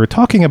Resource for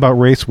Talking About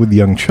Race with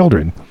Young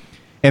Children.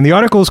 And the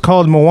article is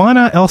called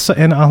Moana, Elsa,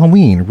 and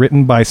Halloween,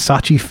 written by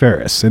Sachi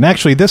Ferris. And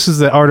actually, this is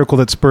the article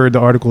that spurred the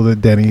article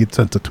that Danny had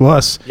sent it to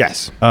us.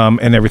 Yes.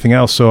 And everything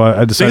else. So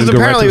I decided to go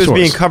right to the source. Apparently it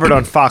was being covered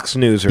on Fox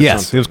News or something.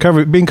 Yes, it was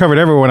being covered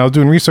everywhere when I was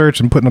doing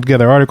research and putting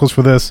together articles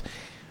for this.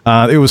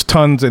 It was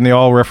tons, and they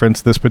all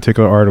referenced this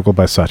particular article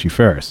by Sachi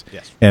Ferris.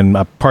 Yes. And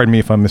pardon me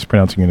if I'm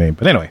mispronouncing your name.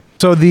 But anyway,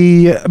 so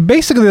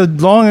basically the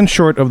long and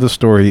short of the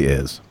story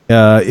is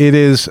it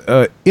is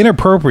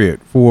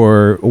inappropriate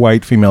for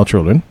white female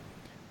children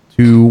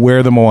to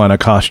wear the Moana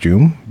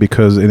costume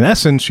because, in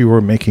essence, you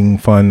were making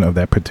fun of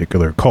that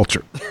particular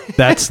culture.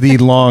 That's the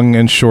long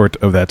and short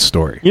of that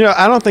story.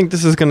 I don't think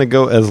this is going to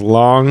go as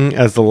long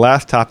as the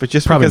last topic,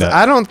 just Probably because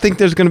not. I don't think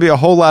there's going to be a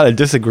whole lot of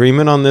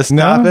disagreement on this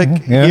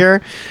topic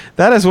here.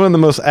 That is one of the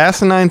most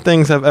asinine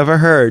things I've ever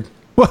heard.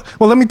 Well,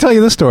 let me tell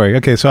you this story.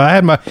 Okay, so I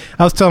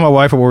was telling my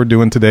wife what we were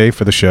doing today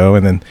for the show,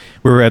 and then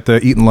we were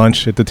eating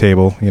lunch at the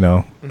table,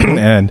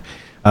 and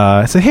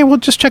I said, hey, well,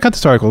 just check out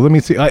this article. Let me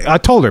see. I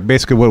told her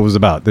basically what it was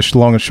about, the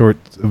long and short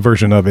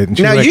version of it. And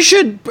now, you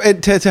should,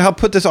 to help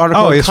put this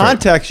article in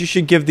context, you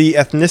should give the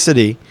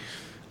ethnicity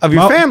of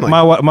your family.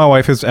 My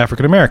wife is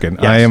African-American.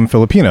 Yes. I am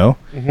Filipino,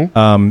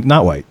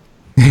 not white.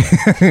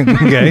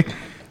 Okay.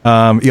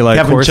 Eli, Kevin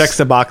of course, checks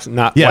the box,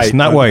 not white. Yes,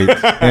 not white.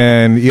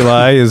 And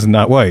Eli is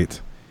not white.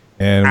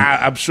 And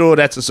I'm sure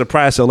that's a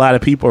surprise to a lot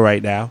of people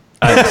right now.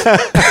 I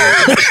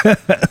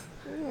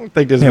don't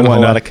think there's been a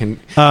lot of...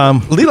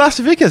 Lee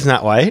Lasavica is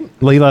not white.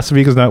 Lee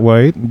Lasavica is not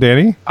white.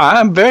 Danny?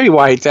 I'm very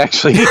white,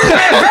 actually. Very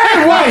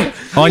white.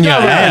 On your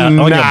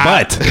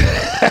butt.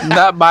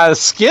 Not my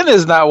skin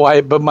is not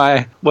white, but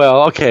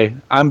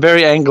I'm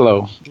very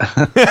Anglo.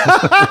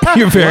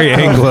 You're very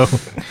Anglo.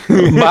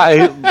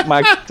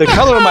 The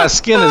color of my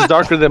skin is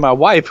darker than my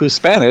wife, who's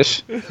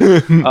Spanish.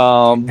 But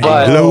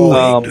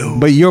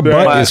your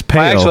butt is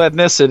pale. My actual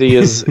ethnicity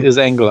is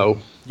Anglo.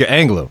 You're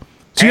Anglo.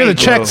 So you're the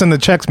Czechs and the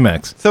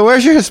Chex-Mex. So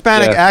where's your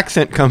Hispanic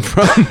accent come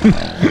from?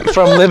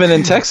 From living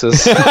in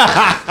Texas. from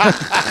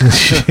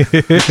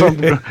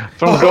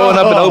growing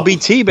up in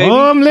OBT, baby.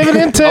 Oh, I'm living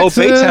in Texas.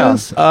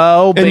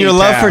 Baytown. And your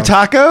love for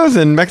tacos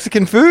and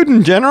Mexican food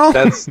in general?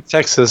 That's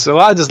Texas. So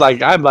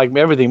I'm like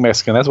everything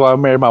Mexican. That's why I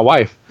married my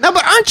wife. No,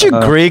 but aren't you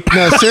Greek?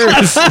 No,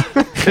 seriously.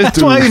 That's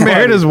why he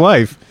married his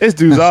wife. This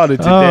dude's on it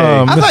today.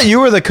 I thought you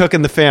were the cook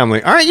in the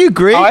family. Aren't you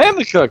Greek? Oh, I am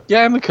the cook.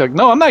 Yeah, I'm the cook.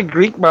 No, I'm not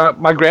Greek. My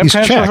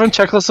grandparents were from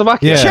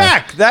Czechoslovakia. Yeah.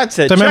 Czech. That's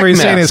it. So I remember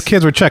he's saying his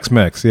kids were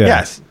Chex-Mex. Yeah.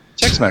 Yes.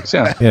 Chex-Mex,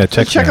 yeah. Yeah,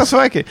 Chex-Mex.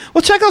 Czechoslovakia.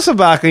 Well,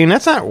 Czechoslovakia,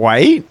 that's not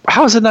white.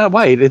 How is it not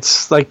white?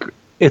 It's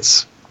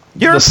European.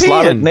 The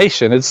Slavic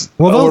nation. It's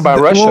over by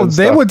Russia. Well,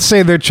 they would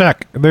say they're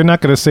Czech. They're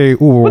not going to say, ooh,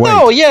 we're white.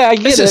 No, yeah, I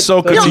get This it. is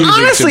so confusing.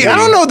 Honestly, I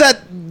don't know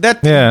that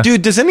Yeah.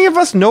 dude, does any of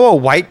us know a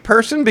white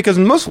person? Because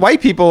most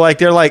white people,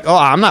 they're like, oh,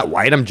 I'm not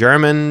white, I'm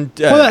German.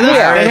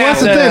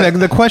 That's the thing.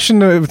 The question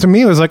to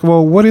me was like,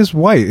 well, what is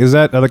white? Is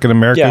that like an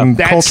American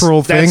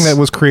cultural thing that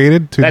was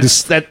created to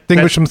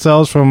distinguish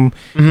themselves from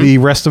the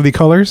rest of the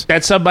colors?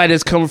 That's somebody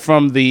that's come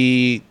from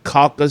the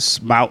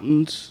Caucasus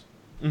Mountains.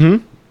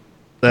 Mm-hmm.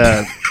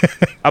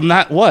 I'm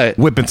not what?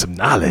 Whipping some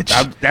knowledge.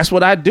 That's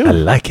what I do. I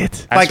like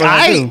it. That's what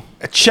I do.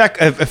 check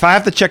if I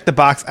have to check the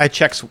box, I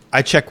check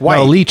white.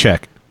 No, Lee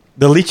check.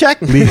 The Lee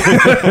check?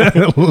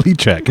 Lee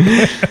check.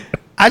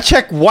 I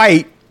check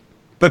white,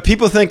 but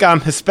people think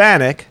I'm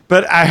Hispanic,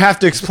 but I have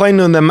to explain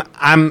to them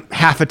I'm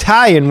half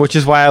Italian, which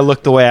is why I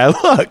look the way I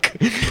look.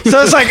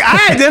 So it's like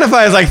I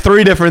identify as like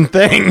 3 different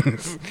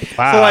things.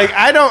 Wow. So like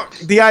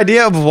the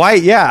idea of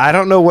white, I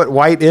don't know what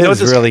white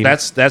is really.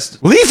 That's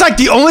Lee's like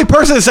the only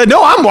person that said,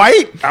 no, I'm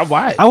white. I'm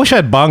white. I wish I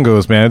had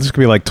bongos, man. This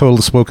could be like total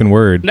spoken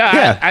word. No,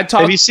 I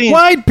talk. Have you seen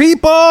white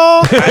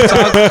people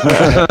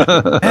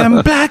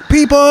and black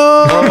people?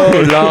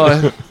 Oh,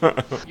 Lord.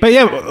 But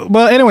yeah,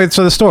 well, anyway,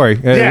 so the story.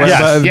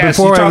 Yes,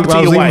 before I you was talk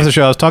to your leaving wife. the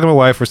show, I was talking to my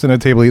wife. We're sitting at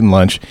the table eating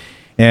lunch,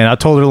 and I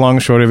told her the long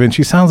and short of it. And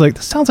she sounds like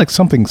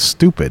something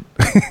stupid,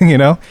 you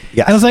know.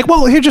 Yes. And I was like,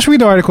 well, here, just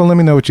read the article and let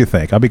me know what you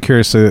think. I'll be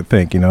curious to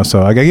think, you know.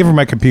 So I gave her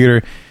my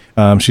computer.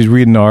 She's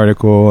reading the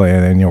article,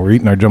 and you know, we're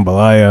eating our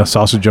jambalaya,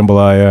 sausage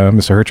jambalaya.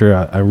 Mr.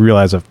 Hercher, I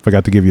realized I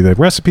forgot to give you the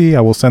recipe.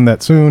 I will send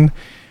that soon.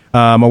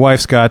 My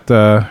wife's got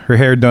her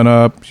hair done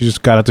up. She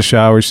just got out the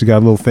shower. She's got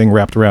a little thing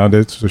wrapped around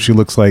it, so she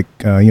looks like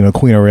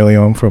Queen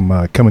Aurelion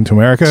from Coming to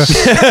America.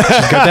 She's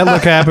got that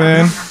look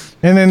happening.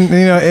 And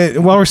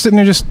then while we're sitting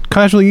there just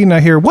casually eating, I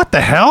hear, "What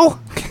the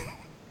hell?"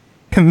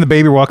 And the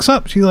baby walks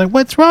up. She's like,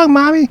 "What's wrong,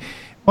 mommy?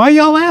 Why are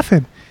y'all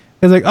laughing?"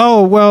 It's like,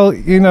 "Oh, well,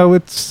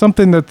 it's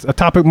something that's a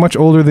topic much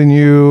older than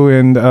you,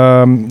 and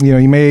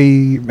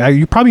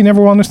you probably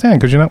never will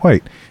understand because you're not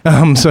white."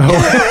 So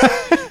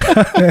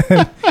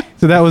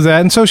that was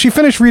that. And so she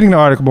finished reading the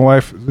article. My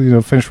wife,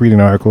 finished reading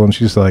the article, and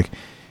she's like,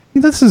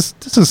 "This is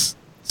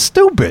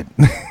stupid.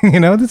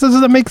 This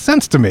doesn't make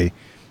sense to me.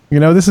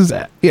 This is."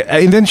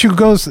 And then she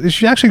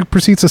actually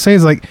proceeds to say,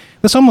 "Is like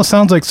this almost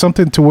sounds like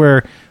something to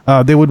where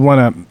they would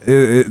want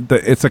to.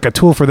 It's like a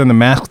tool for them to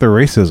mask their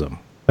racism.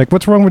 Like,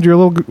 what's wrong with your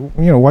little,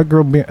 white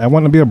girl? I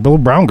want to be a little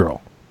brown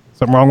girl.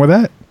 Something wrong with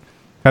that?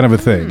 Kind of a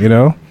thing,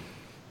 And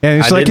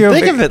it's I didn't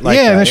think of it like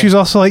that. And then she's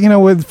also like,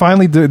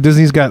 finally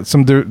Disney's got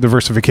some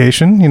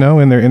diversification,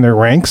 in their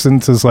ranks,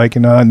 and says like,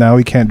 now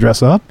we can't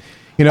dress up.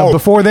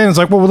 Before then it's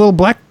like, well, little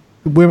black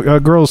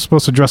girls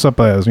supposed to dress up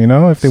as,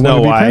 if they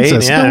want to be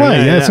princess. Snow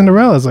White,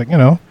 Cinderella. It's like,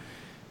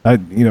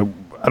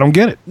 I don't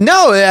get it.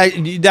 No,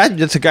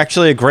 that's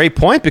actually a great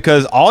point,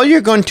 because all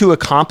you're going to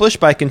accomplish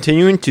by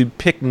continuing to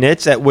pick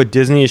nits at what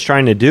Disney is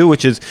trying to do,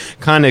 which is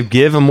kind of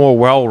give a more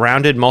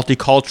well-rounded,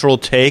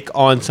 multicultural take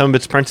on some of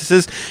its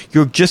princesses,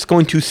 you're just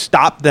going to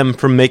stop them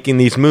from making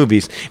these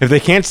movies. If they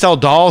can't sell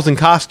dolls and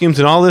costumes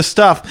and all this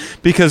stuff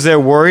because they're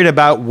worried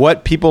about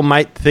what people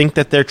might think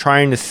that they're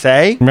trying to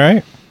say,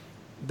 right?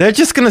 They're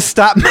just going to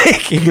stop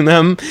making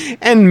them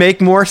and make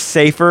more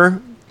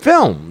safer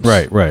films.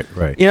 Right.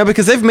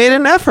 Because they've made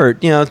an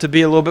effort, to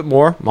be a little bit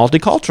more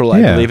multicultural,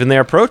 I believe, in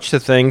their approach to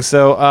things.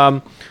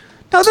 So,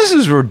 no, this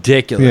is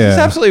ridiculous. Yeah. It's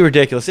absolutely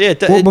ridiculous.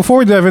 Well, before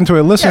we dive into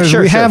it, listeners,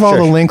 we have all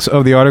the links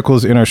of the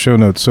articles in our show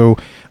notes. So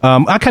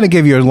I kind of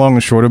gave you a long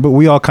and shorter, but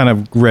we all kind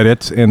of read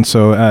it, and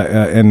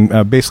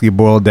so basically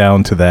boiled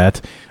down to that.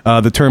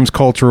 The terms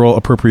cultural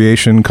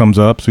appropriation comes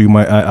up, so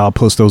I'll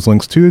post those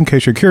links too in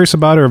case you're curious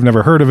about it or have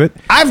never heard of it.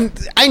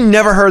 I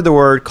never heard the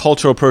word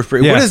cultural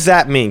appropriation. Yeah. What does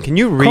that mean? Can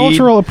you read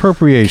cultural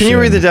appropriation? Can you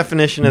read the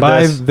definition of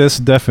by this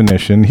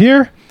definition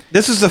here?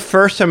 This is the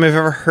first time I've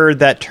ever heard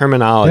that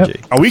terminology.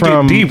 Yep. Are we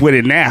getting deep with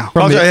it now?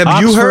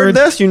 Have you heard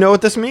this? You know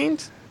what this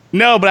means?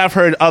 No, but I've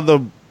heard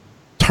other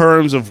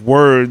terms of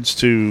words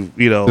to,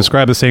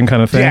 describe the same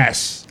kind of thing.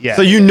 Yes.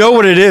 So you know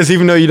what it is,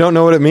 even though you don't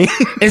know what it means?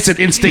 It's an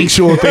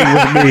instinctual thing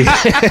with me.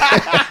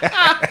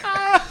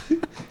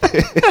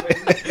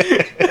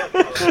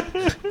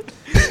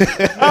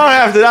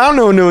 I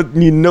don't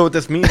know what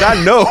this means.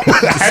 I know.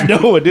 I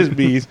know what this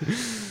means.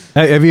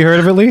 Have you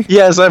heard of it, Lee?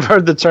 Yes, I've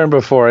heard the term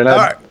before. And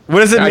what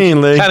does it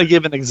mean, Lee? Kind of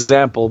give an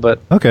example,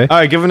 but okay. All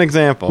right, give an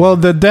example. Well,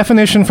 the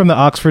definition from the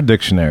Oxford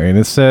Dictionary, and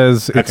it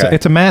says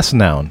it's a mass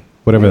noun.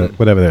 Whatever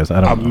that is.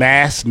 I don't know. A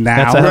mass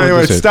noun.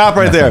 Wait, stop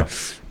right there.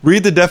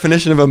 Read the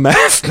definition of a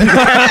mass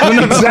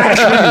noun.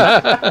 Exactly.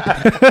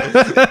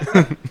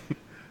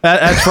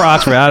 That's for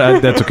Oxford.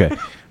 That's okay.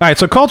 All right,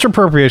 so culture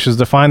appropriation is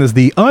defined as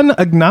the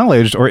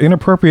unacknowledged or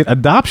inappropriate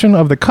adoption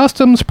of the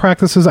customs,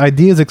 practices,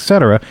 ideas,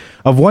 etc.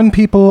 of one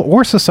people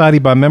or society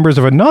by members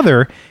of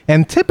another,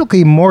 and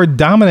typically more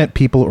dominant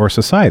people or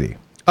society.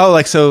 Oh,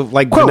 like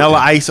quote. Vanilla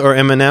Ice or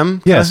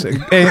Eminem? Yes,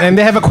 and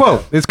they have a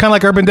quote. It's kind of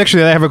like Urban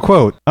Dictionary. They have a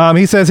quote.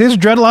 He says, his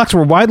dreadlocks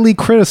were widely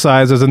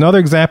criticized as another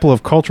example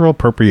of cultural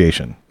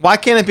appropriation. Why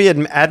can't it be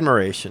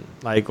admiration?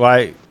 Like,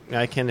 why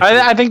can't it be?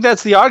 I think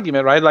that's the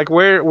argument, right? Like,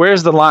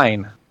 where's the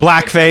line?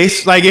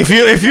 Blackface. Like, if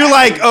you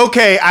like,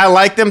 okay, I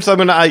like them, so I'm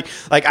gonna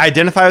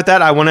identify with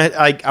that. I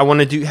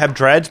want to have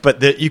dreads,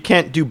 but you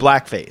can't do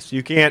blackface.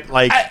 You can't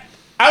like.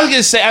 I was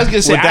gonna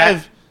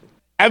say.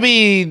 I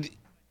mean,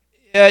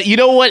 you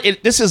know what?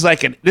 This is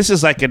like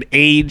an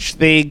age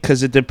thing,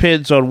 because it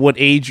depends on what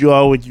age you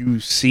are when you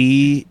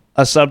see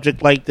a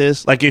subject like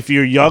this. Like, if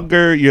you're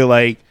younger, you're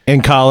like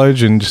in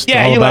college and just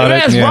all about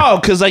that's it. wrong.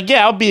 Because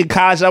I'll be in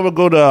college. I would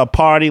go to a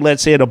party,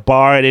 let's say at a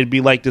bar, and it'd be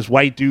like this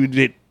white dude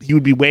that he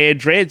would be wearing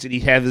dreads and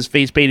he'd have his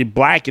face painted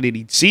black, and then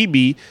he'd see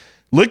me.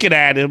 looking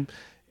at him,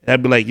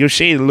 I'd be like, "Your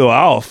shade a little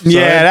off." So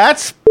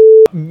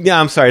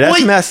I'm sorry,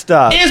 that's messed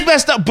up. It's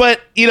messed up,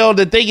 but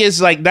the thing is,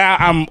 like, now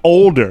I'm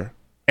older,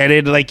 and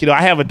then, like,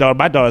 I have a daughter.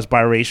 My daughter's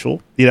biracial,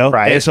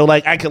 right? And so,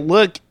 like, I can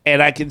look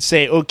and I can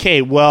say,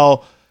 okay,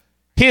 well,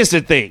 here's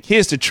the thing.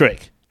 Here's the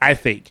trick. I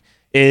think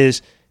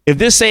is if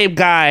this same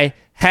guy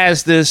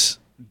has these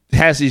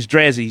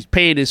dreads, he's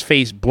painted his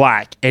face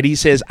black, and he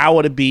says, "I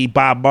want to be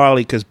Bob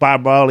Marley because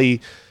Bob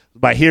Marley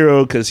was my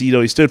hero because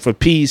he stood for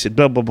peace and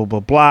blah blah blah blah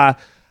blah."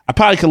 I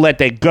probably could let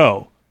that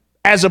go,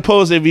 as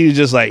opposed to if you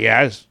just like,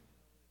 I just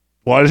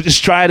want to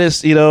just try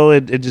this,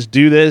 and just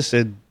do this,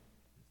 and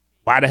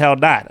why the hell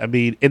not? I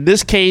mean, in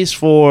this case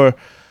for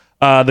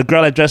the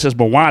girl that dresses as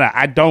Moana,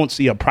 I don't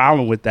see a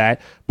problem with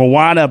that.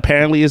 Moana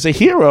apparently is a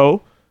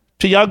hero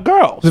to young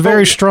girls. It's a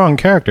very strong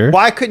character.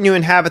 Why couldn't you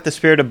inhabit the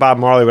spirit of Bob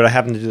Marley without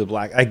having to do the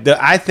black?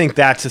 I think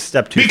that's a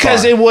step too far.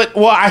 Because it would.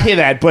 Well, I hear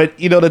that, but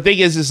the thing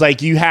is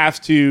like you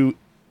have to.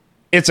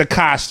 It's a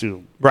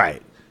costume,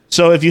 right?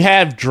 So if you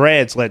have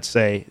dreads, let's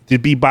say, to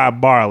be Bob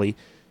Marley,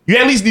 you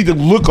at least need to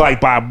look like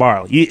Bob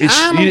Marley. You know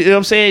what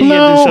I'm saying?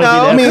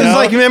 I mean, it's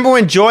like, remember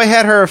when Joy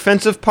had her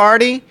offensive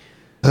party?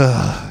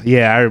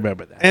 Yeah, I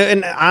remember that.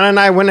 And Anna and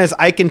I went as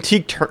Ike and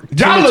Tina Turner.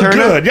 Y'all look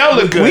good. Y'all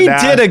look good. We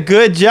did a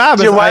good job.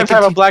 Did your wife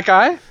have a black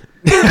eye?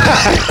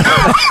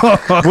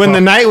 When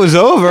the night was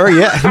over,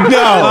 yeah. No.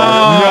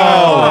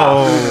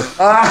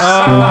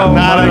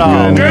 Not at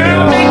all.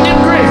 Girl, make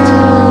them great.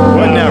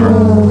 Well, never.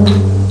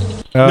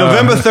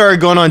 November 3rd,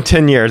 going on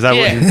 10 years. I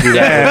wouldn't do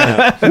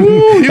that.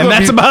 And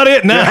that's about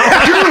it now.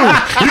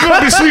 You're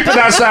going to be sleeping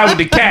outside with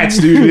the cats,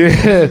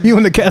 dude. You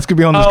and the cats could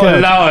be on this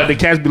couch. Oh, Lord. The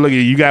cats be looking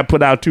at you. You got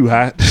put out too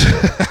hot.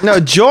 No,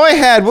 Joy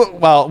had, it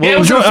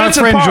was our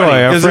friend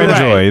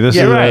Joy. This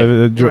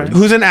is Joy.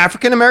 Who's an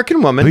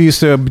African-American woman. Who used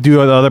to do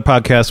other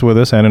podcasts with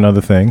us and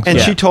another thing. And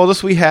she told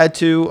us we had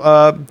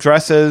to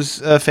dress as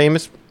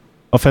famous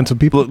offensive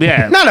people.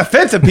 Yeah. Not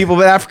offensive people,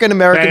 but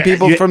African-American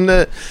people from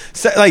the,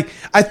 like,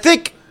 I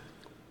think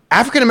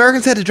African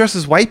Americans had to dress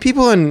as white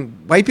people,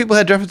 and white people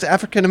had to dress as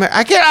African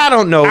American. I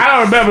don't know. I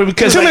don't remember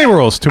because too many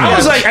rules. I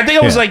was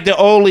like the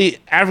only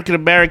African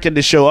American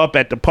to show up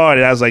at the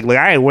party. I was like,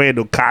 I ain't wearing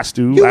no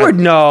costume. You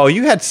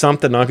had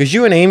something on because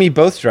you and Amy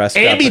both dressed.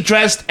 Amy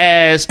dressed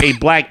as a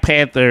Black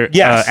Panther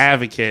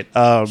advocate.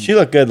 She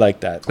looked good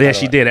like that. Yeah,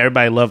 she did.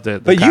 Everybody loved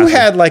it. But you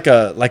had like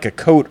a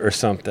coat or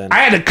something.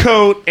 I had a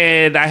coat,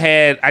 and I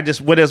had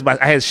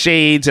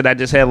shades, and I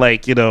just had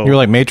you were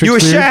like Matrix. You were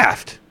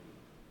Shaft.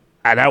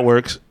 That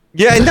works.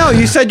 Yeah, no,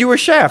 you said you were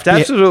Shaft.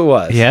 That's what it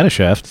was. He had a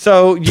Shaft.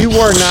 So you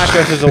were not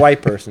dressed as a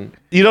white person.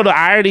 The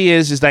irony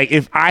is like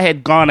if I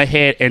had gone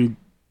ahead and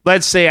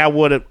let's say I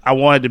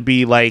wanted to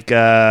be like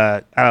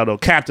I don't know,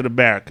 Captain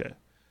America,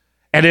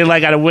 and then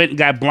I went and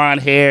got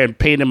blonde hair and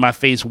painted my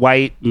face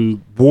white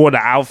and wore the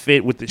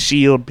outfit with the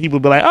shield. People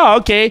would be like, "Oh,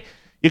 okay,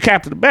 you're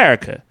Captain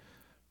America,"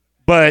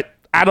 but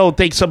I don't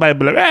think somebody would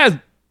be like,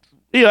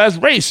 that's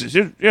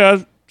racist.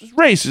 It's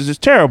racist. It's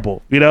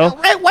terrible,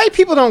 White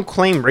people don't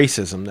claim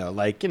racism, though.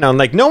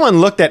 No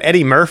one looked at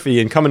Eddie Murphy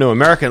and Coming to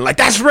America and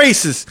that's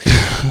racist.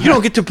 You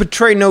don't get to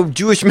portray no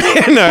Jewish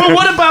man. But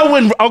what about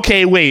when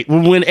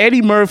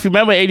Eddie Murphy,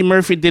 remember Eddie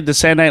Murphy did the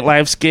Saturday Night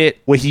Live skit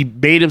where he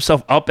made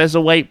himself up as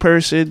a white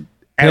person?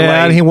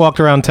 And he walked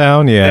around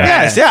town. Yeah.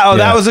 Yes. Yeah. Oh,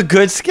 that was a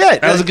good skit.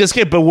 That was a good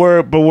skit. But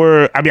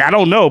we're. I mean, I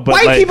don't know. But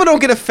white people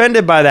don't get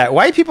offended by that.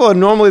 White people are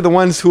normally the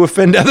ones who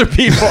offend other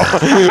people.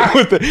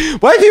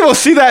 White people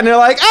see that and they're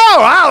like, "Oh,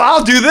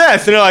 I'll do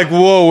this," and they're like,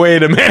 "Whoa,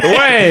 wait a minute,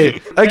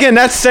 wait." Again,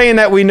 that's saying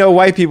that we know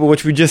white people,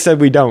 which we just said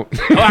we don't.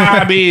 Well,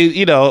 I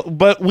mean,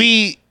 but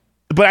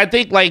I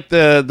think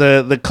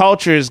the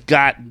culture's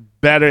got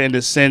better in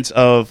the sense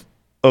of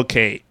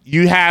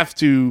you have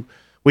to.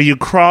 When you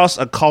cross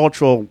a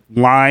cultural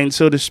line,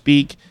 so to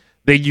speak,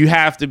 then you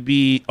have to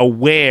be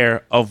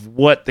aware of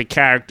what the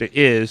character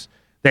is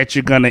that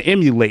you're going to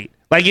emulate.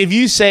 Like if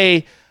you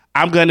say,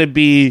 I'm going to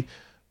be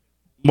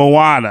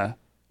Moana,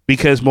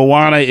 because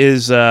Moana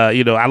is, I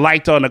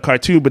liked her on the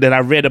cartoon, but then I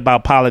read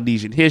about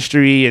Polynesian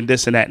history and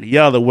this and that and the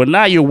other. Well,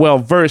 now you're well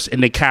versed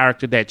in the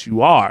character that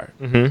you are.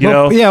 Mm-hmm.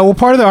 Well,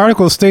 part of the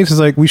article states is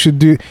we should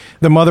do.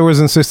 The mother was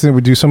insistent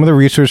we do some of the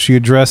research. She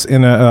dress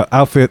in an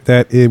outfit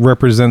that it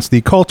represents the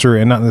culture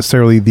and not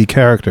necessarily the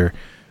character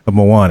of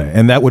Moana,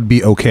 and that would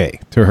be okay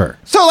to her.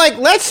 So,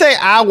 let's say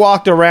I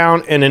walked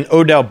around in an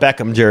Odell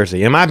Beckham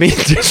jersey. Am I being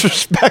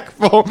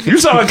disrespectful? You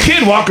saw a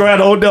kid walk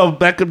around in an Odell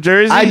Beckham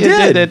jersey? I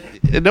did.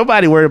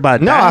 Nobody worried about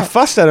that. No, I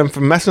fussed at him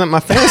for messing up my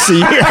fantasy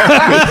year.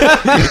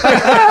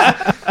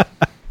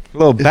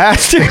 Little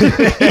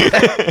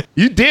bastard.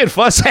 You did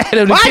fuss at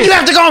him. Why'd you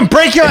have to go and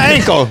break your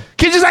ankle?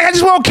 Kid's just I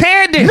just want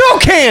candy. No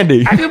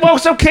candy. I just want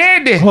some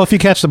candy. Well, if you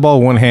catch the ball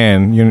with one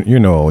hand, you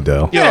know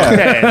Odell.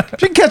 Yeah.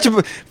 If you catch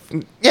it.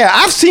 Yeah,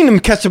 I've seen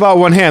him catch the ball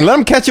with one hand. Let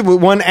him catch it with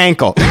one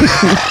ankle.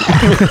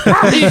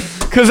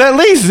 Because at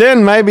least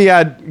then maybe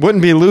I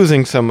wouldn't be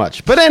losing so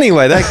much. But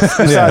anyway, that's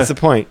besides the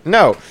point.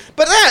 No.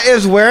 But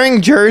is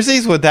wearing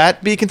jerseys, would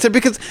that be considered?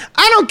 Because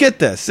I don't get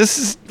this. This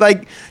is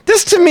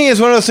this to me is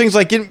one of those things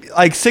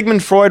 6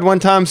 Sigmund Freud one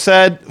time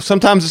said,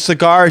 sometimes a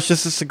cigar is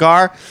just a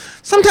cigar.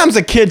 Sometimes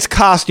a kid's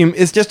costume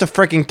is just a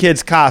freaking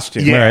kid's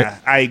costume. Yeah, Right.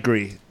 I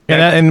agree.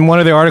 And in one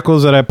of the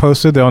articles that I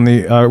posted on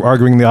the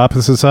arguing the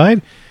opposite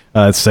side,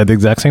 it said the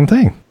exact same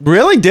thing.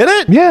 Really? Did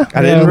it? Yeah,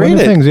 I didn't read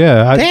it. Things,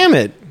 yeah. Damn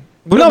it.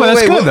 No, but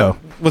that's good, though.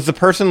 Was the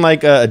person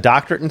like a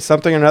doctorate in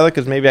something or another?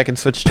 Because maybe I can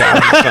switch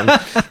jobs or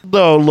something.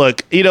 No,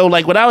 look,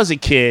 like when I was a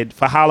kid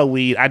for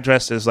Halloween, I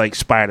dressed as like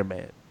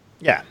Spider-Man.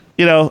 Yeah.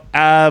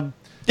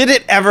 Did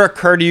it ever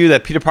occur to you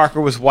that Peter Parker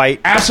was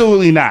white?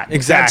 Absolutely not.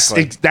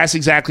 Exactly. That's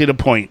exactly the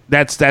point.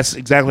 That's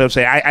exactly what I'm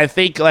saying. I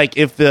think like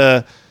if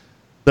the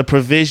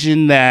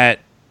provision that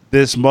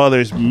this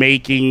mother's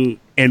making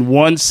in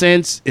one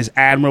sense is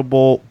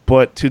admirable,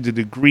 but to the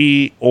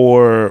degree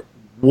or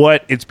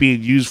what it's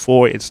being used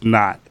for, it's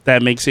not. If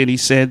that makes any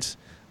sense.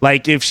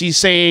 Like if she's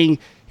saying,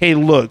 hey,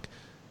 look,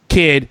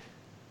 kid,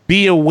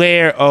 be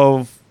aware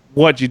of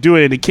what you're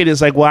doing. And the kid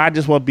is like, well, I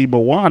just want to be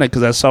Moana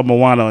because I saw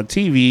Moana on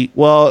TV.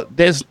 Well,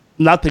 there's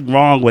nothing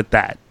wrong with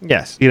that.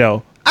 Yes.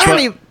 I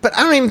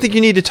don't even think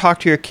you need to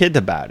talk to your kid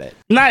about it.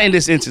 Not in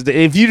this instance.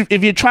 If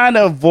you're trying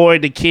to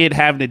avoid the kid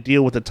having to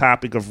deal with the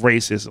topic of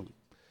racism,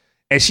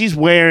 and she's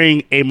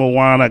wearing a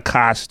Moana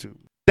costume,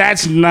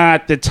 that's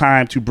not the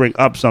time to bring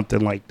up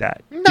something like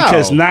that. No.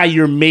 Because now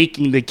you're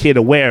making the kid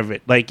aware of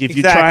it. Like if you're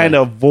Exactly. trying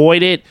to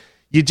avoid it,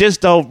 you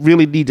just don't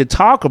really need to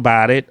talk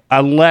about it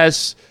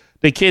unless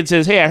the kid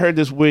says, hey, I heard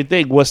this weird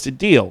thing. What's the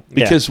deal?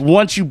 Because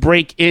once you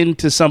break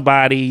into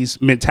somebody's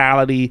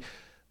mentality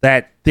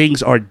that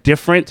things are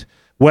different,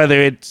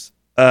 whether it's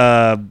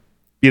a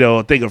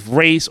thing of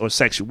race or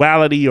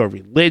sexuality or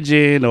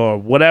religion or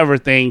whatever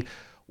thing,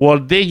 well,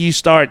 then you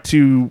start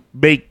to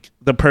make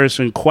the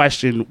person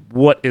question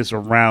what is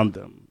around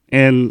them.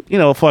 And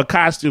for a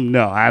costume,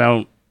 no, I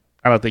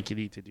don't think you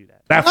need to do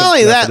that. Not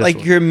only that,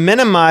 like you're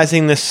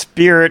minimizing the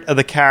spirit of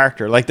the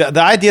character. Like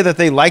the idea that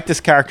they like this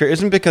character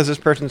isn't because this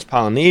person's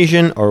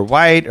Polynesian or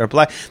white or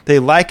black. They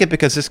like it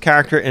because this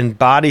character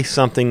embodies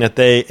something that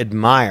they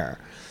admire.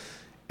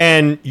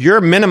 And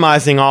you're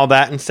minimizing all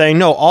that and saying,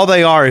 no, all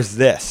they are is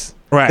this.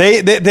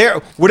 Right. They're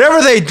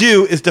whatever they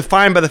do is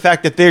defined by the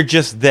fact that they're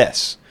just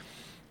this.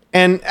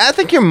 And I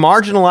think you're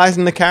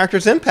marginalizing the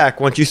character's impact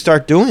once you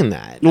start doing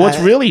that. What's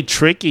really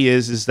tricky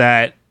is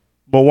that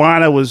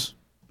Moana was,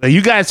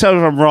 you guys tell me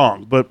if I'm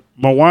wrong, but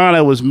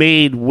Moana was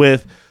made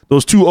with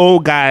those two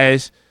old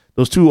guys,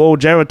 those two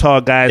old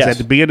Geritol guys at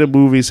the beginning of the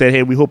movie said,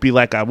 hey, we hope you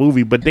like our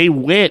movie. But they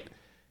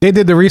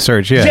did the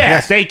research, yeah. Yeah,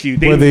 thank you.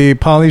 With the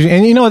Polynesian.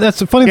 And that's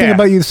the funny thing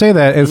about you say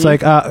that. It's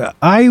like,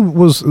 I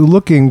was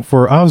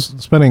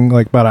spending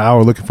like about an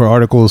hour looking for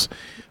articles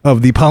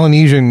of the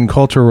Polynesian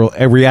cultural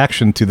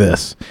reaction to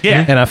this.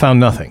 Yeah. And I found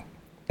nothing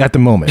at the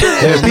moment.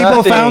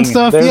 People found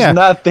stuff. There's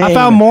nothing. I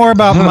found more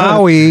about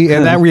Maui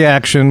and that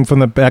reaction from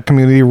the black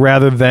community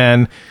rather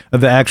than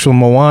the actual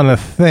Moana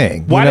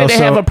thing. Why did they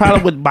have a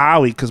problem with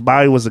Maui? Because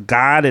Maui was a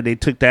god and they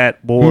took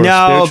that more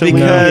spiritually?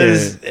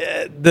 Because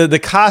the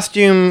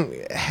costume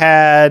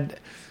had,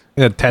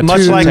 tattoos.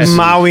 much like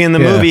Maui in the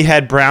movie,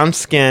 had brown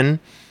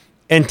skin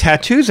and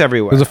tattoos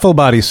everywhere. It was a full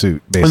body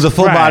suit, basically. It was a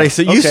full body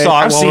suit. You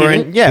saw it when we were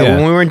in,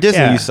 when we were in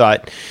Disney, you saw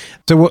it.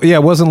 So,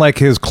 it wasn't like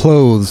his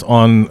clothes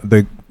on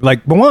the...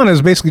 Like, Moana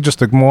is basically just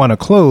the Moana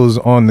clothes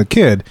on the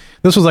kid.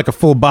 This was like a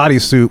full body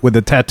suit with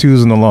the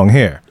tattoos and the long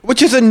hair.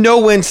 Which is a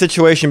no-win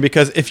situation,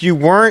 because if you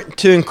weren't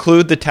to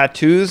include the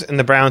tattoos and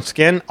the brown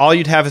skin, all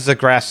you'd have is a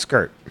grass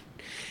skirt.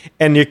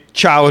 And your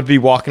child would be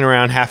walking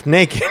around half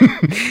naked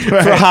for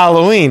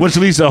Halloween. Which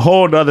leads to a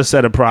whole other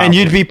set of problems. And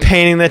you'd be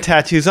painting the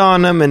tattoos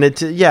on them. And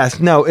it's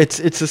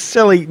a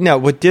silly... No,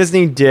 what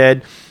Disney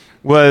did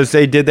was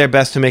they did their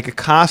best to make a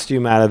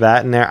costume out of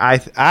that. And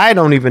I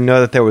don't even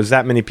know that there was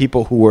that many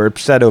people who were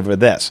upset over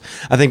this.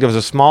 I think there was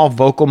a small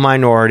vocal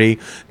minority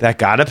that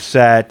got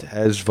upset,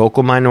 as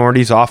vocal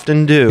minorities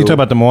often do. You talk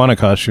about the Moana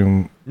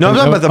costume. No, I'm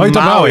talking about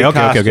the Maui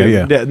costume. Okay,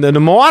 yeah. The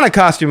Moana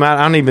costume, I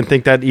don't even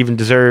think that even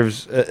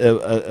deserves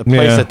a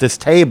place at this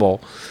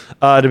table.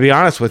 To be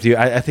honest with you,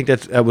 I think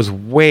that was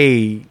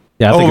way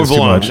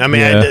overblown. I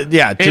mean,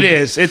 it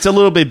is. It's a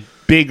little bit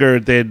bigger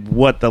than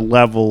what the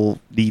level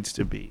needs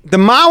to be. The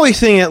Maui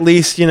thing, at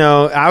least,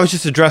 I was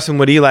just addressing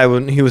what Eli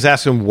when he was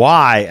asking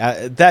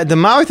why. The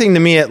Maui thing, to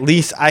me, at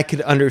least, I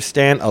could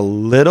understand a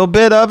little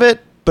bit of it.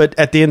 But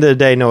at the end of the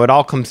day, no, it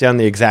all comes down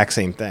to the exact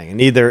same thing.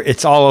 And either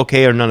it's all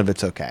okay or none of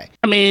it's okay.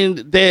 I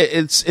mean,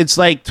 it's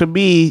like, to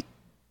me,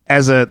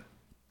 as a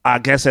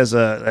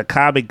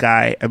comic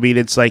guy, I mean,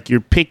 it's like you're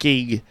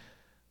picking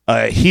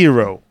a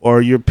hero,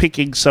 or you're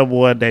picking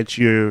someone that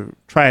you're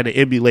trying to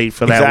emulate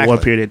for that one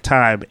period of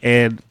time.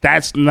 And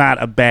that's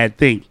not a bad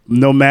thing.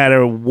 No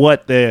matter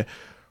what the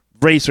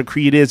race or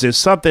creed is, there's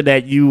something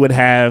that you would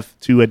have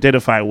to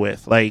identify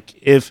with. Like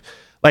if,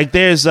 like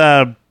there's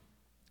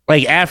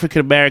like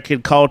African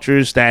American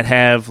cultures that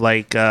have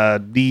like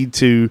need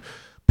to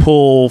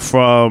pull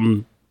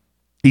from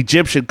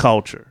Egyptian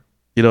culture.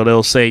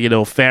 They'll say,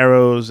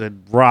 pharaohs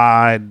and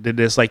Ra, and then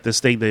there's like this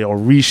thing, the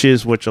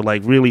Orishas, which are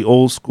like really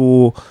old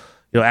school,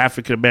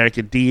 African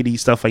American deity,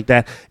 stuff like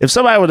that. If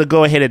somebody were to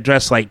go ahead and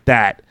dress like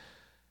that,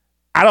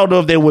 I don't know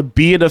if there would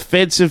be an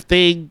offensive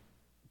thing,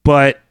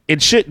 but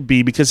it shouldn't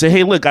be because,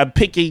 hey, look, I'm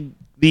picking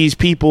these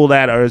people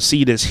that are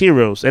seen as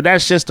heroes, and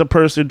that's just a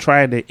person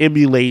trying to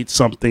emulate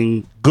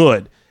something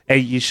good,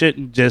 and you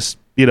shouldn't just,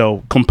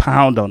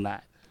 compound on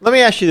that. Let me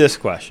ask you this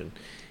question.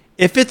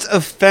 If it's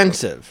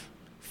offensive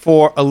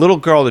for a little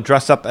girl to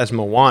dress up as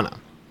Moana,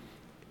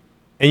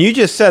 and you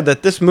just said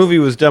that this movie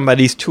was done by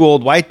these two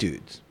old white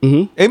dudes,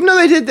 even though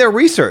they did their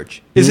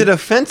research, is it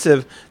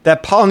offensive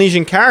that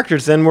Polynesian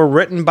characters then were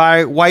written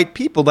by white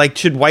people? Like,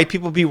 should white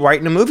people be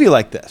writing a movie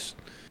like this?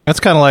 That's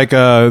kind of like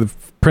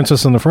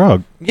Princess and the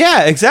Frog.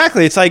 Yeah,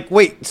 exactly. It's like,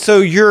 wait, so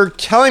you're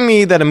telling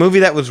me that a movie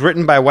that was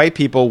written by white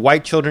people,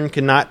 white children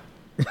cannot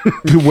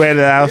wear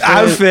the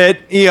outfit,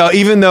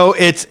 even though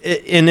it's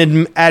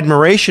in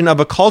admiration of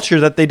a culture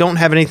that they don't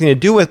have anything to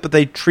do with, but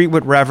they treat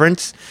with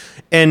reverence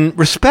and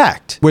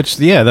respect. Which,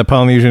 the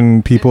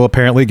Polynesian people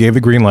apparently gave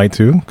the green light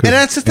to. And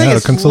that's the thing,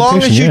 as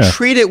long as you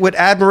treat it with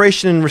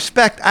admiration and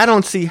respect, I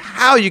don't see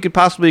how you could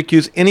possibly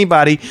accuse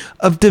anybody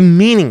of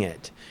demeaning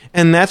it.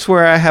 And that's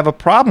where I have a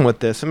problem with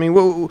this. I mean,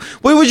 what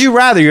would you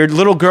rather? Your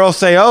little girl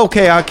say, oh,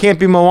 okay, I can't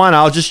be Moana,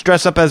 I'll just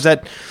dress up as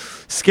that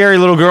scary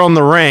little girl in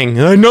the ring.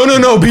 No,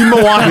 be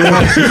Moana.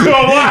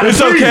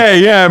 It's okay.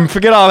 Yeah,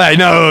 forget all that.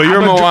 No,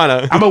 you're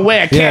Moana. I'm gonna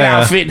wear a cat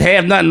outfit and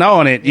have nothing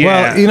on it.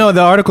 Yeah. Well,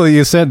 the article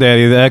you said,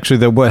 Daddy,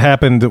 actually, what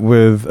happened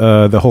with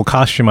the whole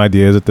costume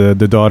idea is that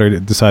the daughter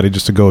decided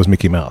just to go as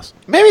Mickey Mouse.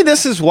 Maybe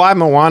this is why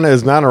Moana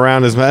is not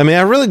around as much. I mean,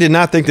 I really did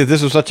not think that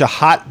this was such a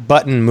hot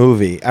button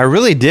movie. I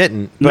really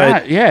didn't.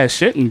 But it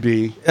shouldn't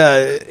be.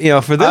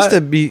 For this to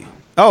be.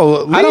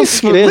 Oh, I don't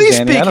think it is,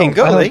 Danny. I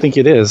don't think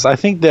it is. I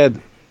think that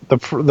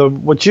the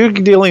what you're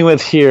dealing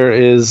with here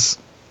is,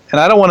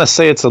 and I don't want to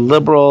say it's a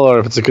liberal or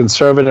if it's a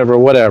conservative or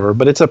whatever,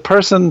 but it's a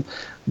person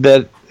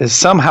that is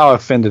somehow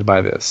offended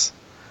by this.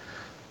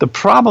 The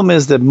problem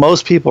is that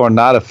most people are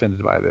not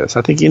offended by this.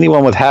 I think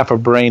anyone with half a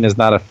brain is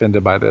not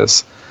offended by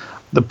this.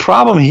 The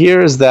problem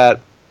here is that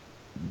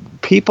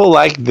people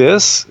like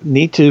this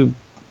need to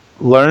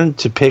learn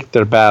to pick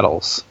their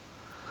battles.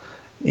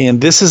 And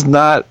this is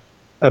not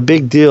a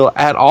big deal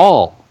at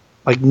all.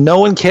 Like, no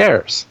one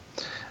cares.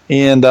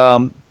 And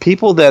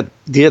people that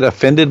get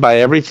offended by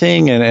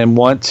everything and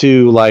want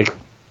to, like,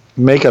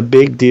 make a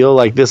big deal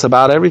like this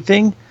about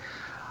everything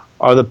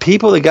are the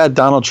people that got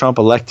Donald Trump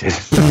elected.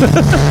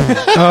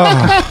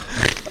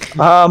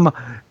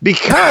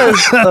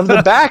 Because of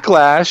the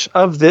backlash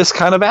of this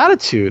kind of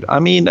attitude.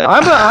 I mean,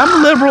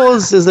 I'm liberal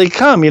as they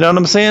come, you know what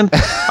I'm saying?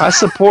 I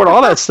support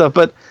all that stuff,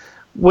 but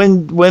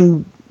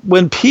when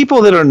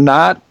people that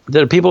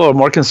are people who are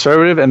more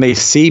conservative and they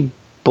see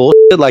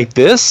bullshit like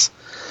this,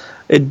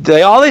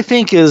 they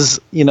think is,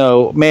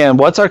 man,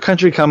 what's our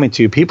country coming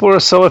to? People are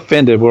so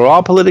offended. We're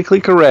all politically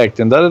correct,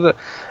 and da-da-da.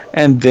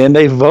 And then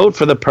they vote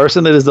for the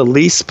person that is the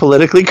least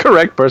politically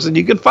correct person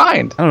you could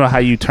find. I don't know how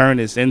you turn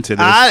this into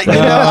this. I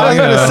was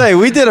going to say,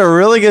 we did a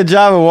really good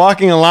job of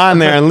walking a line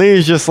there, and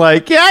Lee's just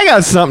like, yeah, I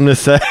got something to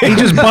say. He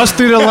just bust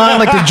through the line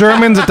like the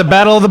Germans at the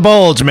Battle of the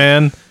Bulge,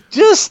 man.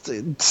 Just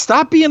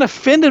stop being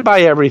offended by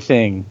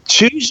everything.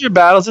 Choose your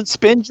battles and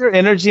spend your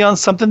energy on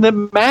something that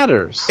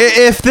matters.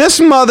 If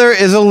this mother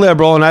is a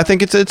liberal, and I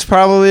think it's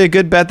probably a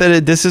good bet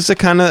that this is a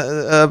kind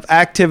of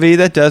activity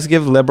that does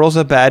give liberals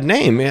a bad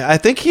name. I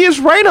think he is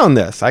right on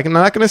this. I'm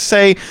not going to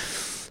say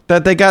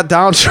that they got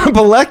Donald Trump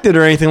elected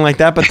or anything like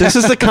that, but this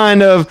is the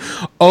kind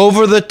of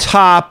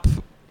over-the-top,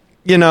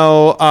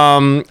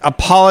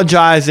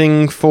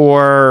 apologizing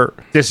for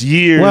just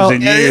years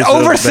and years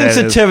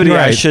oversensitivity,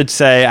 I should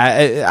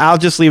say. I'll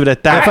just leave it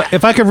at that.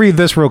 If I could read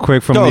this real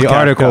quick from the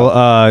article,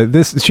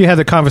 she had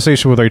a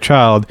conversation with her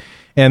child,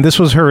 and this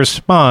was her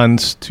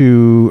response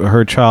to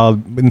her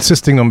child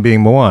insisting on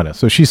being Moana.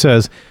 So she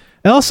says,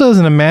 Elsa is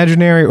an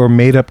imaginary or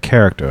made-up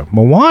character.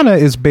 Moana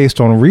is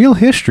based on real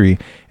history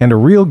and a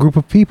real group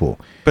of people.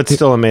 But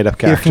still a made-up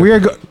character. If we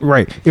are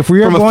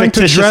going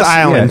to dress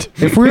island.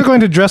 If we are going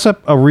to dress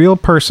up a real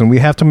person, we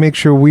have to make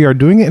sure we are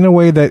doing it in a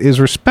way that is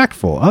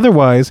respectful.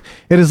 Otherwise,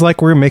 it is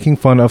like we're making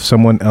fun of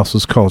someone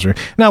else's culture.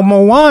 Now,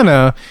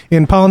 Moana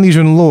in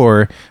Polynesian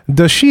lore,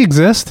 does she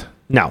exist?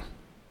 No.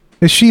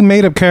 Is she a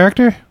made-up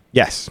character?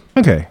 Yes.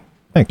 Okay.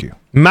 Thank you.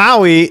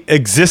 Maui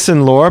exists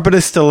in lore, but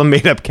is still a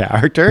made-up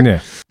character.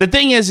 Yeah. The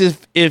thing is,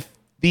 if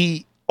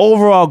the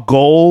overall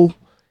goal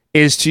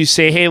is to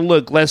say, hey,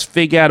 look, let's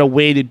figure out a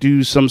way to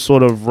do some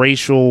sort of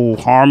racial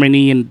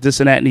harmony and this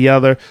and that and the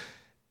other,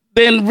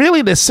 then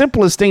really the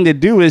simplest thing to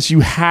do is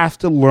you have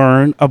to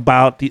learn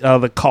about the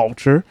other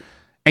culture,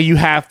 and you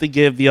have to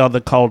give the other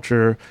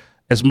culture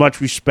as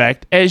much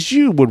respect as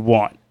you would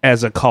want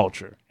as a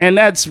culture. And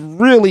that's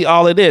really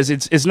all it is.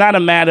 It's not a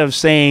matter of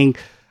saying,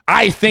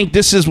 I think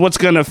this is what's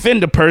going to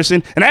offend a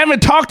person, and I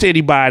haven't talked to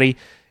anybody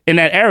in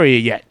that area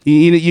yet.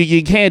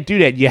 You can't do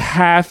that. You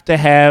have to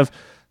have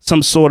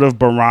some sort of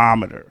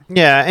barometer.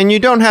 Yeah, and you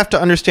don't have to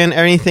understand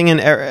anything and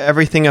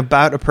everything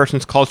about a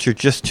person's culture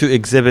just to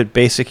exhibit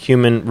basic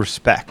human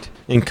respect.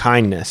 and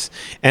kindness.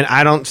 And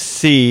I don't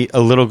see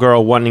a little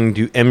girl wanting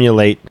to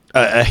emulate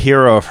a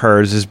hero of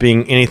hers as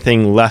being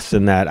anything less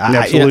than that.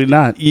 Absolutely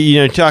not.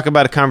 You talk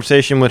about a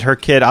conversation with her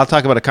kid. I'll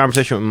talk about a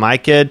conversation with my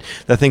kid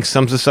that I think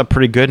sums this up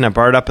pretty good, and I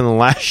brought it up in the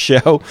last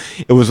show.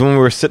 It was when we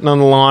were sitting on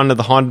the lawn of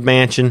the Haunted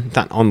Mansion.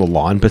 Not on the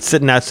lawn, but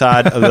sitting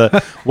outside of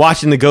the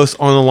watching the ghosts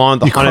on the lawn of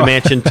the Haunted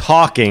Mansion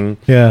talking.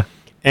 Yeah.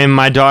 And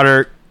my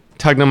daughter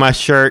tugged on my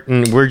shirt,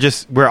 and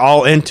we're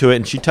all into it,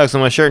 and she tugs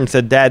on my shirt and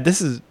said, "Dad,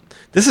 this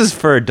is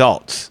for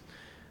adults.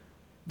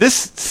 This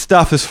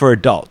stuff is for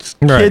adults.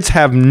 Right. Kids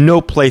have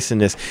no place in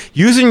this.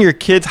 Using your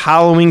kid's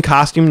Halloween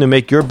costume to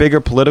make your bigger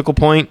political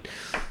point."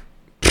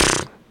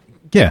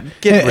 Yeah.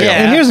 Get real.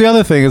 And here's the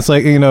other thing. It's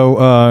like,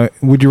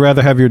 would you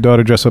rather have your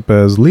daughter dress up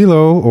as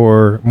Lilo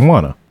or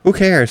Moana? Who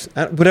cares?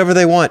 Whatever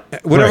they want.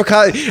 Whatever.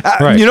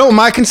 Right. You know what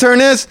my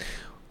concern is?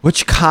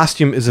 Which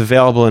costume is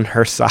available in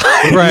her size?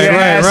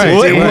 Right.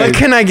 What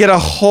can I get a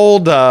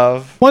hold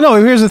of? Well, no,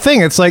 here's the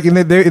thing. It's like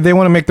they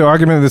want to make the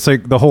argument that it's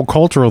like the whole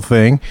cultural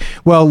thing.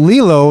 Well,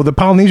 Lilo, the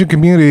Polynesian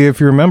community, if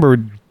you remember,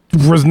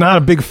 was not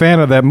a big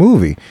fan of that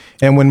movie.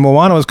 And when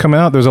Moana was coming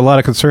out, there's a lot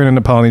of concern in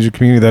the Polynesian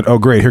community that, oh,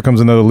 great, here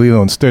comes another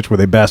Lilo and Stitch where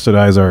they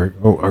bastardize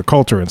our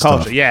culture and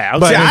stuff. Yeah.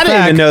 But I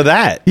didn't even know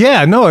that.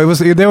 Yeah, no, it was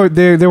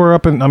they were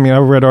up in. I mean, I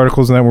read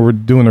articles and that we were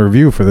doing a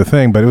review for the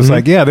thing, but it was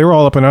like, yeah, they were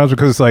all up in arms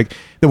because it's like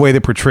the way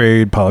they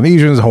portrayed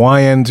Polynesians,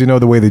 Hawaiians,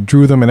 the way they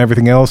drew them and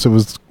everything else. It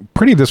was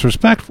pretty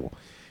disrespectful,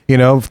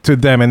 to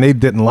them, and they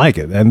didn't like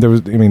it. And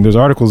there's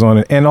articles on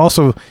it, and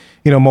also,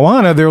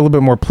 Moana, they're a little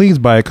bit more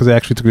pleased by it because they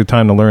actually took the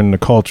time to learn the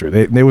culture.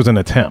 There was an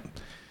attempt.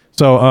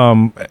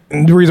 So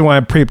the reason why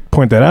I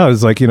point that out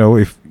is like,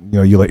 if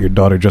you let your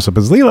daughter dress up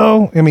as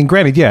Lilo, I mean,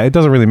 granted, yeah, it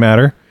doesn't really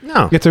matter.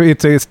 No,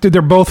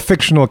 they're both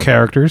fictional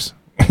characters,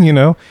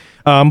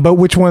 but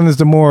which one is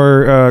the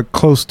more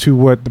close to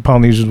what the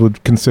Polynesians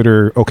would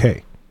consider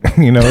okay?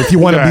 If you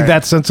want to be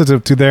that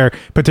sensitive to their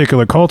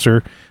particular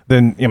culture,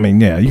 then I mean,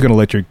 yeah, you're gonna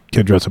let your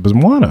kid dress up as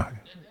Moana.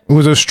 It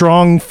was a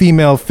strong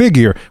female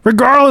figure,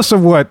 regardless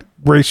of what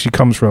race she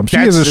comes from. She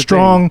is a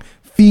strong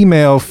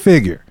female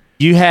figure.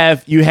 You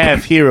have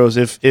heroes.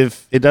 If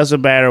it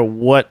doesn't matter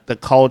what the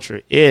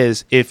culture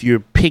is, if you're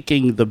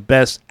picking the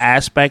best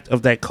aspect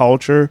of that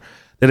culture,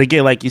 then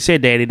again, like you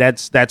said, Danny,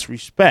 that's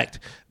respect.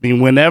 I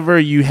mean, whenever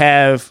you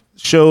have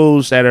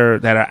shows that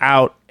are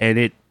out and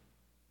it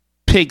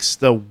picks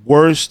the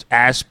worst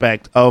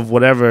aspect of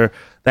whatever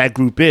that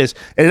group is,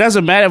 and it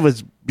doesn't matter if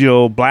it's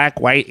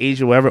black, white,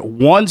 Asian, whatever.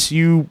 Once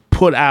you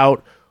put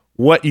out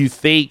what you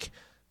think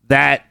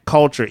that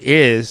culture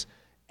is,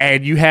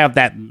 and you have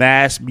that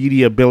mass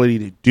media ability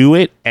to do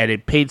it, and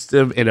it paints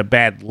them in a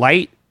bad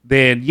light,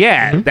 then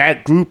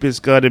that group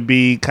is going to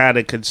be kind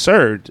of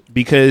concerned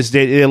because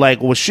they're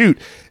like, well, shoot,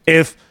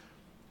 if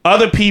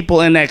other people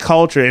in that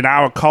culture, in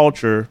our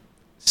culture,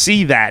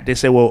 see that, they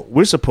say, well,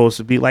 we're supposed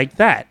to be like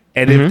that.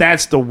 And if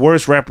that's the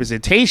worst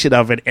representation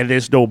of it and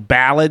there's no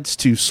balance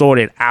to sort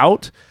it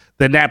out,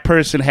 then that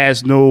person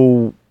has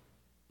no,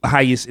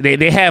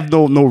 they have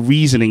no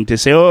reasoning to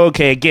say, oh,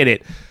 okay, I get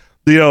it.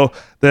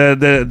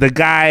 The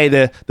guy,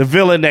 the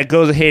villain that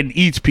goes ahead and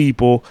eats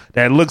people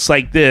that looks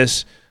like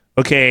this,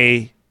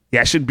 okay, yeah,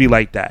 I shouldn't be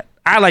like that.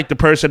 I like the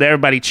person that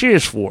everybody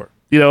cheers for,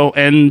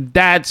 and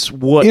that's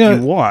what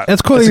you want.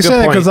 That's cool that you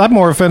said that because I'm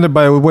more offended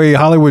by the way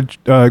Hollywood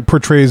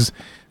portrays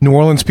New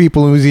Orleans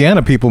people,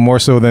 Louisiana people, more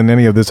so than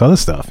any of this other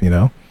stuff,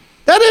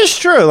 That is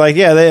true. Like,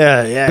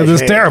 because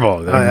it's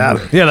terrible.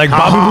 Yeah, like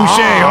Bobby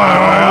Boucher.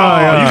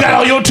 You got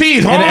all your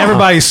teeth, and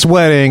everybody's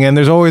sweating, and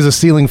there's always a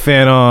ceiling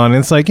fan on.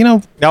 It's like,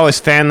 they always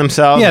fan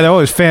themselves. Yeah, they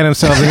always fan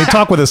themselves, and they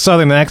talk with a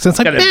southern accent.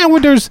 It's like,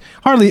 man, there's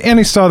hardly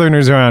any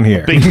southerners around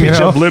here. Big pitch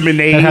of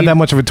lemonade. That had that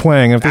much of a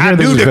twang. If I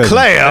do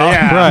declare.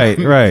 Yeah.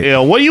 Right.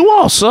 What do you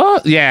want, sir?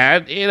 Yeah,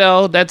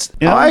 that's.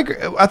 I agree.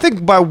 I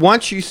think by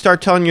once you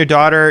start telling your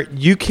daughter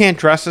you can't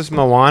dress as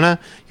Moana,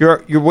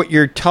 what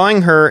you're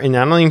telling her, and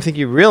I don't even think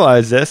you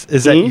realize this,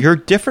 is that you're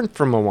different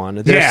from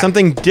Moana. There's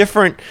something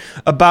different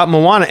about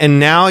Moana, and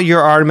now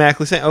you're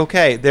automatically saying,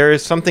 okay, there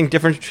is something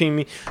different between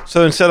me.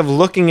 So instead of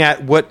looking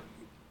at what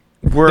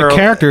we're the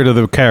character to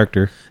the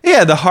character,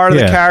 the heart of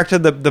the character,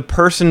 the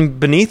person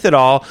beneath it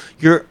all,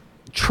 you're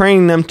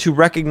training them to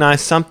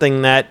recognize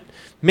something that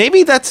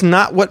maybe that's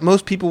not what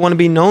most people want to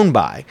be known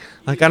by.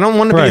 Like, I don't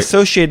want to be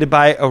associated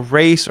by a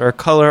race or a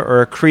color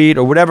or a creed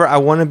or whatever. I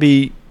want to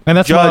be. And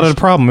that's judged. a lot of the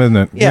problem, isn't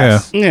it?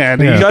 Yes. Yeah.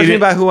 You judge me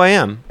by who I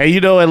am.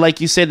 And and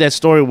like you said, that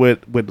story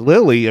with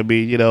Lily, I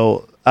mean,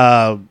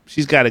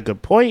 she's got a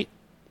good point,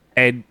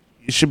 and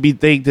it should be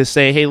thing to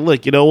say, hey,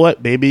 look, you know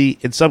what? Maybe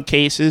in some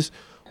cases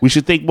we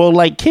should think more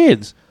like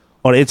kids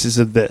on instances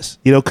of this,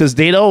 because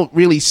they don't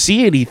really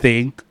see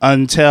anything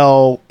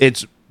until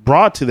it's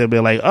brought to them.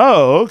 They're like,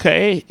 oh,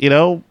 okay,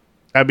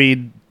 I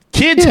mean,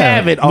 kids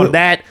have it on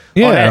that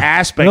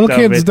aspect. Little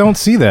kids don't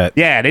see that.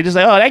 Yeah, they just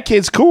like, oh, that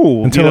kid's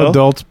cool until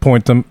adults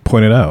point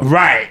it out.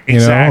 Right,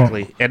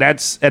 exactly, and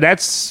that's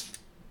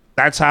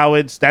how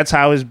it's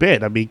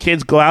been. I mean,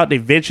 kids go out, they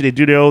venture, they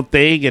do their own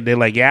thing, and they're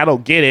like, yeah, I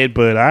don't get it,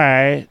 but all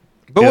right.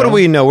 But what do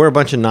we know? We're a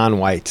bunch of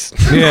non-whites.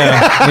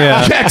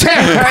 Yeah.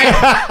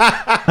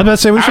 I'm about to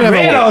say we should have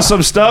read on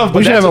some stuff. But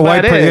we should have a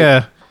white. person.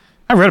 Yeah.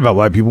 I read about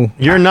white people.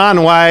 You're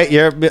non-white.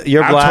 You're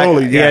black.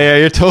 totally, yeah.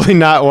 You're totally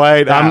not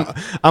white. Nah.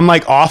 I'm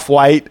like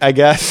off-white, I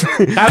guess.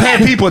 I've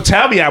had people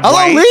tell me I'm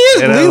white.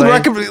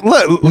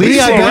 Lee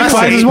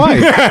identifies as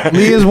white.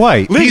 Lee is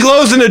white. Lee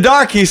glows in the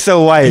dark. He's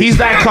so white. He's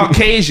not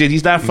Caucasian.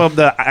 He's not from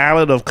the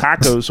island of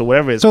Cacos or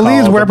whatever it's so called. Lee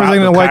is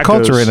representing the white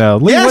culture right now.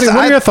 Lee, Yes, what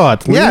are your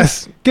thoughts? Lee?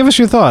 Yes. Give us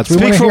your thoughts. We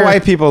Speak wanna for hear-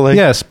 white people, Lee.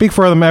 Yeah, speak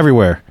for them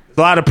everywhere.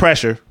 A lot of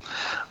pressure.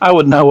 I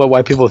would know what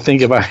white people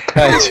think if I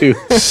had to.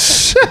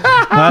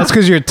 That's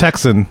because you're a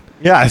Texan.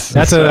 Yes.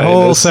 That's a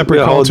whole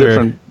separate a whole culture.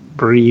 different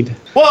breed.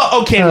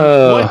 Well, okay.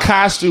 What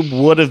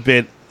costume would have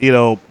been,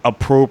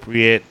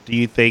 appropriate, do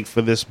you think,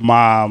 for this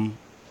mom?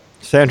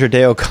 Sandra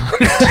Day O'Connor.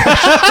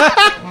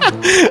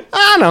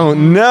 I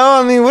don't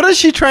know. I mean, what is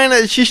she trying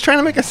to? She's trying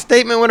to make a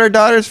statement with her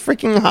daughter's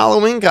freaking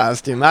Halloween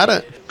costume.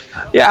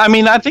 Yeah, I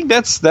mean, I think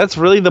that's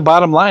really the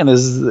bottom line.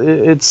 Is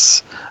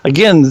it's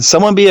again,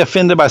 someone be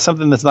offended by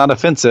something that's not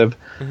offensive.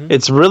 Mm-hmm.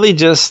 It's really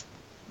just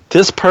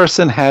this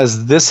person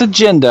has this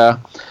agenda.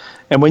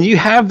 And when you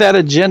have that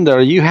agenda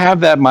or you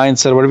have that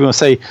mindset or whatever you want to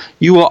say,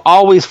 you will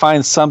always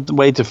find some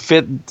way to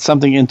fit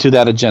something into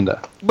that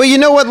agenda. But you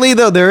know what, Lee,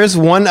 though? There is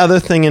one other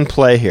thing in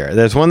play here.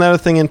 There's one other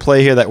thing in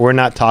play here that we're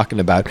not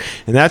talking about.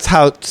 And that's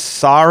how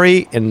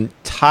sorry and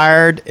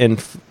tired and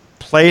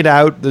played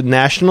out the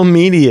national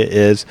media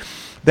is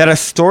that a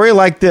story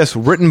like this,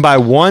 written by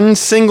one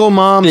single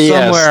mom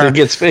somewhere, it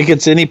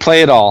gets any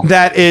play at all.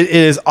 That it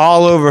is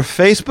all over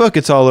Facebook,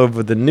 it's all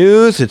over the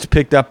news, it's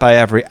picked up by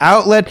every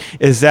outlet.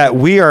 Is that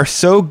we are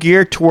so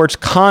geared towards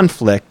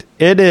conflict?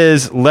 It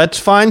is let's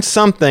find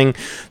something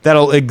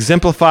that'll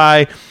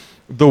exemplify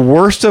the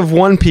worst of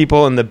one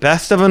people and the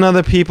best of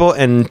another people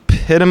and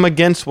pit them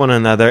against one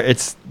another.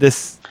 It's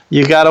this.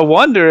 You gotta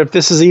wonder if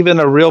this is even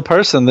a real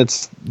person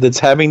that's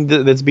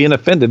being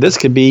offended. This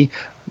could be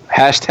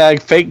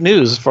 #fake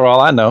news for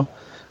all I know.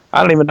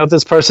 I don't even know if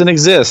this person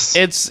exists.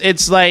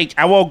 It's like,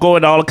 I won't go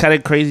into all the kind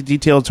of crazy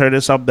details, turn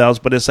into something else,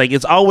 but it's like,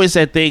 it's always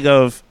that thing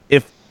of,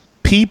 if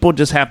people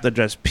just have to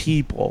address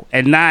people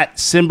and not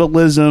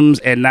symbolisms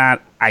and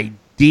not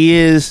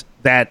ideas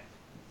that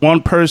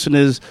one person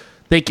is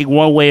thinking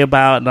one way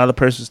about, another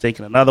person's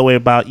thinking another way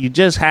about. You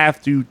just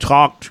have to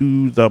talk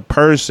to the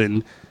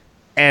person,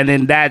 and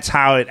then that's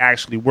how it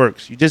actually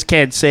works. You just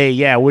can't say,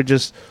 yeah, we're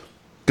just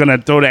gonna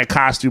throw that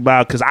costume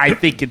out because I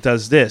think it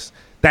does this.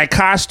 That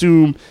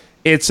costume,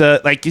 it's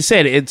like you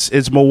said,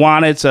 it's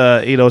Moana. It's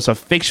a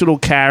fictional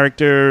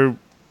character.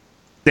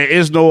 There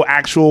is no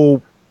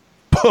actual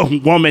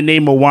woman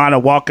named Moana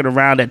walking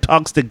around that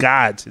talks to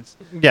gods.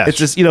 It's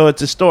just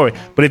it's a story.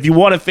 But if you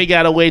want to figure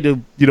out a way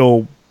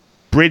to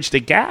bridge the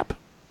gap,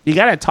 you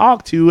got to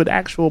talk to an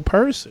actual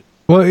person.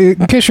 Well,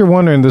 in case you're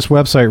wondering, this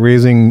website,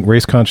 Raising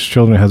Race-Conscious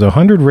Children, has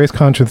 100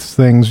 race-conscious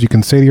things you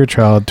can say to your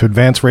child to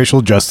advance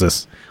racial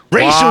justice.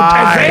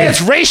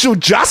 Advance racial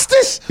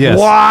justice? Yes.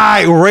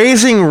 Why?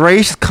 Raising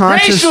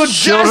race-conscious racial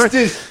children?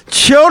 justice.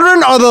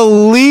 Children are the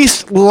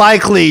least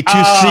likely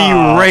to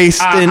see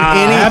race in anything.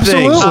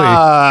 Absolutely.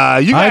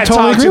 You gotta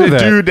totally talk agree to with the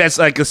that. dude that's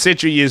like a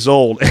century years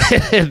old,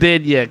 and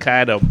then you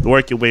kind of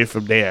work your way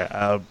from there.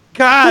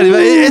 God,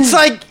 it's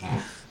like,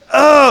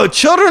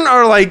 children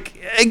are like,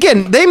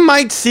 again, they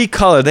might see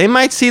color. They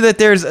might see that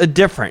there's a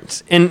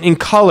difference in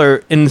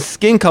color, in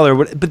skin color,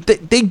 but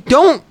they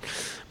don't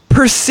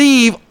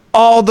perceive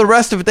all the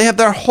rest of it. They have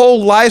their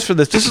whole lives for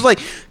this. This is like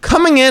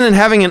coming in and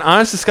having an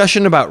honest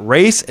discussion about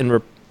race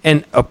and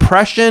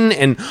oppression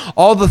and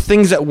all the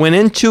things that went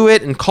into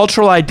it and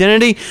cultural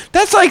identity.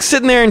 That's like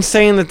sitting there and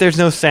saying that there's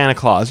no Santa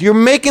Claus. You're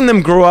making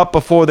them grow up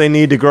before they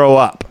need to grow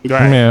up.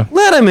 Right. Yeah.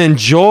 Let them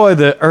enjoy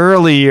the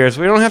early years.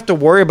 We don't have to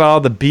worry about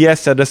all the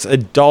BS that us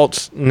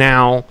adults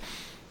now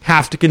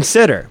have to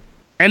consider.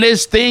 And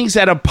there's things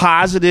that are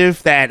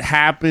positive that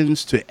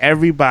happens to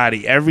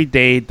everybody every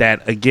day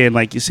that, again,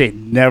 like you said,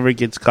 never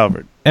gets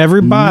covered.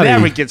 Everybody.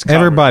 Never gets covered.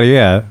 Everybody,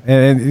 yeah.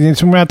 And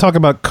so when I talk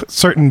about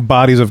certain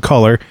bodies of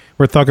color,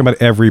 we're talking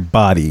about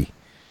everybody.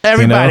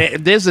 Everybody.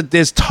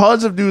 There's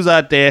tons of news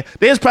out there.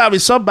 There's probably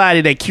somebody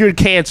that cured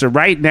cancer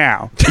right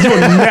now. You'll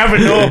never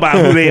know about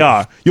who they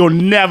are. You'll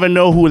never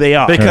know who they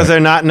are. Because they're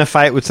not in a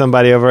fight with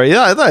somebody over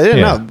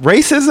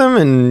racism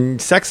and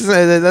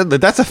sexism.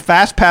 That's a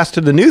fast pass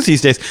to the news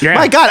these days. Yeah.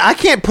 My God, I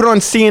can't put on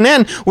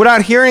CNN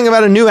without hearing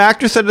about a new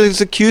actress that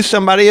has accused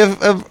somebody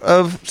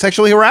of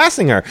sexually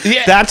harassing her.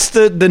 Yeah. That's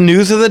the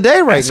news of the day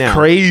right now. That's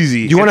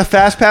crazy. You want a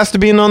fast pass to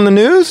being on the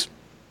news?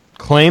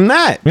 Claim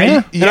that.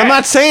 Yeah. And I'm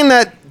not saying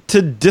that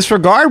to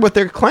disregard what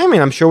they're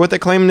claiming. I'm sure what they're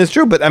claiming is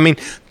true, but I mean,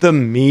 the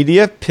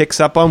media picks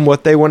up on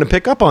what they want to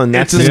pick up on.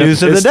 That's the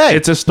news of the day.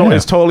 It's a story. Yeah.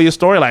 It's totally a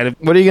storyline.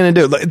 What are you going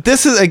to do?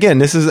 This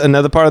is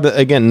another part of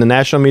the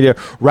national media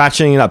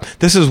ratcheting it up.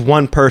 This is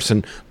one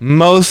person.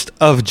 Most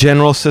of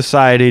general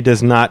society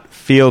does not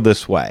feel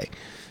this way.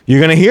 You're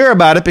going to hear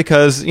about it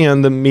because,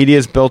 the media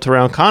is built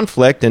around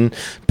conflict and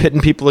pitting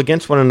people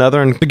against one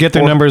another. And to get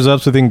their numbers up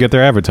so they can get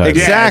their advertising.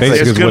 Exactly.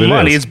 It's good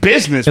money. It's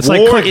business. It's War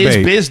like is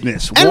clickbait.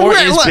 business. And War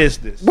is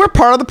business. We're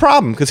part of the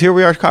problem because here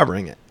we are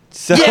covering it.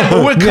 So, Yeah,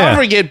 but we're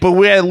covering it, but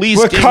we're at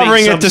least we're giving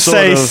covering some it to sort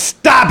say, of-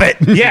 stop it.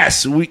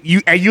 Yes,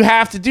 you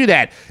have to do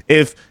that.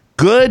 If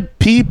good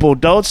people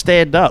don't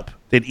stand up,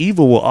 then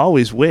evil will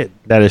always win.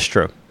 That is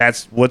true.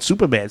 That's what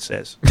Superman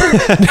says.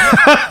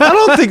 I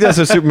don't think that's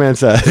what Superman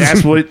says.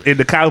 That's what in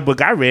the comic book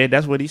I read.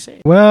 That's what he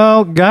said.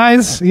 Well,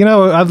 guys,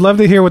 I'd love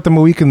to hear what the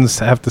Mohicans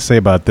have to say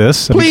about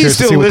this. I'm Please curious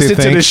to see still what they listen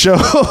to think. the show.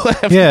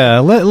 Yeah,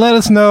 let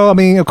us know. I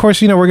mean, of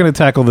course, we're going to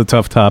tackle the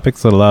tough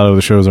topics that a lot of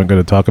the shows aren't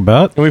going to talk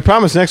about. And we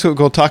promise next week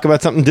we'll talk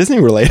about something Disney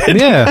related.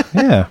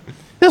 Yeah.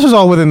 This was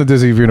all within the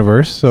Disney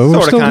universe, so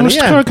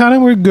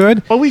we're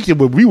good. Well, we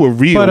were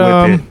real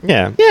with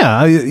it.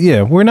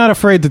 Yeah. We're not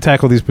afraid to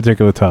tackle these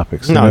particular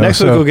topics. No, next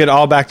week we'll get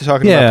all back to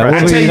talking about we'll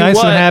pretzels. be nice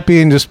what, and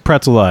happy and just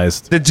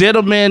pretzelized. The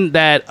gentleman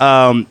that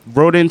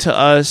wrote into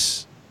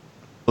us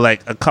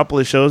like a couple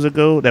of shows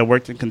ago that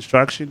worked in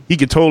construction, he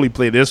could totally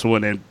play this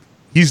one, and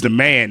he's the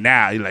man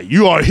now. He's like,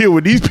 you ought to hear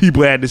what these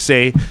people had to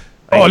say.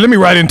 Like, let me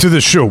write into the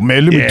show,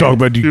 man. Let me talk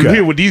about these you guys.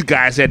 hear what these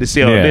guys had to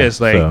say on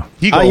this. Like, so.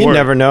 he gonna You work.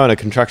 never know in a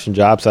construction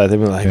job site. They'd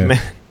be like,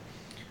 man,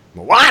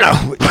 Moana.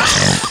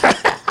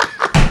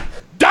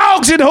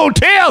 Dogs in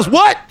hotels.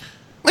 What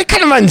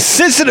kind of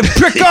insensitive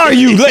prick are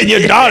you letting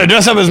your daughter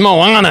dress up as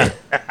Moana?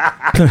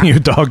 Your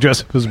dog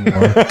dress up as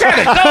Moana.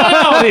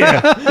 going on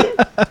here?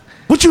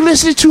 What you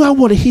listening to? I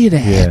want to hear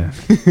that.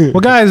 Yeah.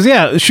 Well, guys,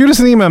 shoot us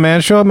an email, man.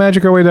 Show at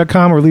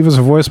magicourway.com or leave us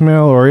a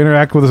voicemail or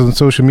interact with us on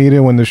social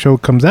media when the show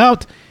comes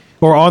out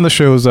or on the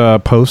show's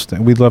post.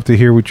 And we'd love to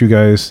hear what you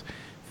guys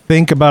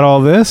think about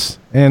all this.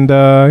 And,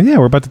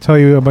 we're about to tell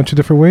you a bunch of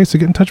different ways to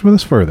get in touch with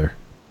us further.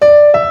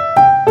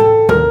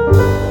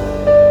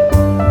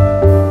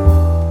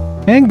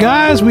 And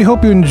guys, we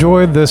hope you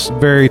enjoyed this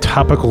very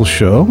topical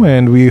show,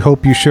 and we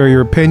hope you share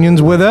your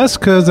opinions with us,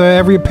 because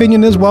every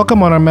opinion is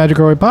welcome on our Magic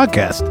Our Way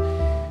podcast.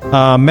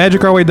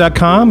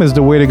 MagicOurWay.com is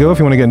the way to go if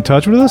you want to get in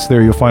touch with us.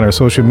 There you'll find our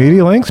social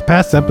media links,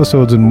 past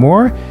episodes, and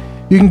more.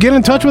 You can get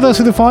in touch with us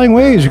through the following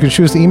ways. You can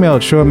shoot us an email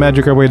at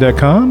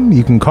show@magicourway.com.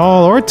 You can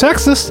call or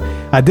text us.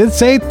 I did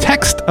say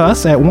text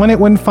us at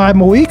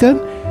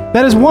 1-815-MOHICAN.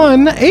 That is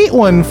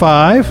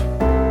 1-815-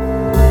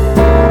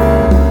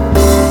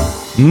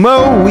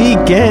 Mo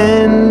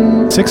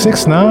Weekend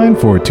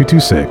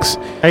 669-4226.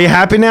 Are you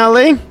happy now,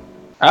 Lee?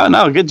 Oh,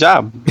 no, good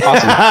job.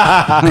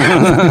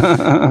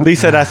 Awesome. Lee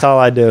said that's all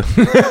I do. Oh,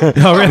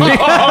 really?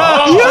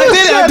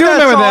 I do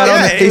remember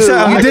that.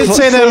 You did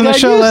say that on the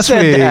show last week.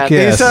 He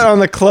Yes. said on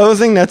the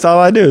closing, that's all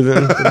I do.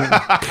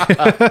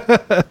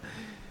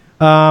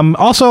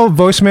 Also,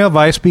 voicemail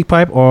via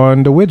SpeakPipe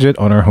on the widget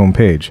on our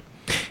homepage.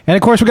 And,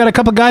 of course, we got a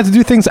couple guys to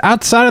do things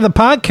outside of the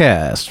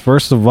podcast.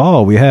 First of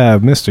all, we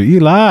have Mr.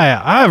 Eli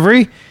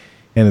Ivory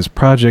and his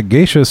Project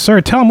Geisha.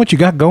 Sir, tell him what you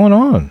got going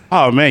on.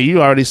 Oh, man,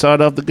 you already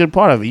started off the good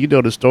part of it. You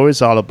know the story.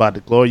 It's all about the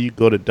glory. You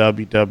go to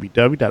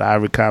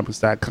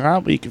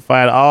www.ivorycomics.com where you can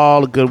find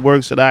all the good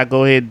works that I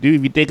go ahead and do.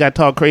 If you think I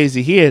talk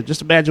crazy here,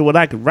 just imagine what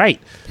I could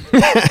write.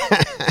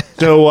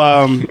 So,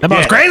 That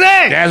was crazy!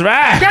 That's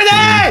right.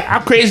 Crazy!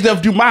 I'm crazy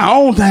enough to do my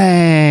own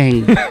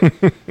thing.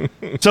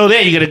 So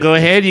then you're going to go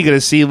ahead. You're going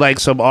to see like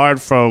some art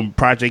from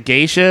Project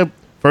Geisha.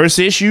 First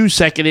issue,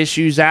 second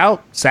issue's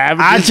out.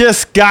 Savage. I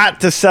just got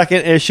the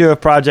second issue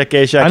of Project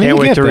Geisha. I can't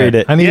wait to read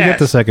it. I need to Yes. get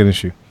the second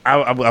issue.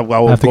 I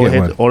will have to go get ahead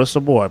one. and order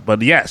some more.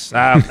 But yes,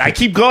 I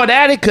keep going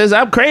at it because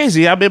I'm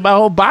crazy. I'm in my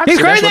whole box.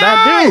 He's That's what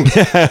I do.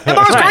 crazy! That's right.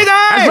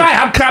 That's right.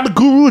 I'm comic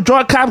guru,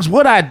 drawing comics.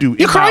 What I do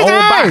in my own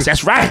box.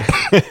 That's right.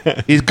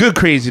 He's good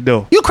crazy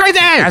though. You crazy!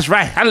 That's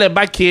right. I let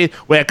my kid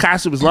wear a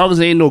costume as long as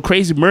there ain't no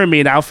crazy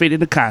mermaid outfit in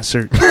the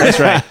concert. That's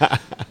right.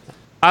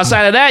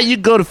 Outside of that, you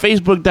can go to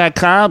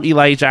Facebook.com.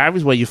 Eli H. Ivory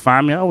is where you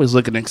find me. I always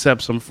looking to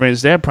accept some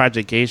friends there.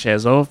 Project Geisha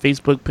has own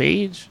Facebook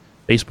page.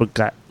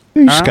 Facebook.com.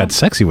 You just got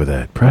sexy with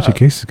that. Project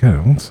Geisha got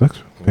its own sex.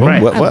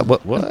 Right.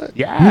 What?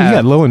 Yeah. You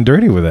got low and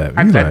dirty with that.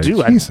 I do.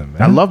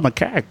 Jeez, I love my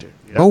character.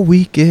 You know? Oh,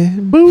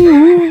 Weekend.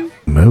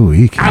 Mo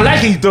Weekend. I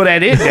like it. You throw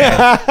that in there.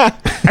 I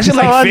should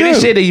all I like finish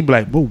do. it and you be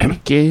like, "Whoa,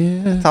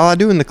 weekend." That's all I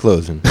do in the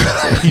closing.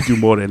 You do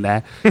more than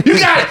that. You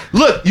got it.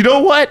 Look, you know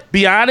what?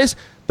 Be honest.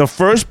 The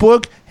first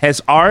book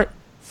has art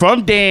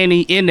from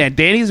Danny in there.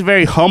 Danny's a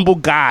very humble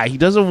guy. He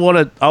doesn't want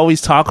to always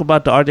talk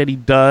about the art that he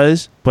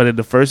does. But in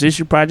the first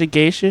issue, Project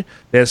Geisha,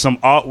 there's some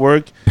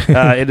artwork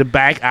in the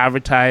back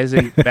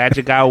advertising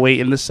Magic Our Way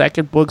in the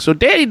second book. So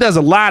Danny does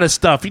a lot of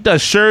stuff. He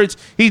does shirts.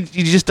 He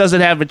just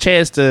doesn't have a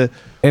chance to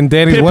And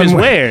Danny's pimp his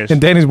one wares. and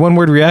Danny's one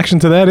word reaction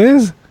to that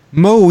is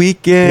Mo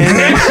Weekend.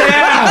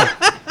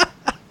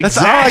 That's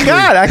all I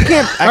got. I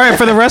can't. all right.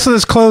 For the rest of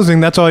this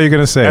closing, that's all you're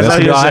gonna say. That's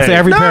all you're after saying.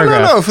 every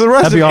paragraph. No. For the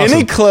rest That'd of be awesome.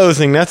 any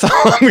closing, that's all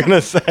I'm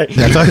gonna say.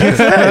 That's all you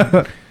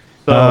say.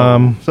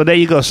 So there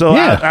you go. So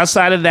Yeah.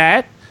 outside of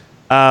that,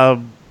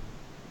 Mo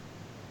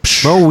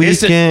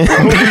It's Weekend.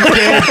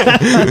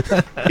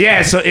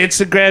 yeah. So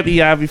Instagram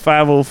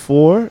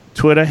EIV504,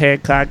 Twitter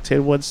Hancock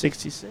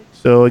 10166.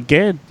 So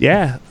again,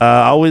 I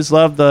always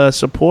love the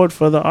support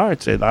for the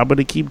arts, and I'm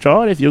gonna keep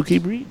drawing if you'll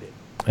keep reading it.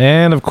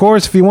 And of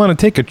course, if you want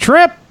to take a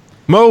trip,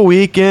 Mo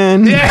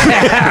Weekend.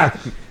 Yeah.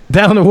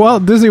 Down to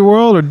Walt Disney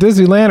World or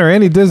Disneyland or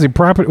any Disney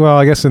property. Well,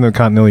 I guess in the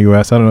continental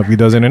U.S. I don't know if he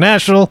does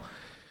international.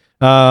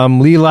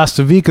 Lee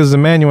Lastavica is the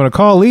man you want to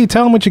call. Lee,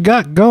 tell him what you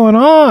got going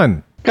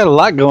on. Got a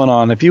lot going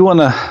on. If you want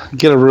to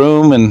get a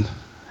room and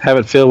have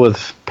it filled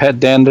with pet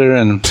dander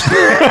and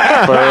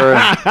fur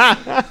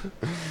and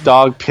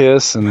dog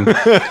piss and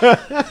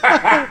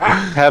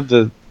have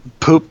the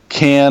poop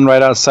can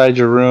right outside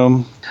your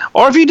room.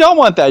 Or if you don't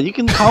want that, you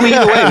can call me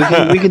either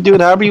way. We can do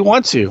it however you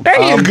want to.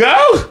 There you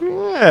go.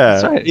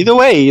 That's right. Either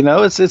way,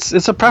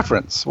 it's a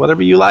preference,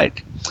 whatever you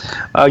like.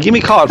 Give me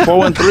a call at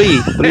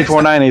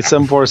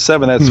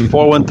 413-349-8747. That's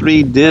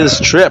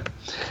 413-DIZ-TRIP.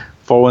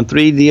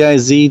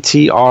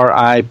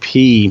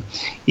 413-DIZTRIP.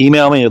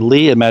 Email me at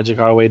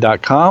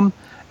lee@magicourway.com.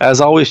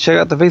 As always, check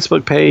out the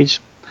Facebook page,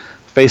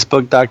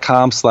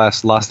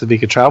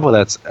 facebook.com/Lastavica Travel.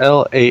 That's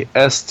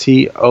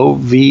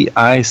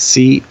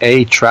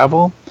LASTOVICA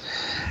Travel.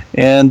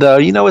 And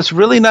it's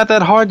really not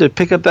that hard to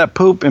pick up that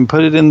poop and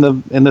put it in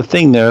the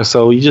thing there.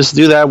 So you just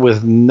do that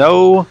with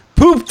no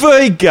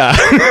Poopvika.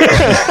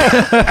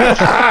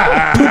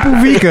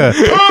 Poopvika.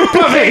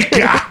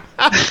 Poopvika.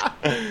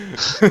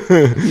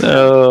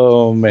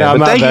 Oh man! No,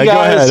 but thank you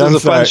guys. It was a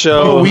fun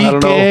show. I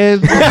don't know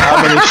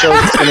how many shows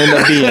it's going to end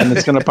up being.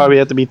 It's going to probably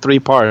have to be 3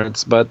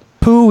 parts, but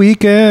Poo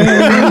Weekend.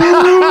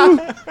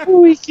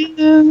 Poo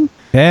Weekend.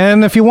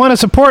 And if you want to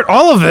support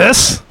all of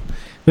this,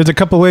 there's a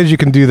couple ways you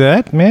can do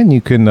that, man.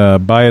 You can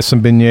buy us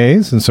some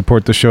beignets and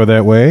support the show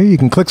that way. You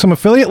can click some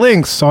affiliate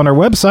links on our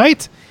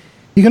website.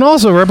 You can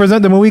also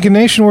represent the Mohican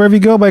Nation wherever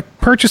you go by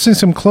purchasing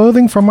some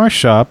clothing from our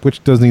shop,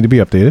 which does need to be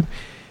updated.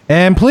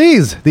 And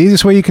please, the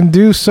easiest way you can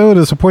do so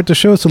to support the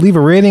show is to leave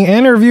a rating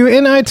and a review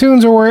in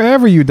iTunes or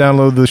wherever you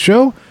download the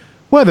show,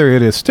 whether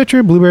it is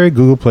Stitcher, Blueberry,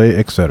 Google Play,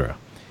 etc.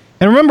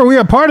 And remember, we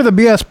are part of the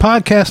BS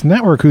Podcast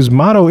Network, whose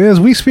motto is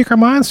we speak our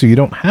minds so you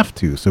don't have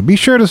to. So be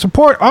sure to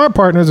support our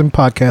partners in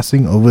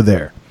podcasting over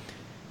there.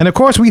 And of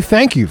course, we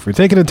thank you for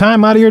taking the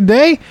time out of your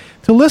day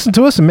to listen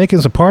to us and making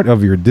us a part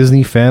of your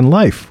Disney fan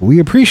life. We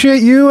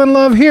appreciate you and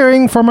love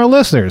hearing from our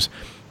listeners.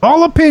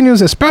 All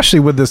opinions, especially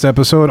with this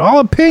episode, all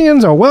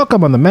opinions are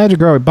welcome on the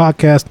Magic Hour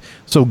podcast,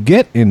 so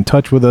get in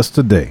touch with us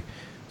today.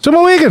 So,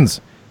 Mohicans,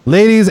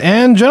 ladies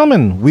and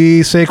gentlemen,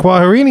 we say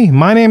Kwaharini.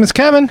 My name is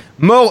Kevin.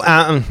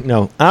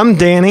 I'm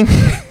Danny.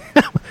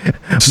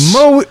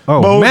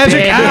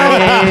 Magic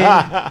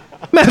out.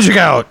 Magic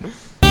out.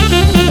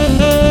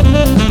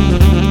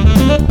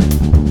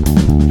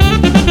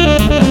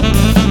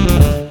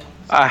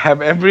 I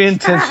have every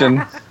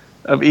intention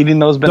of eating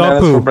those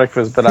bananas for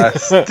breakfast, but I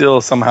still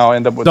somehow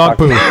end up with dog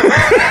poo.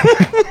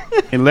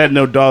 And let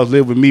no dogs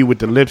live with me with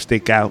the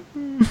lipstick out.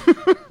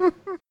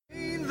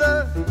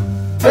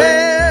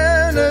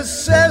 Bare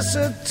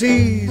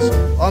necessities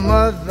are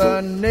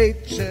Mother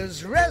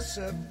Nature's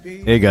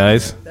recipe. Hey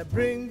guys.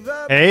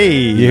 Hey.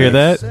 You hear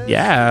that?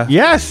 Yeah.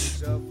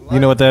 Yes. You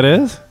know what that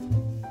is?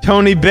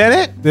 Tony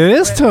Bennett. It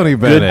is Tony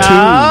Bennett.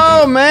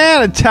 Oh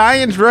man,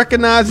 Italians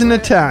recognizing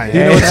Italian.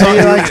 You know what song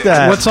he likes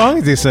that? What song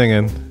is he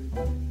singing?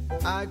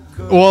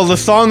 Well, the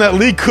song that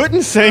Lee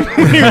couldn't sing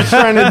when he was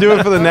trying to do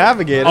it for the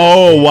Navigator.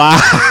 Oh, wow.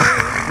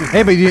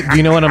 Hey, but do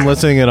you know what I'm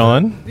listening it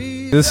on?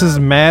 This is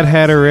Mad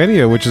Hatter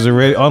Radio, which is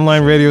a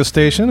online radio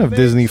station of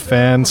Disney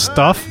fan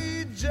stuff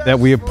that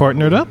we have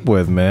partnered up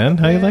with, man.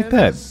 How you like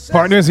that?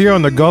 Partners here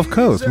on the Gulf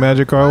Coast,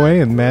 Magic Our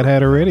Way and Mad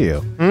Hatter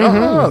Radio.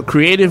 Oh,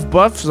 creative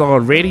buffs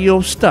on radio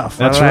stuff.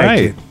 That's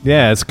right.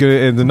 Yeah, it's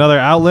good. It's another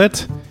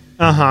outlet.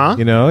 Uh-huh.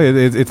 You know,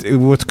 it's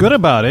what's good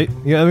about it.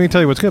 Yeah, let me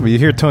tell you what's good. But you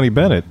hear Tony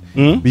Bennett,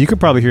 but you could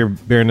probably hear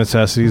Bare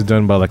Necessities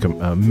done by like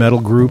a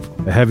metal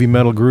group, a heavy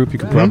metal group. You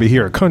could probably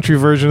hear a country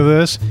version of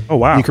this. Oh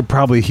wow! You could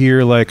probably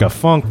hear like a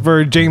funk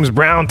version, James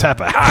Brown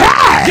type of.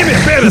 Give me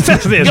Bare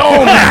Necessities.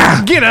 Oh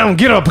man, get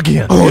up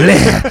again. Oh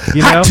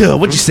you know, tub.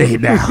 What you say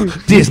now,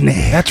 Disney?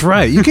 That's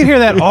right. You can hear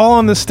that all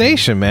on the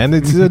station, man.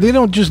 They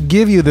don't just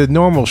give you the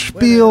normal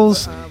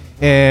spiels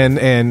and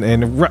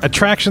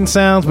attraction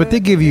sounds, but they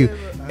give you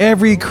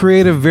every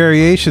creative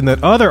variation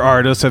that other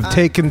artists have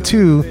taken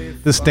to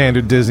the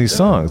standard Disney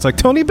songs. Like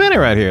Tony Bennett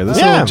right here. This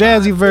little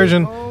jazzy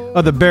version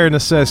of the Bare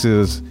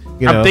Necessities.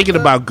 I'm thinking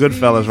about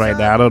Goodfellas right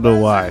now. I don't know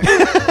why.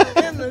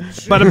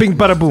 Bada bing,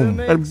 bada boom.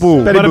 Bada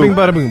boom. Bada bing,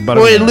 bada boom. Bada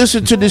Go ahead boom. and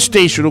listen to this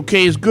station,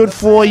 okay? It's good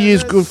for you.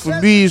 It's good for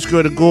me. It's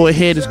going to go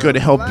ahead. It's going to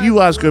help you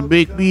out. It's going to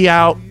make me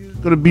out. It's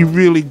going to be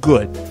really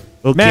good.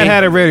 Okay? Mad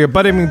Hatter Radio.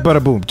 Bada bing,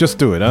 bada boom. Just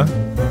do it, huh?